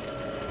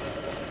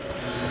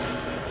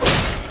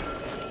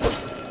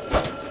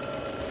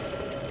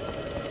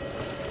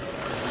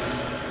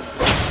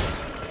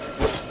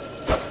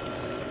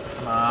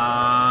 Come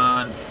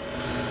on.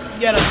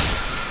 Get him.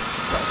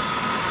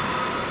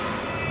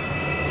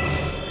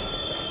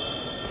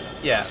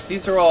 Yeah,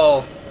 these are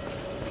all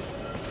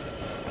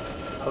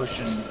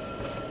potion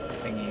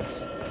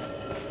thingies.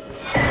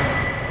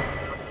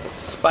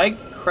 Spike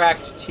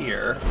cracked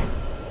tier.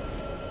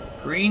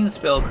 Green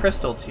spill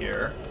crystal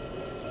tier.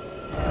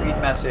 Read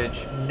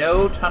message.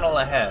 No tunnel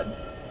ahead.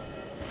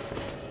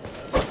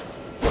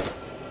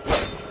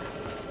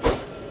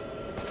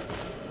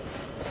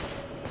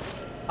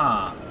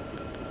 Huh.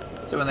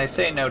 So when they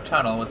say no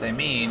tunnel, what they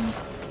mean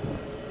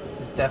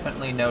is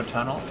definitely no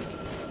tunnel.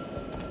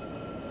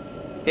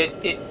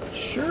 It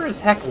sure as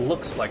heck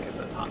looks like it's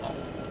a tunnel.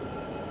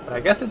 But I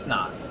guess it's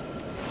not.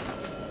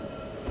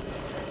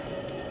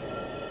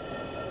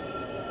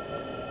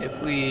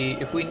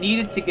 If we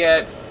needed to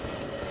get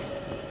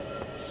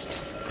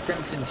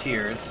Crimson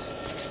Tears,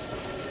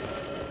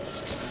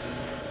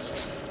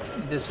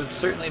 this would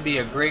certainly be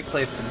a great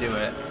place to do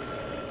it.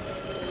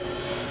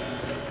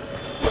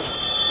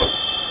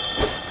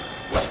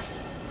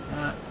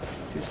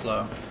 Too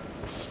slow.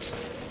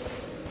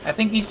 I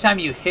think each time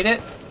you hit it,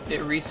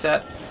 it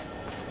resets.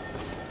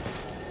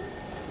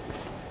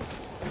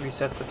 It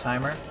resets the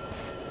timer.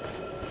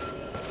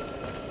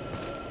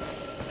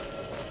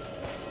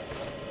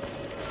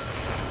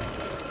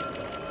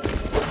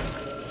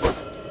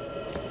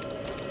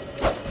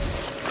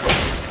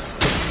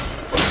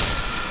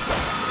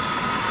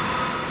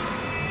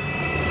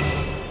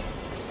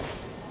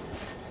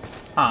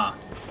 Huh.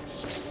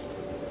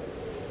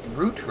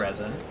 Root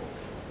resin.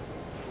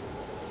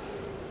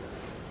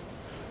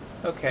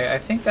 Okay, I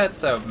think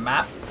that's a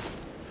map.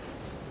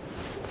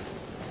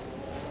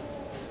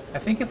 I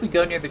think if we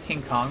go near the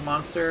King Kong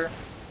monster,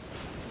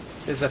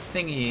 there's a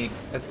thingy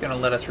that's going to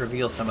let us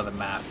reveal some of the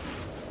map.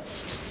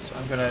 So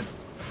I'm going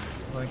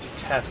to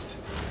test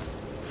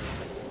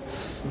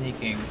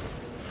sneaking.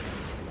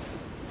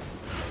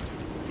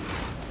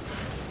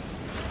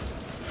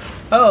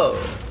 Oh!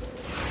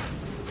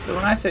 So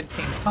when I said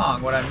King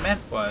Kong, what I meant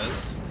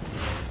was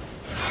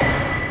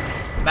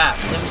map,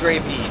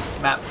 Limgrave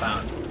East, map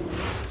found.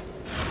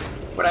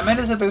 What I meant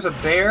is that there's a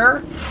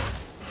bear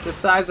the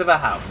size of a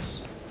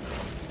house.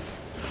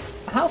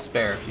 A house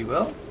bear, if you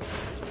will.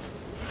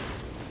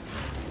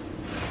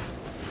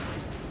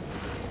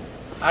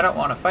 I don't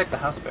want to fight the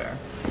house bear.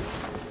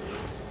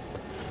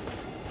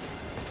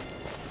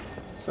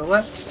 So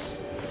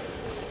let's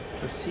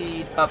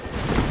proceed up.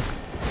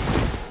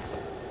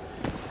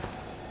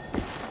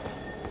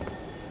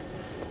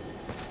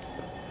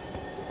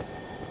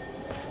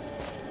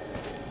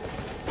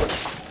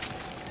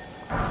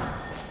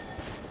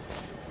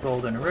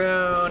 Golden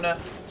rune. Got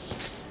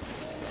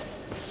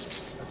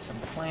some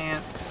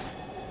plants.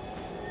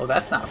 Oh,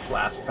 that's not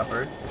flask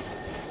covered.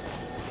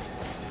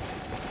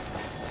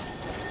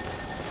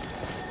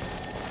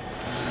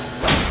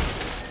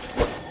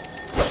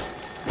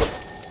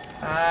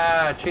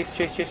 Ah, chase.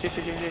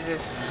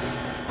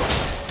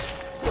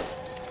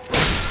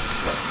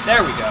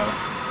 There we go.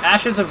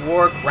 Ashes of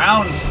War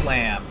ground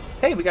slam.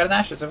 Hey, we got an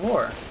Ashes of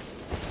War.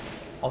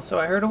 Also,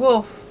 I heard a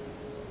wolf.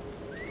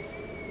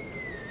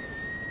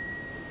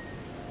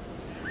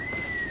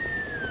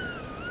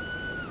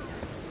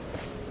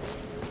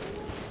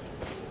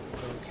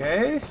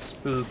 Okay,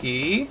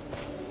 spooky.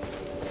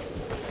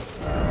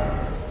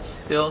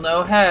 Still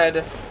no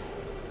head.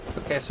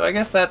 Okay, so I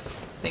guess that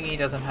thingy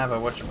doesn't have a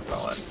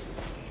whatchamacallit.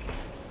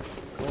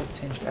 Gold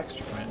tinged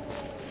excrement.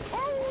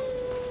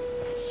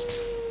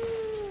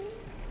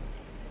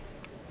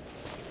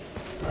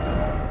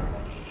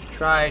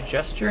 Try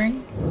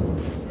gesturing.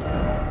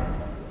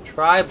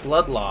 Try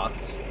blood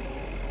loss.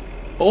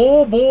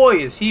 Oh boy,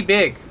 is he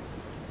big.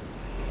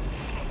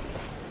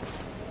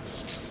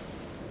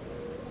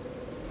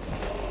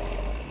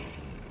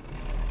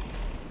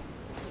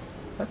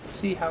 Let's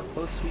see how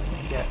close we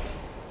can get.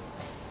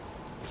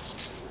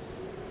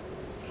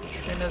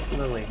 Trina's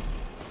Lily.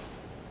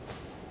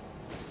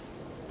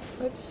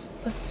 Let's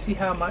see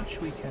how much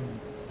we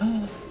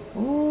can.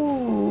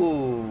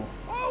 Ooh.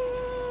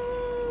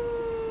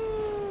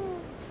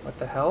 What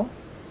the hell?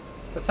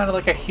 That sounded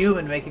like a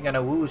human making an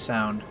awoo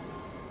sound.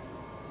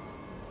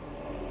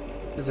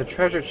 There's a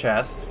treasure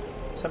chest.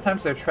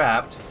 Sometimes they're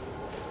trapped.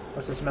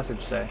 What's this message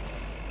say?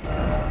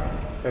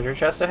 Treasure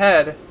chest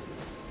ahead.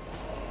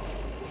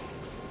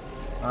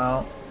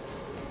 Well,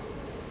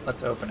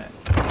 let's open it.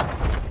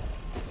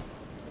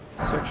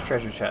 Search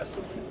treasure chest.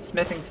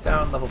 Smithing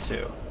stone, level 2.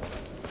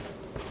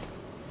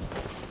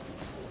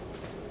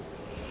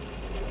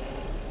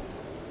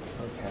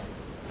 Okay.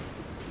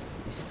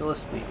 He's still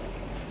asleep.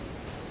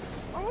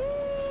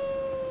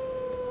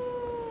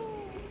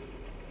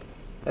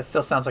 That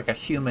still sounds like a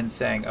human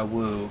saying a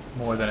woo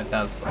more than it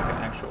does like an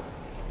actual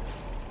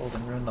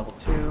golden rune, level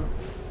 2.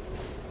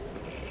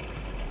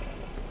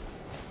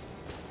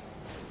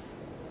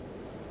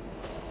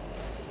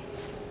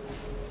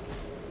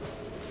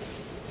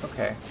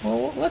 Okay,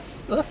 well,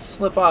 let's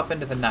slip off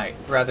into the night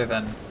rather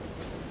than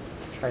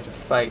try to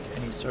fight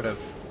any sort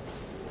of...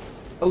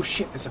 Oh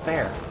shit, there's a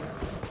bear.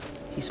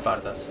 He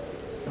spotted us.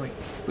 Can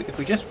if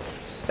we just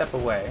step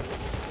away...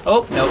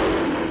 Oh, nope.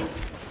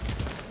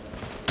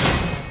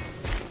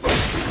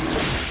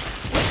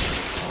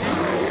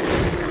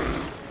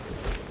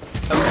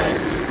 Okay.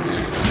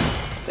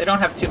 They don't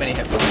have too many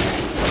hit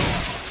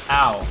points.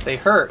 Ow, they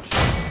hurt.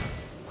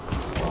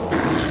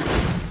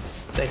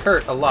 They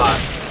hurt a lot.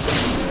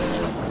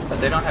 But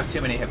they don't have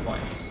too many hit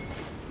points.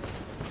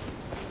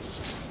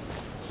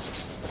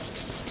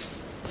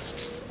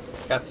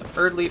 Got some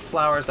Erdleaf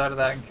flowers out of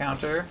that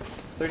encounter.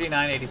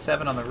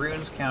 3987 on the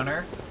runes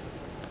counter.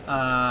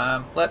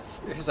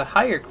 There's a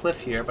higher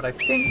cliff here, but I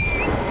think...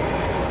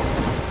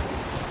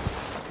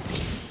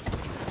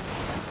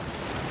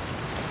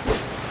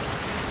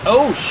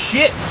 Oh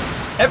shit!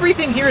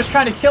 Everything here is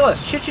trying to kill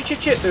us. Shit.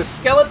 There's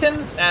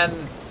skeletons and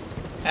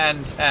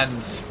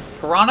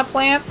piranha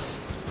plants.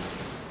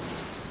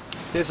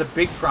 There's a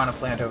big piranha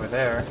plant over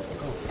there.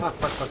 Oh, fuck.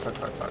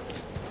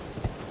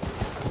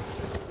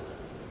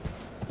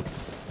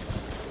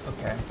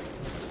 Okay.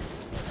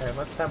 Okay,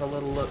 let's have a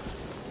little look.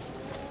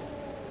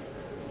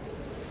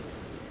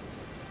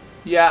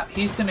 Yeah,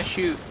 he's gonna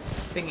shoot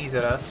thingies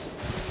at us.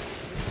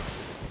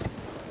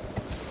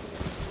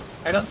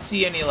 I don't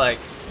see any, like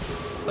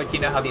you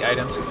know how the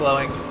items are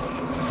glowing?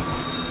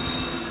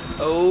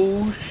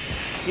 Oh,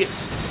 shit.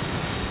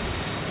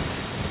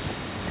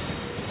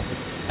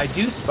 I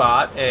do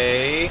spot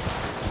a...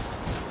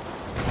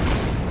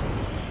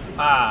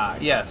 Ah,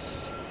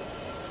 yes.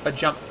 A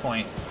jump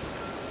point.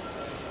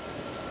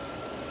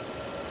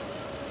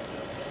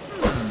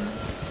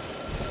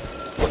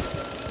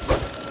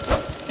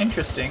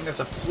 Interesting.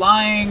 There's a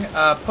flying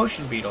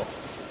potion beetle.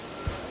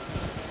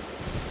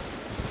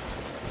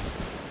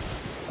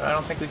 But I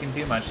don't think we can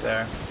do much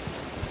there.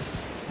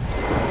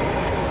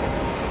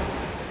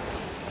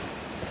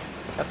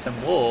 Got some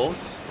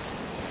wolves.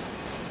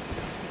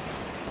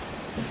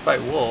 We can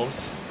fight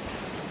wolves.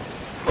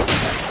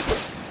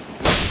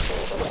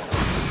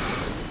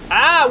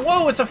 Ah!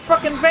 Whoa! It's a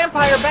fucking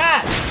vampire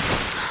bat!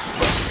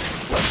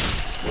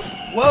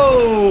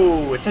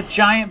 Whoa! It's a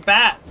giant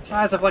bat, the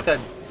size of like a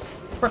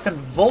frickin'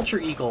 vulture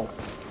eagle.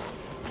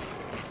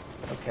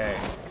 Okay.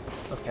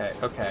 Okay.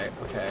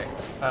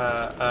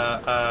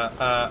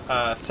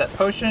 Set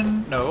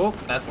potion. No,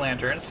 that's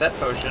lantern. Set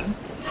potion.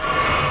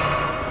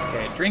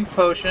 Okay, drink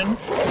potion.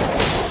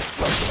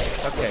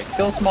 Okay,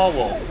 kill small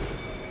wolf.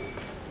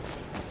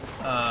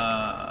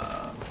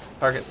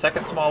 Target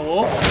second small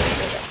wolf.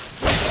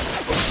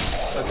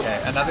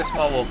 Okay, another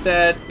small wolf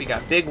dead. We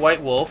got big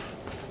white wolf.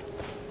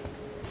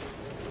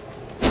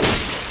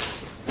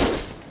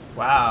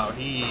 Wow,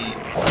 he...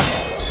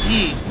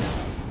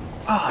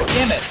 Ah, oh,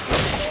 damn it.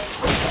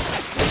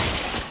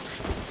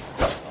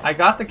 I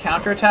got the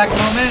counterattack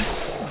moment,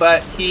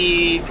 but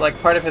he,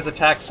 like, part of his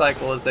attack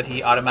cycle is that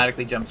he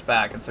automatically jumps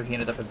back, and so he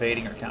ended up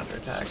evading our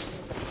counterattack.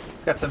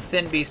 Got some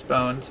thin beast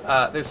bones.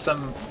 There's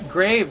some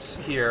graves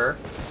here,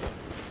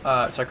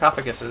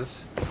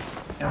 sarcophaguses,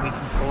 and we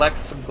can collect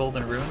some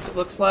golden runes, it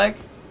looks like.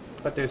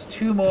 But there's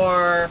 2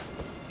 more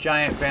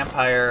giant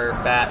vampire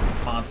bat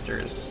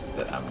monsters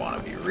that I want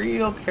to be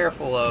real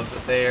careful of,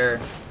 that they're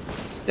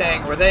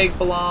staying where they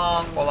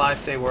belong while I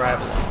stay where I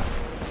belong.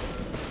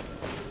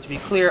 To be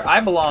clear,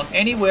 I belong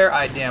anywhere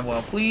I damn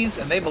well please,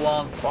 and they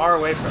belong far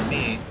away from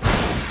me.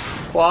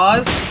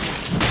 Claws.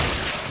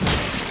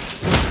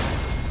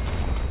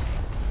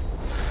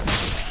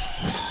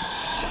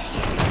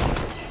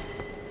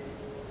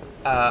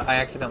 I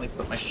accidentally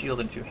put my shield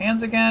in 2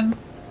 hands again.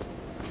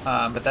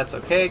 But that's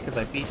okay, because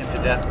I beat him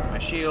to death with my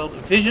shield.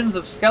 Visions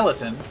of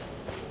Skeleton.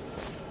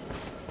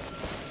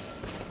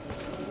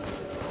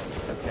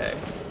 Okay.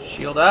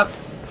 Shield up.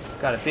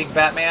 Got a big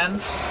Batman.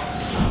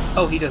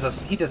 Oh, he does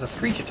a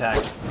screech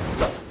attack.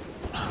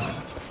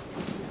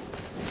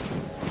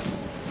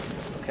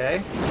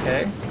 Okay,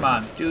 come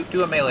on, do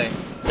a melee.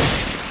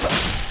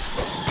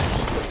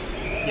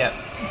 Yep,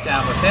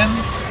 down with him.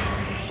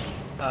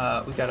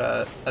 We got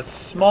a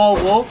small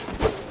wolf.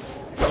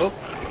 Oh.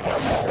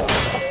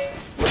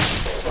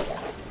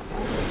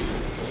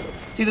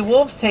 See, the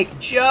wolves take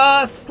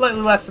just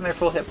slightly less than their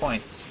full hit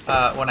points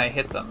when I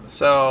hit them.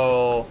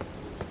 So,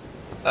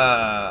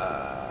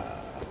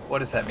 what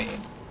does that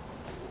mean?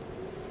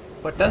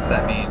 What does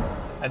that mean?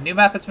 A new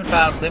map has been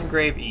found,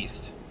 Limgrave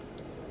East.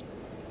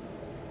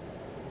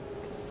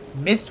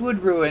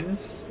 Mistwood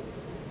Ruins,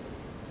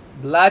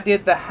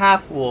 Bladid the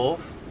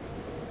Half-Wolf,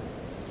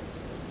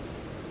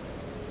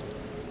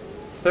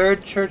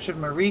 Third Church of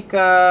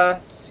Marika,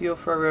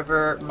 Siofra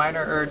River,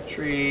 Minor Erd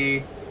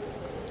Tree.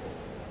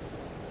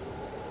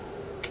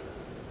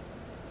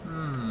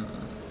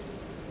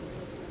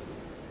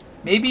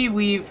 Maybe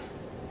we've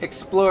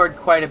explored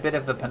quite a bit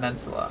of the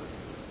peninsula.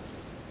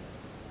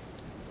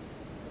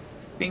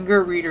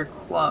 Finger Reader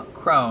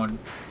Crone.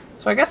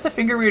 So I guess the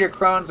Finger Reader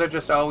Crones are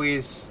just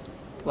always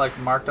like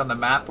marked on the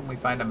map when we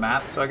find a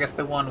map. So I guess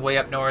the one way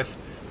up north,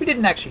 we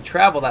didn't actually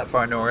travel that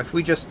far north.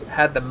 We just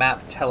had the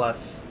map tell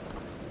us,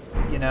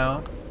 you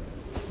know.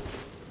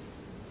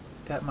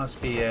 That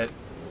must be it.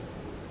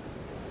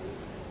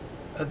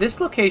 This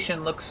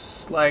location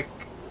looks like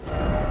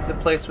the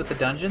place with the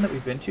dungeon that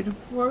we've been to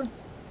before.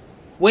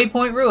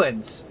 Waypoint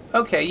Ruins.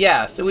 Okay,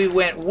 yeah, so we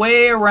went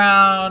way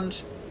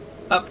around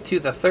up to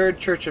the Third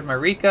Church of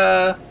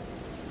Marika,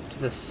 to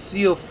the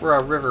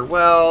Siofra River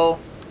Well,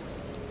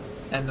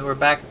 and then we're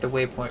back at the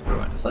Waypoint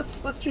Ruins.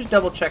 Let's just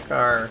double check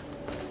our...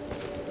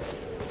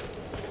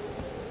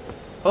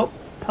 Oh,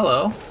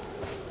 hello.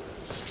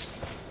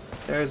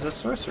 There's a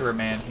sorcerer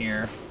man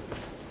here.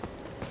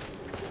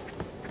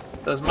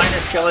 Those minor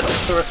skeleton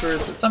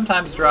sorcerers that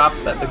sometimes drop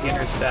that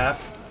beginner's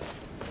staff.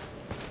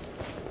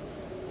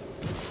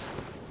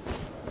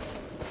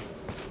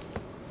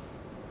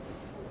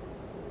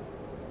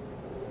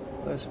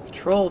 There's a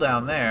patrol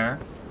down there.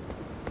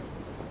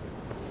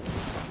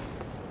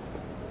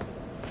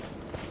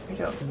 I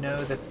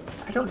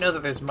don't know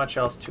that there's much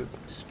else to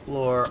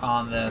explore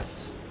on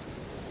this.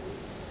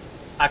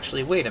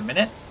 Actually, wait a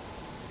minute.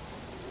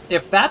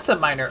 If that's a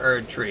minor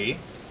Erd tree,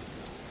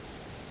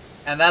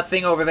 and that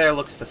thing over there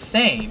looks the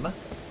same,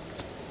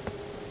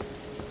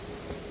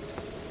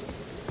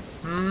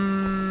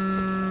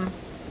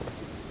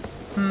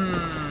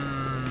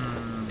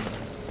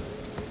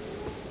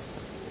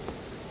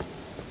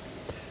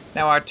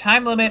 Now our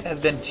time limit has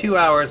been 2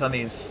 hours on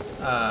these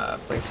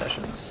play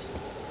sessions,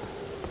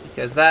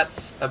 because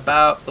that's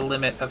about the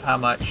limit of how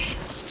much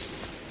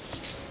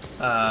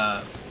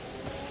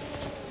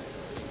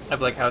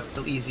of like how it's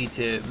still easy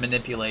to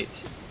manipulate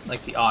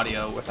like the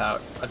audio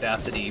without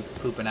Audacity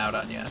pooping out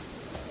on you.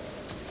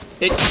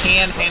 It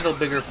can handle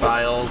bigger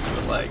files,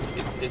 but like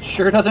it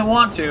sure doesn't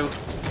want to.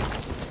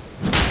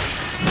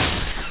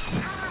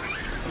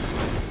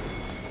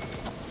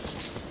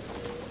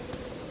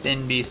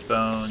 Thin beast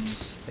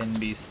bones, thin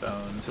beast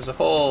bones. There's a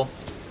whole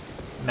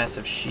mess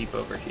of sheep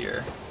over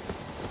here.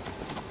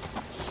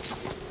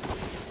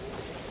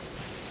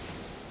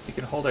 We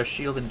can hold our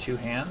shield in 2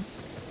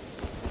 hands.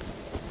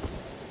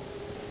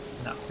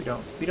 No,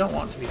 we don't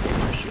want to be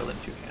holding our shield in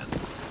 2 hands.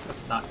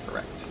 That's not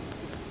correct.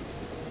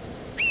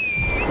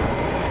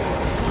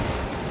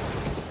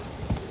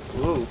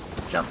 Ooh,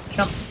 jump,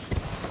 jump.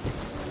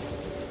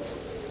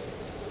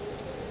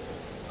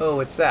 Oh,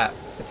 what's that?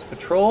 It's a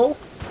patrol.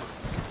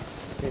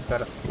 They've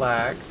got a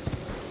flag.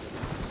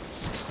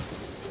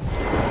 I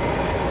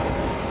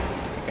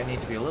think I need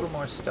to be a little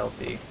more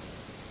stealthy.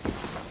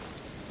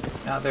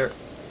 Now they're...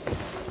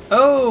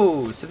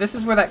 Oh! So this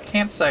is where that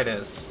campsite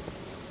is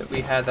that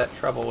we had that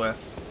trouble with.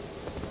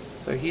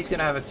 So he's going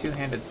to have a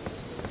 2-handed...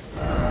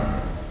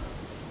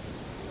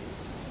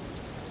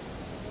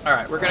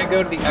 Alright, we're going to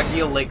go to the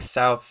Aguil Lake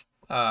South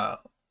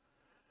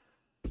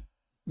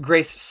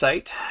Grace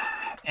site.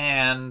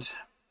 And...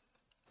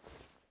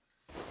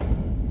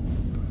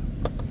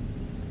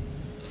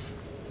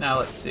 now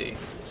let's see.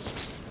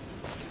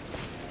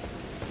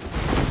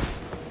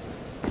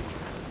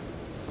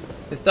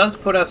 This does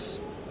put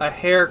us a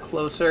hair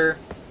closer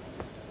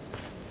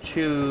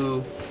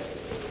to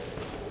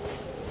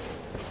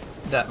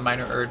that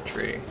minor Erd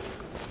tree.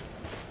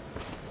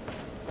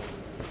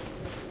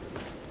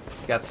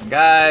 Got some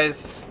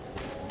guys.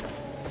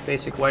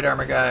 Basic white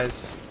armor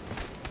guys.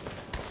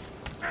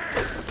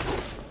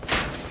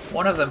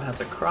 One of them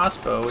has a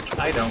crossbow, which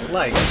I don't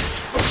like.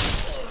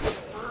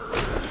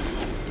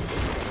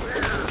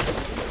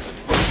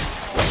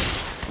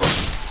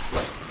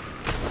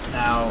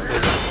 Now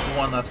there's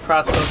 1 less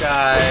crossbow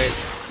guy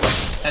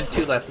and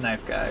 2 less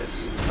knife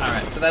guys.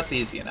 Alright, so that's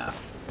easy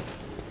enough.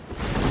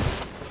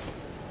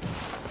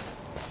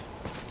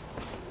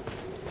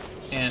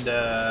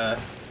 And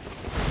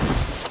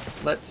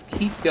let's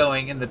keep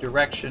going in the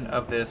direction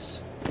of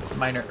this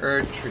minor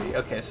Erd tree.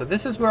 Okay, so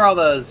this is where all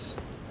those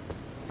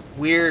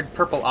weird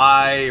purple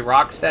eye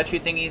rock statue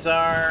thingies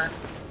are.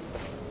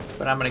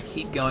 But I'm going to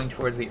keep going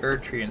towards the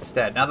Erd tree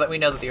instead, now that we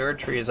know that the Erd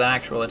tree is an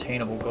actual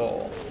attainable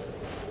goal.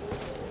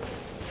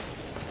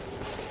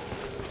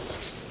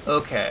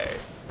 Okay,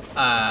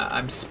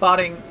 I'm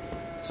spotting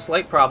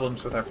slight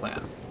problems with our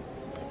plan.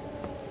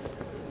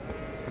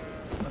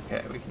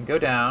 Okay, we can go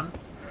down.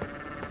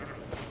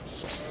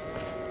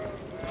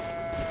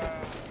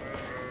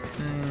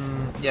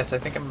 Yes, I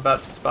think I'm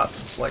about to spot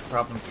some slight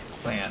problems with the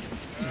plan.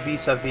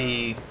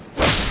 Vis-a-vis,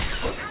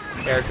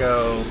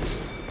 ergo,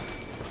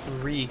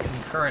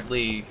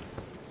 concurrently,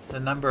 the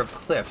number of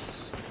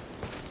cliffs.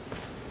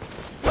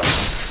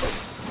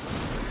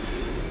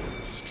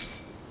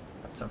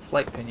 Got some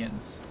flight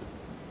pinions.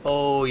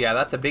 Oh yeah,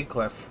 that's a big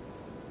cliff.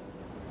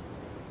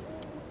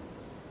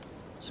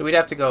 So we'd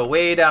have to go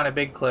way down a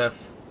big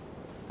cliff.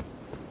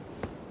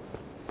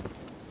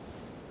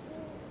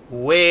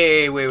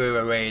 Way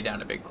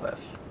down a big cliff.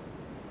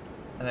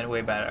 And then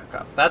way back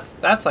up.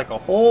 That's like a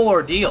whole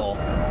ordeal.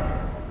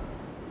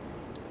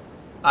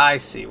 I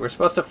see. We're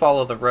supposed to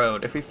follow the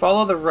road. If we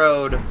follow the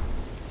road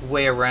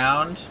way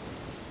around,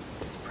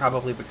 this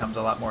probably becomes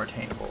a lot more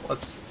attainable. I'm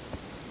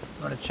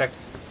going to check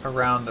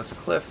around this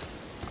cliff.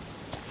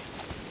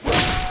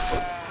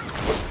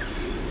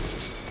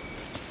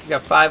 We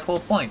got 5 whole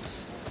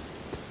points.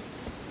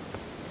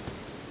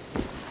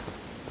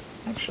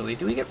 Actually,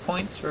 do we get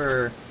points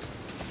for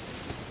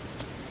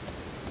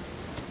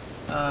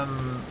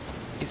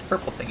these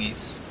purple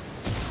thingies?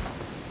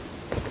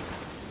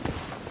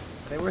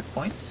 Are they worth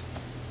points?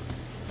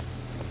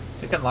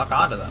 We can lock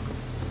onto them.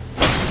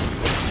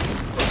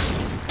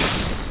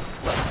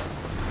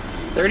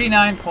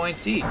 39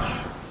 points each.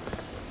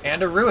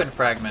 And a ruin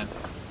fragment.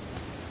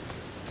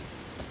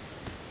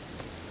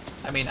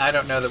 I mean, I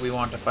don't know that we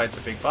want to fight the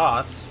big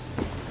boss.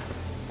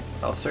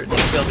 I'll certainly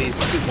kill these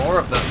 2 more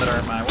of them that are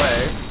in my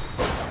way.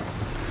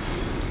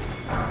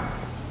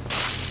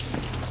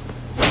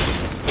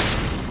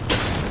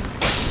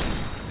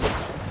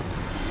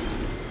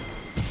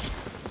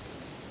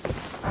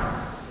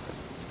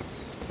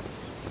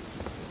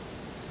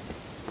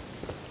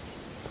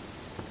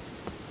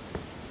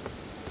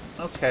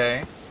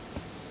 Okay.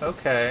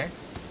 Okay.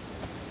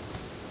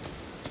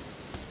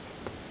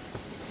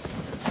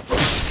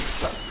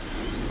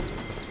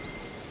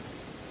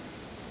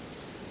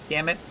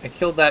 Damn it, I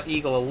killed that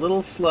eagle a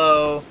little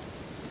slow.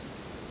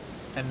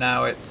 And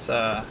now it's,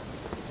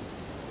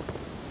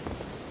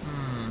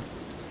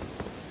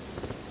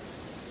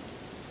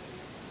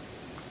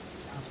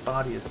 His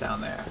body is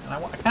down there. And I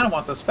kind of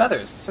want those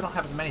feathers, because I don't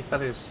have as many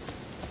feathers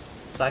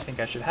as I think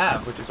I should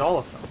have, which is all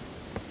of them.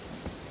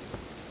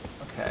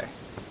 Okay.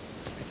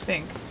 I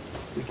think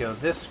we go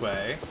this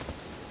way.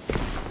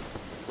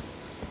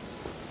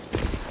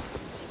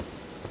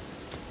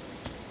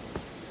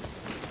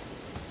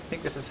 I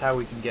think this is how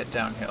we can get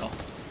downhill.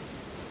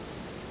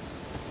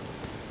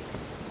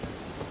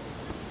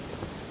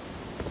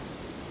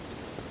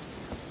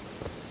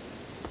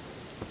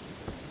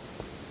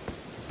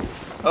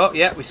 Oh,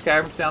 yeah, we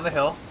skyrimed down the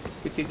hill.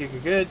 Good, good, good,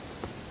 good, good.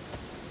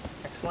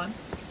 Excellent.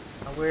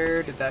 Now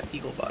where did that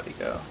eagle body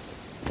go?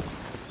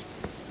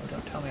 Oh,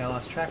 don't tell me I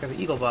lost track of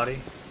the eagle body.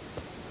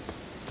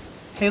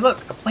 Hey,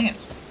 look, a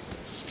plant.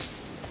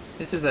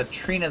 This is a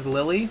Trina's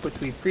lily, which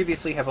we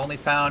previously have only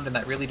found in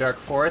that really dark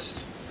forest.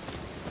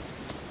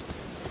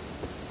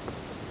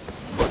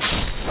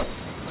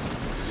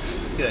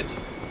 Good.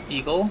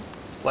 Eagle,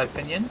 flight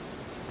pinion.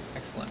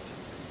 Excellent.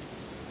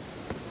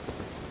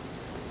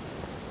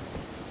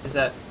 Is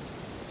that...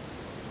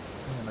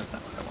 Oh, that's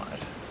not what I wanted.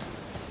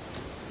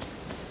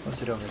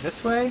 Was it over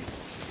this way?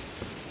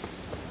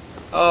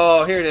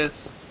 Oh, here it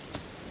is.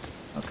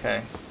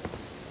 Okay.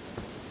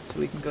 So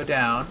we can go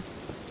down.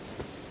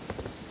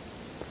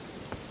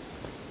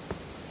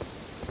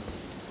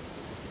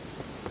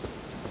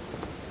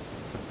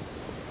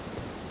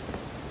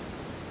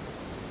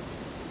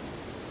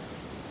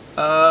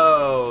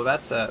 Oh,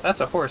 that's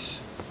a horse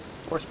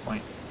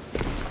point.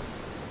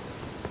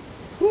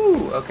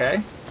 Whew,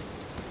 okay.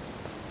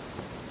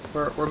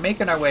 We're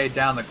making our way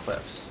down the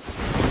cliffs.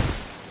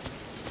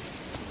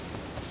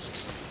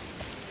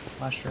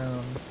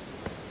 Mushroom.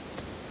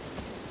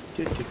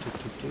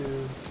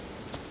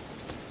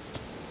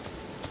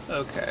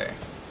 Okay.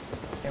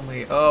 Can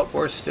we... Oh,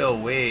 we're still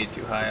way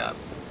too high up.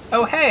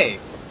 Oh, hey!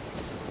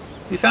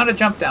 We found a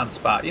jump down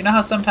spot. You know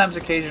how sometimes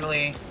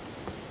occasionally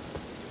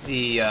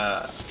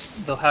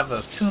they'll have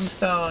those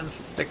tombstones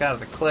that stick out of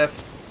the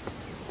cliff?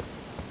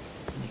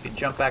 And you can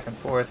jump back and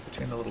forth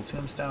between the little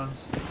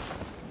tombstones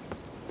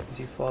as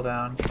you fall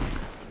down. I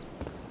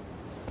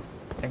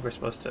think we're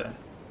supposed to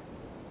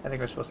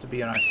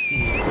be on our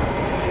steed to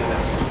do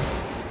this.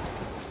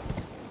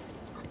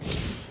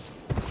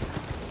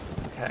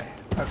 Okay,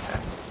 okay.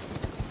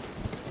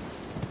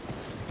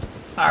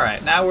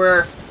 Alright, now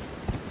we're...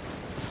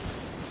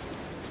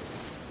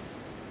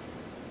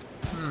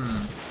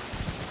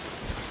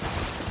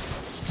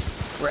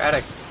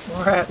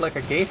 We're at like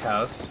a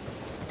gatehouse.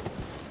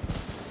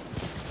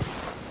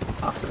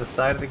 Off to the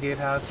side of the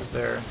gatehouse, is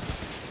there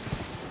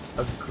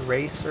a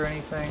grace or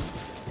anything?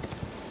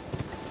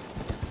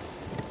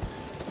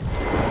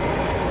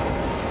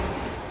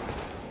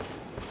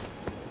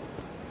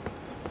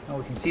 Oh,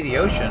 we can see the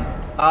ocean.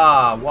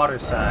 Ah,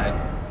 waterside.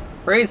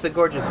 Praise the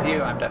gorgeous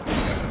view. I'm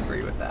definitely going to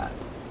agree with that.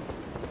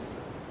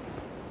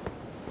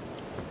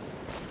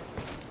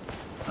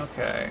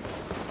 Okay.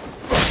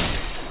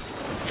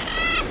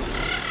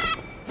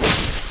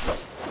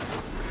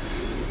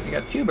 We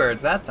got 2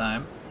 birds that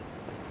time.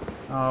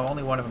 Oh,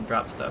 only one of them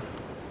dropped stuff.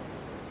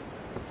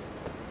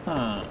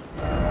 Huh.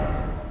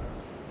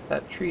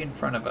 That tree in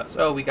front of us.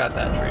 Oh, we got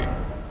that tree.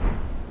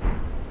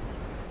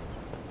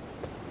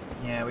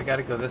 Yeah, we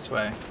gotta go this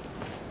way.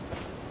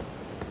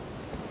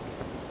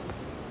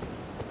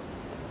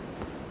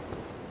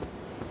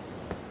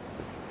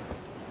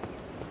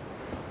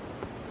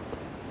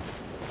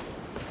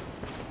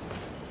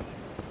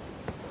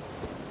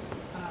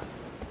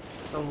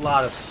 There's a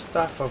lot of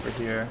stuff over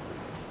here.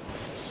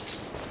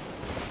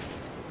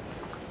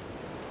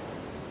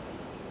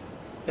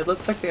 It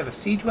looks like they have a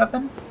siege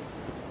weapon.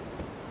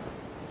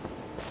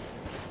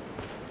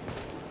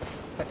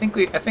 I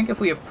think if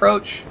we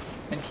approach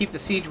and keep the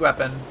siege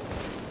weapon.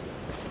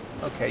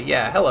 Okay,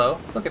 yeah, hello.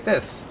 Look at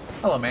this.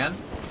 Hello, man.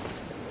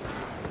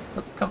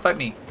 Look, come fight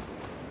me.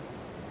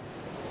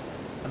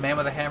 A man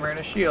with a hammer and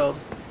a shield.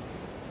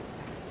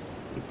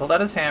 He pulled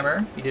out his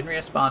hammer. He didn't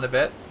respond a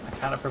bit. I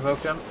kind of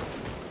provoked him.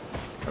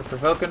 We're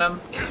provoking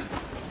him.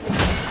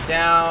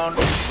 Down.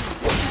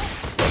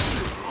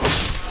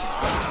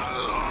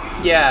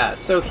 Yeah,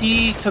 so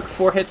he took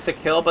 4 hits to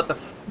kill, but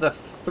the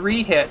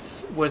 3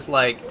 hits was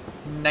like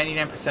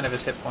 99% of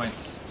his hit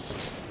points.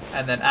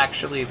 And then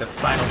actually the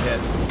final hit...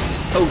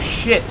 Oh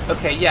shit!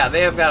 Okay, yeah,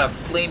 they have got a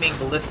flaming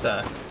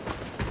ballista.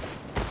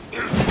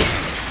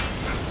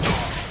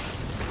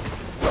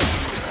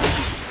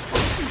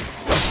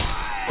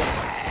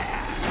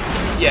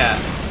 Yeah.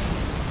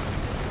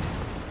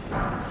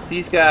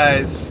 These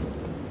guys...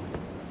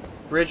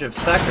 Bridge of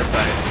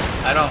Sacrifice.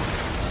 I don't...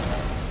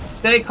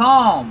 Stay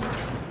calm!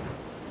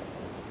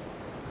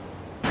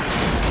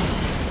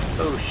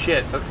 Oh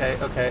shit, okay.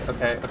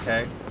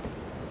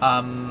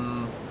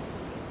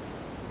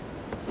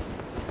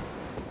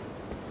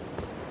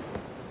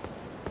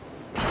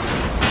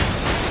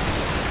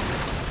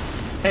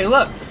 Hey,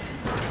 look!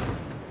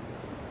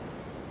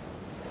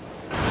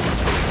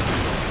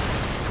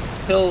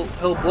 He'll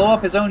blow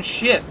up his own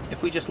shit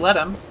if we just let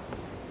him.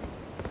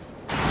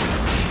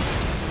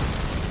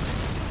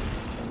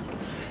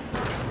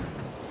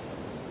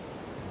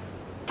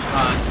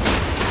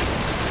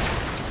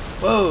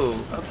 Whoa,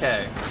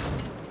 okay.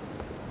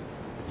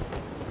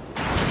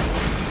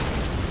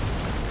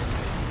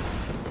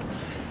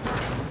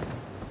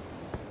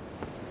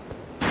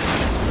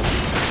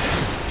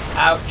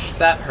 Ouch,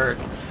 that hurt.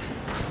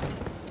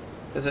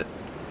 Does it?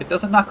 It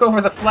doesn't knock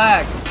over the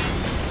flag.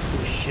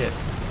 Oh shit.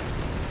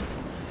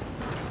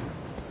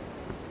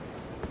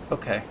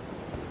 Okay.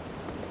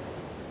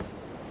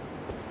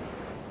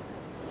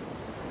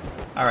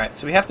 Alright,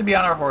 so we have to be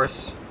on our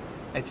horse,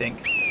 I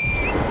think.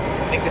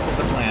 I think this is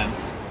the plan.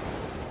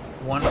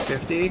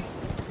 150.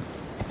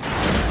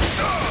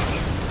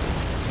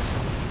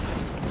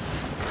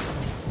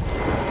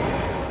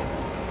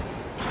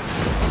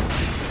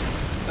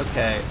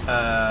 Okay,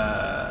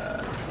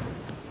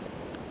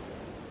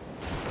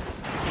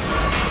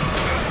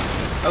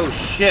 oh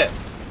shit!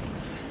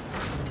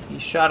 He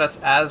shot us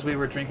as we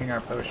were drinking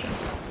our potion.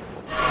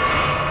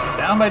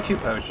 Down by 2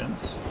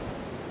 potions.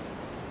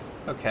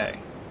 Okay.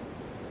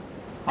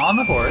 On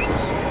the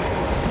horse.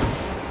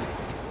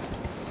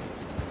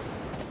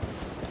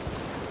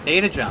 A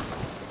to jump.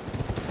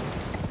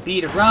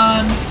 B to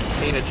run.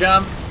 A to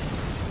jump.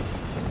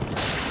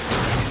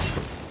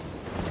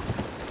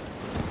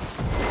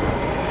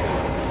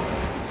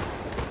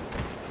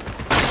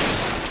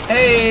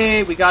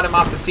 Hey, we got him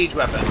off the siege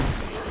weapon.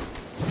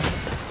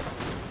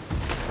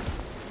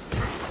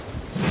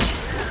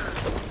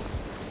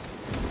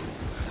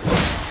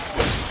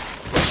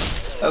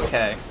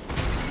 Okay.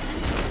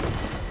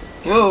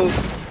 Whoa,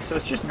 so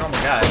it's just normal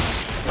guys.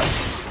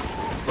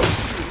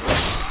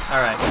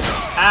 Alright.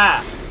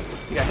 Ah!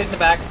 You got hit in the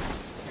back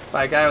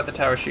by a guy with the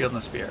tower shield and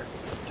the spear.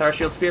 Tower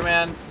shield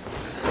spearman.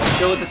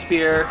 Kill with the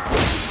spear.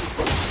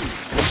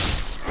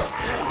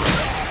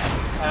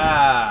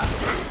 Ah.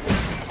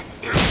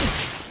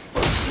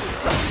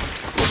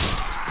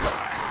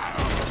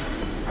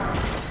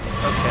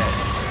 Okay.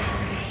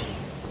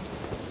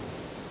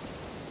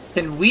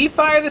 Can we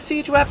fire the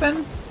siege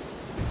weapon?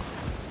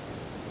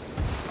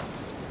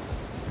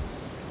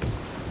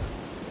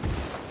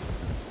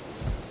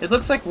 It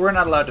looks like we're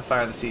not allowed to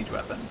fire the siege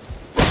weapon.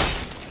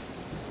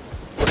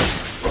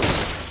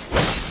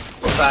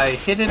 If I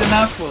hit it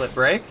enough, will it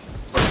break?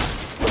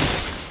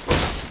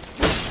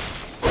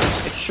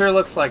 It sure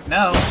looks like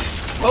no.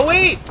 Oh,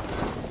 wait!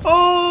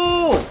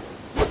 Oh!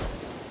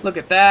 Look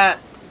at that.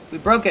 We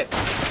broke it.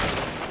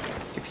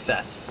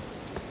 Success.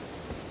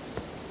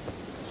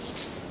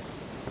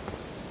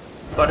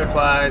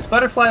 Butterflies.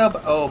 Butterfly,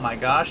 oh my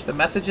gosh. The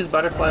message is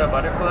butterfly, oh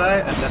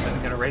butterfly. I'm definitely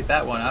going to rate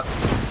that one up.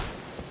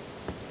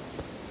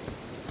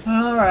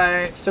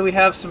 Alright, so we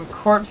have some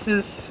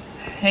corpses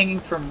hanging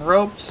from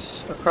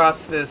ropes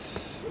across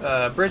this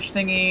bridge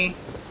thingy.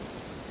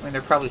 I mean,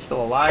 they're probably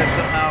still alive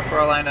somehow, for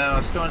all I know.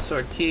 Stone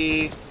sword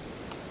key.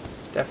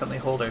 Definitely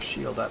hold our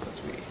shield up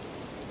as we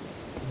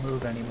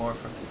move any more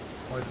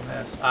than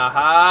this.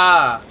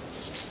 Aha!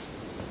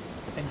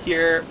 And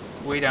here,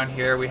 way down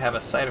here, we have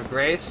a site of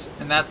grace,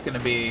 and that's going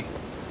to be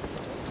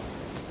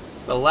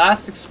the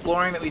last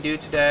exploring that we do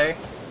today.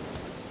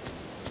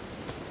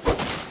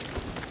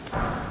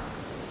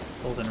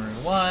 Golden Rune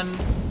 1.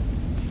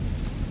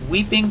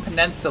 Weeping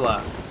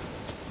Peninsula.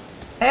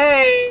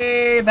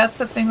 Hey! That's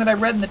the thing that I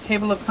read in the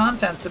table of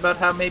contents about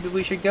how maybe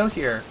we should go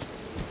here.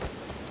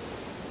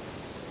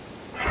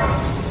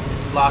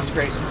 Lost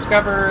Grace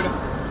discovered.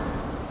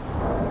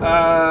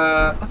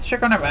 Let's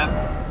check on our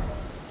map.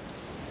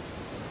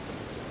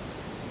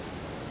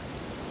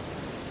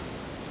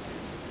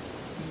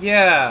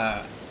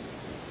 Yeah.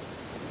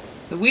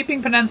 The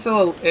Weeping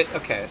Peninsula,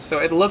 okay, so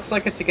it looks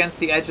like it's against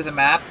the edge of the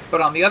map, but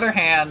on the other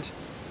hand,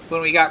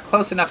 when we got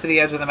close enough to the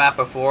edge of the map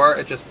before,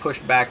 it just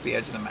pushed back the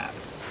edge of the map.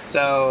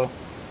 So,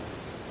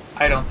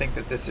 I don't think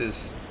that this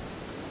is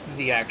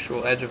the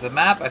actual edge of the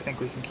map. I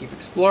think we can keep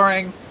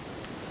exploring.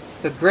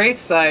 The Grace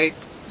site,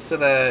 so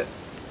the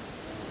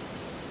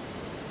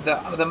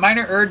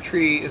minor Erd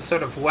tree is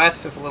sort of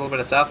west with a little bit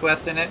of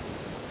southwest in it.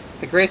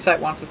 The Grace site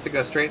wants us to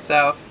go straight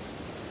south.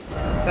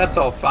 That's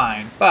all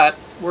fine, but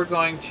we're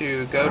going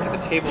to go to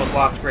the Table of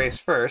Lost Grace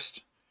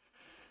first.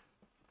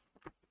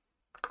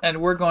 And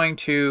we're going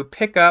to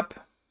pick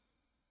up...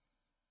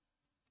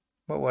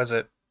 What was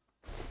it?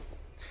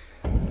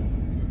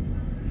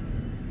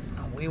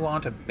 We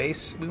want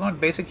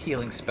basic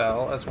healing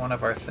spell as one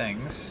of our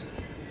things.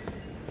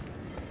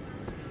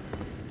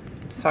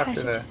 Let's talk to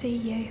the... Pleasure to see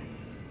you.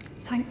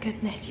 Thank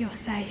goodness you're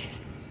safe.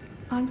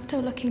 I'm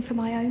still looking for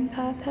my own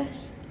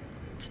purpose.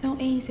 It's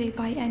not easy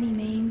by any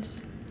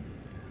means,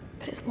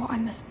 but it's what I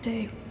must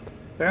do.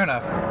 Fair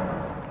enough.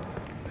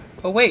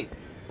 Oh, wait.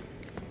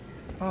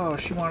 Oh,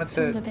 she wanted It's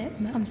to... all a bit,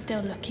 I'm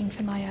still looking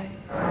for my own.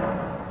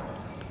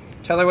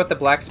 Tell her what the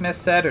blacksmith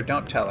said, or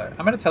don't tell her.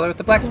 I'm going to tell her what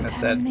the blacksmith You're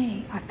said. telling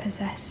me I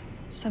possess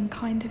some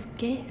kind of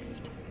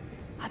gift?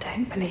 I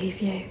don't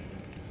believe you.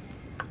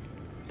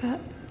 But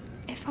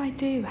if I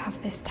do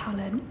have this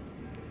talent,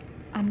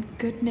 and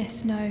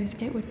goodness knows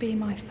it would be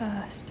my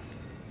first,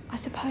 I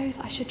suppose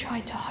I should try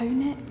to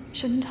hone it,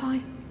 shouldn't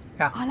I?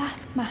 Yeah. I'll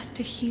ask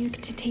Master Hugh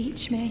to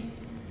teach me.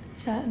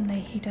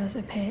 Certainly he does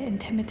appear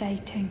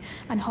intimidating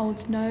and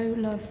holds no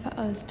love for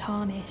us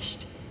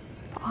tarnished.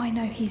 but I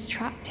know he's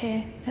trapped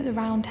here at the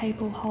Round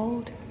Table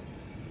Hold.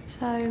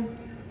 So,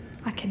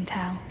 I can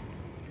tell.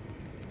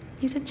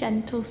 He's a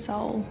gentle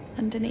soul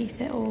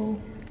underneath it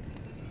all.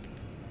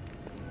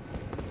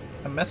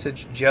 A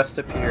message just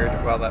appeared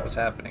while that was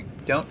happening.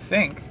 Don't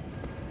think.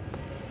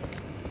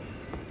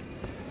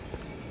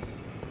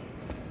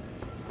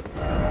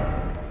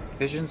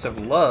 Visions of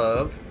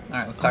love.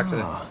 Alright, let's talk to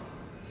them.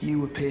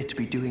 You appear to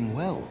be doing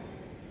well.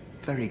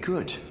 Very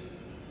good.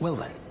 Well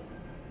then,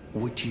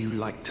 would you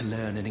like to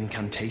learn an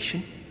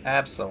incantation?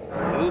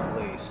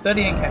 Absolutely.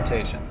 Study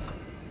incantations.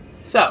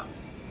 So,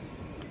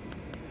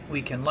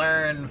 we can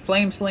learn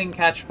Flame Sling,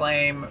 Catch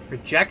Flame,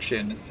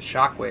 Rejection is the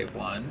Shockwave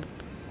one.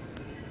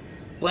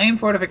 Flame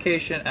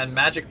Fortification and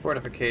Magic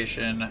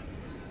Fortification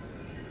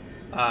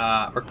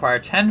require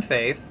 10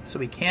 faith, so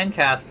we can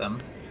cast them.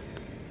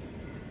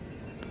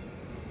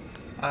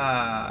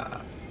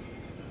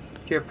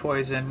 Cure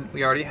Poison,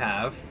 we already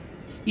have.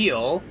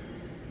 Heal.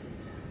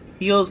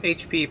 Heals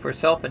HP for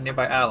self and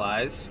nearby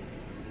allies.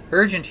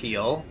 Urgent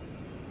Heal.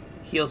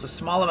 Heals a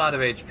small amount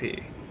of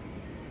HP.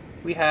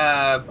 We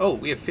have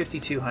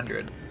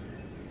 5,200.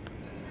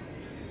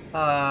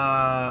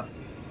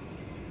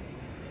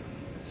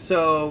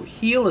 So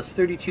heal is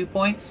 32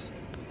 points.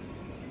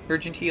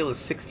 Urgent Heal is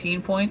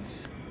 16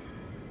 points.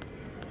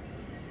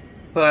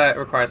 But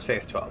requires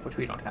Faith 12, which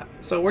we don't have.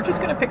 So we're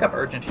just going to pick up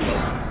Urgent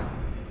Heal.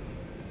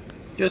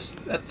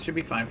 That should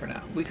be fine for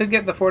now. We could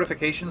get the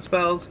fortification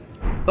spells,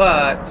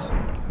 but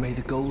May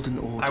the Golden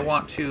Order. I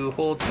want to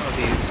hold some of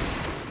these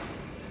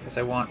because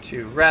I want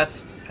to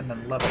rest and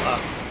then level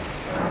up.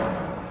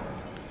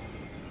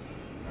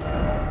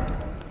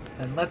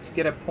 And let's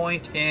get a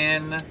point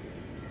in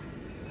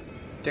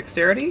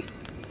Dexterity,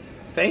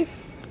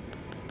 Faith,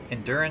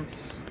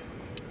 Endurance.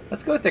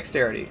 Let's go with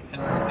Dexterity,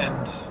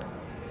 and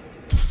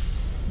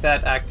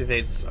that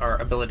activates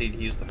our ability to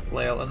use the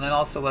flail. And then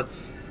also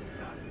let's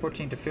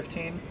 14 to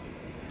 15.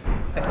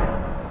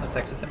 Let's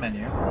exit the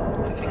menu.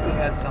 I think we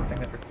had something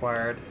that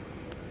required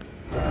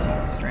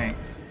 15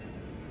 strength.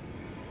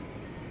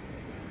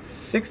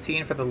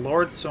 16 for the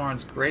Lord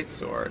Sorn's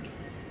Greatsword.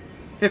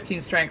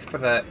 15 strength for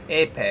the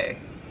épée.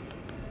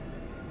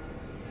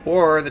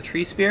 Or the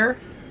Tree Spear,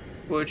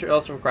 which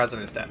also requires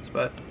other stats,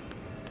 but...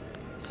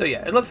 So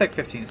yeah, it looks like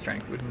 15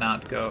 strength would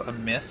not go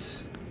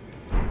amiss.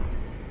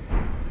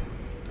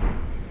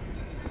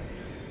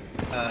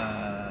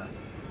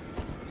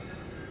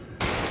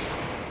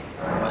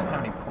 How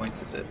many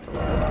points is it to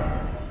level up?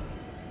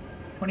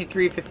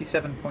 23,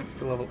 57 points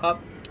to level up.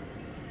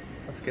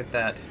 Let's get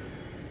that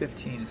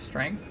 15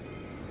 strength.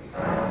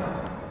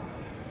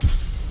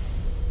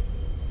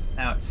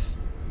 Now it's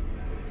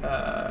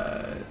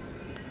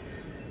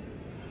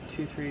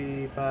 2,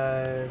 3,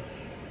 5...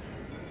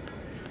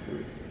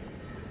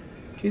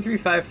 2, 3,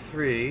 5,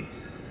 3. Isn't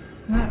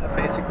that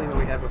basically what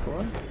we had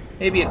before?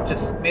 Maybe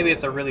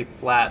it's a really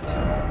flat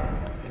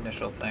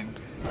initial thing.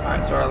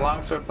 Alright, so our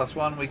longsword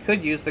 +1, we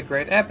could use the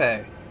Great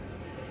Épée.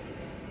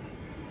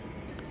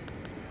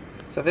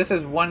 So this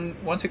is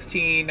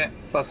 116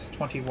 plus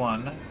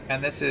 21,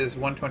 and this is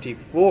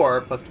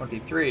 124 plus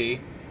 23.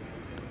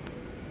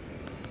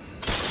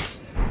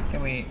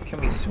 Can we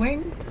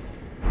swing?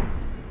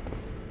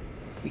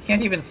 We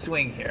can't even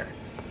swing here.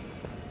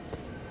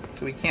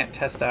 So we can't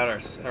test out our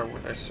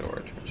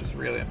sword, which is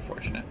really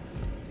unfortunate.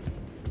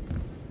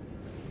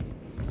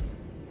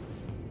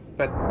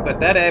 But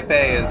that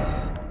épée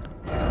is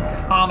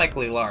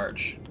comically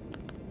large.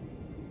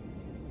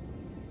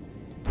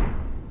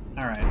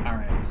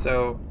 Alright,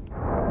 so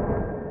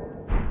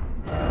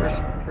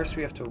first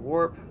we have to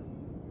warp.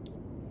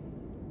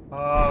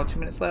 Oh, 2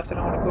 minutes left. I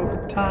don't want to go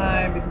over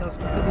time, even though it's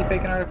completely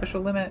fake an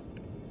artificial limit.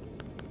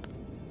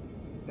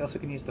 We also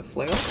can use the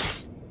flail.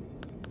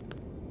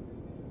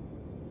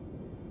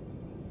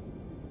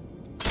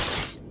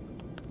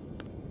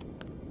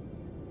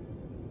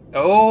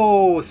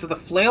 Oh, so the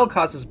flail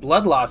causes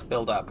blood loss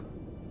buildup.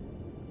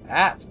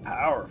 That's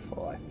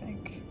powerful, I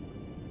think.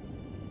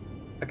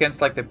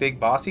 Against, like, the big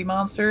bossy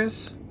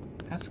monsters?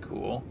 That's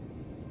cool.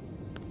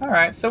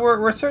 Alright, so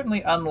we're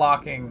certainly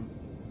unlocking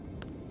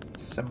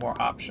some more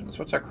options.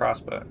 What's our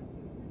crossbow?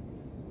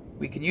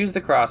 We can use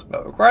the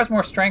crossbow. It requires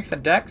more strength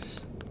than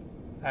dex.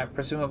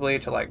 Presumably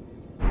to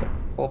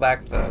pull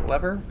back the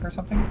lever or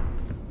something.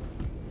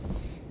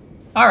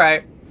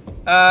 Alright.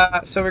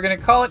 So we're going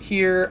to call it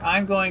here.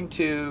 I'm going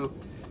to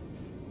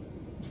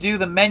do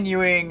the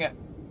menuing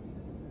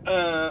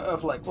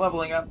of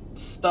leveling up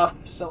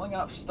stuff, selling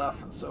off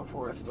stuff, and so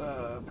forth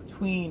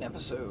between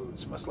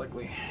episodes, most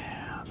likely.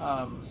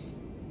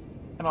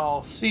 And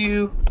I'll see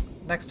you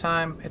next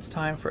time. It's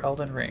time for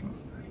Elden Ring.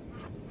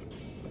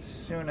 As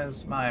soon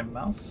as my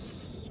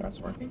mouse starts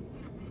working.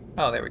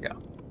 Oh, there we go.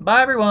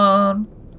 Bye, everyone!